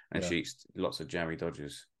 yeah, she's lots of jammy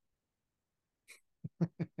dodgers.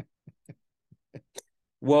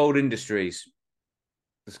 World Industries,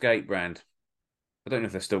 the skate brand. I don't know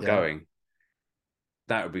if they're still yeah. going.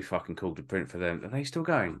 That would be fucking cool to print for them. Are they still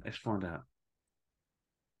going? Let's find out.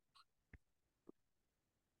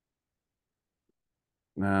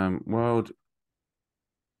 World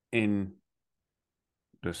in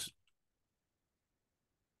this.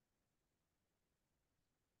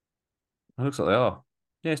 It looks like they are.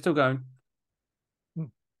 Yeah, still going. Hmm.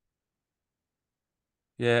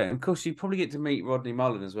 Yeah, and of course you probably get to meet Rodney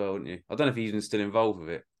Mullen as well, wouldn't you? I don't know if he's even still involved with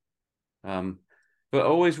it. Um, but I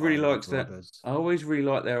love Rodders. I always really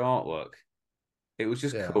liked their artwork. It was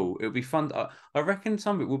just Yeah, cool. It would be fun. I reckon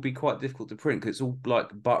some of it would be quite difficult to print because it's all like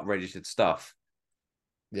butt registered stuff.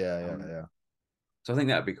 yeah, yeah, Um, yeah. so I think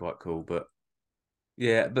that would be quite cool. But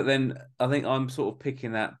yeah, but then I think I'm sort of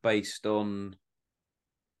picking that based on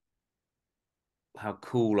how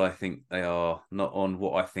cool I think they are, not on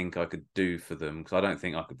what I think I could do for them. Because I don't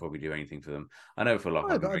think I could probably do anything for them. I never feel like I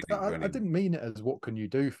No, can do but anything for I anyone. didn't mean it as what can you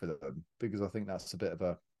do for them because I think that's a bit of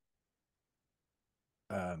a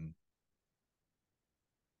um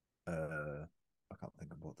I can't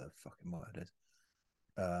think of what the fucking word is.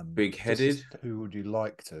 Big Just headed. who would you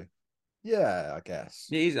like to? Yeah, I guess.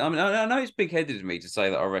 I mean, I know it's big headed of me to say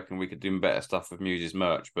that I reckon we could do better stuff with Muse's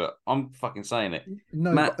merch, but I'm fucking saying it.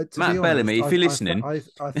 No, Matt but to be Matt Bellamy, honest, if you're listening,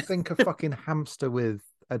 I think a fucking hamster with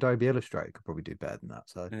Adobe Illustrator could probably do better than that.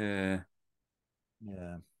 So yeah,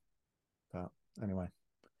 yeah, but anyway,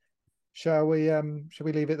 shall we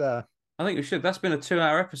leave it there? I think we should. That's been a 2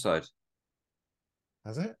 hour episode.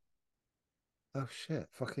 Has it? Oh shit!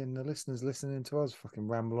 Fucking the listeners listening to us fucking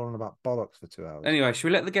ramble on about bollocks for 2 hours. Anyway, should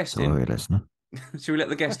we let the guest in? Sorry, listener. Should we let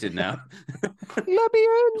the guest in now? Let me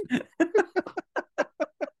in.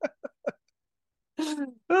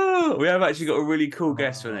 Oh, we have actually got a really cool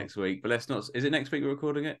guest for Oh, next week, but let's not. Is it next week we're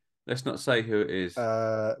recording it? Let's not say who it is.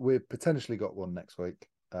 we've potentially got one next week,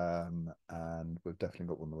 and we've definitely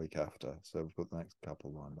got one the week after. So we've got the next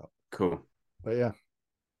couple lined up. Cool, But yeah,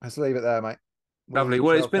 let's leave it there, mate. lovely. We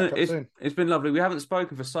Well, shall catch up soon. it's been lovely. We haven't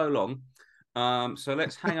spoken for so long, so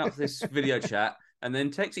let's hang up this video chat and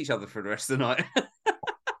then text each other for the rest of the night.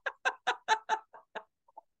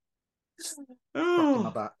 Fucking my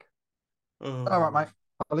Oh, back. All right, oh, mate.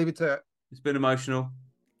 I'll leave it to it. it's been emotional.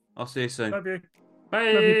 I'll see you soon. Love you.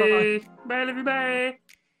 Love you. Bye. Bye. Bye, love you. Bye.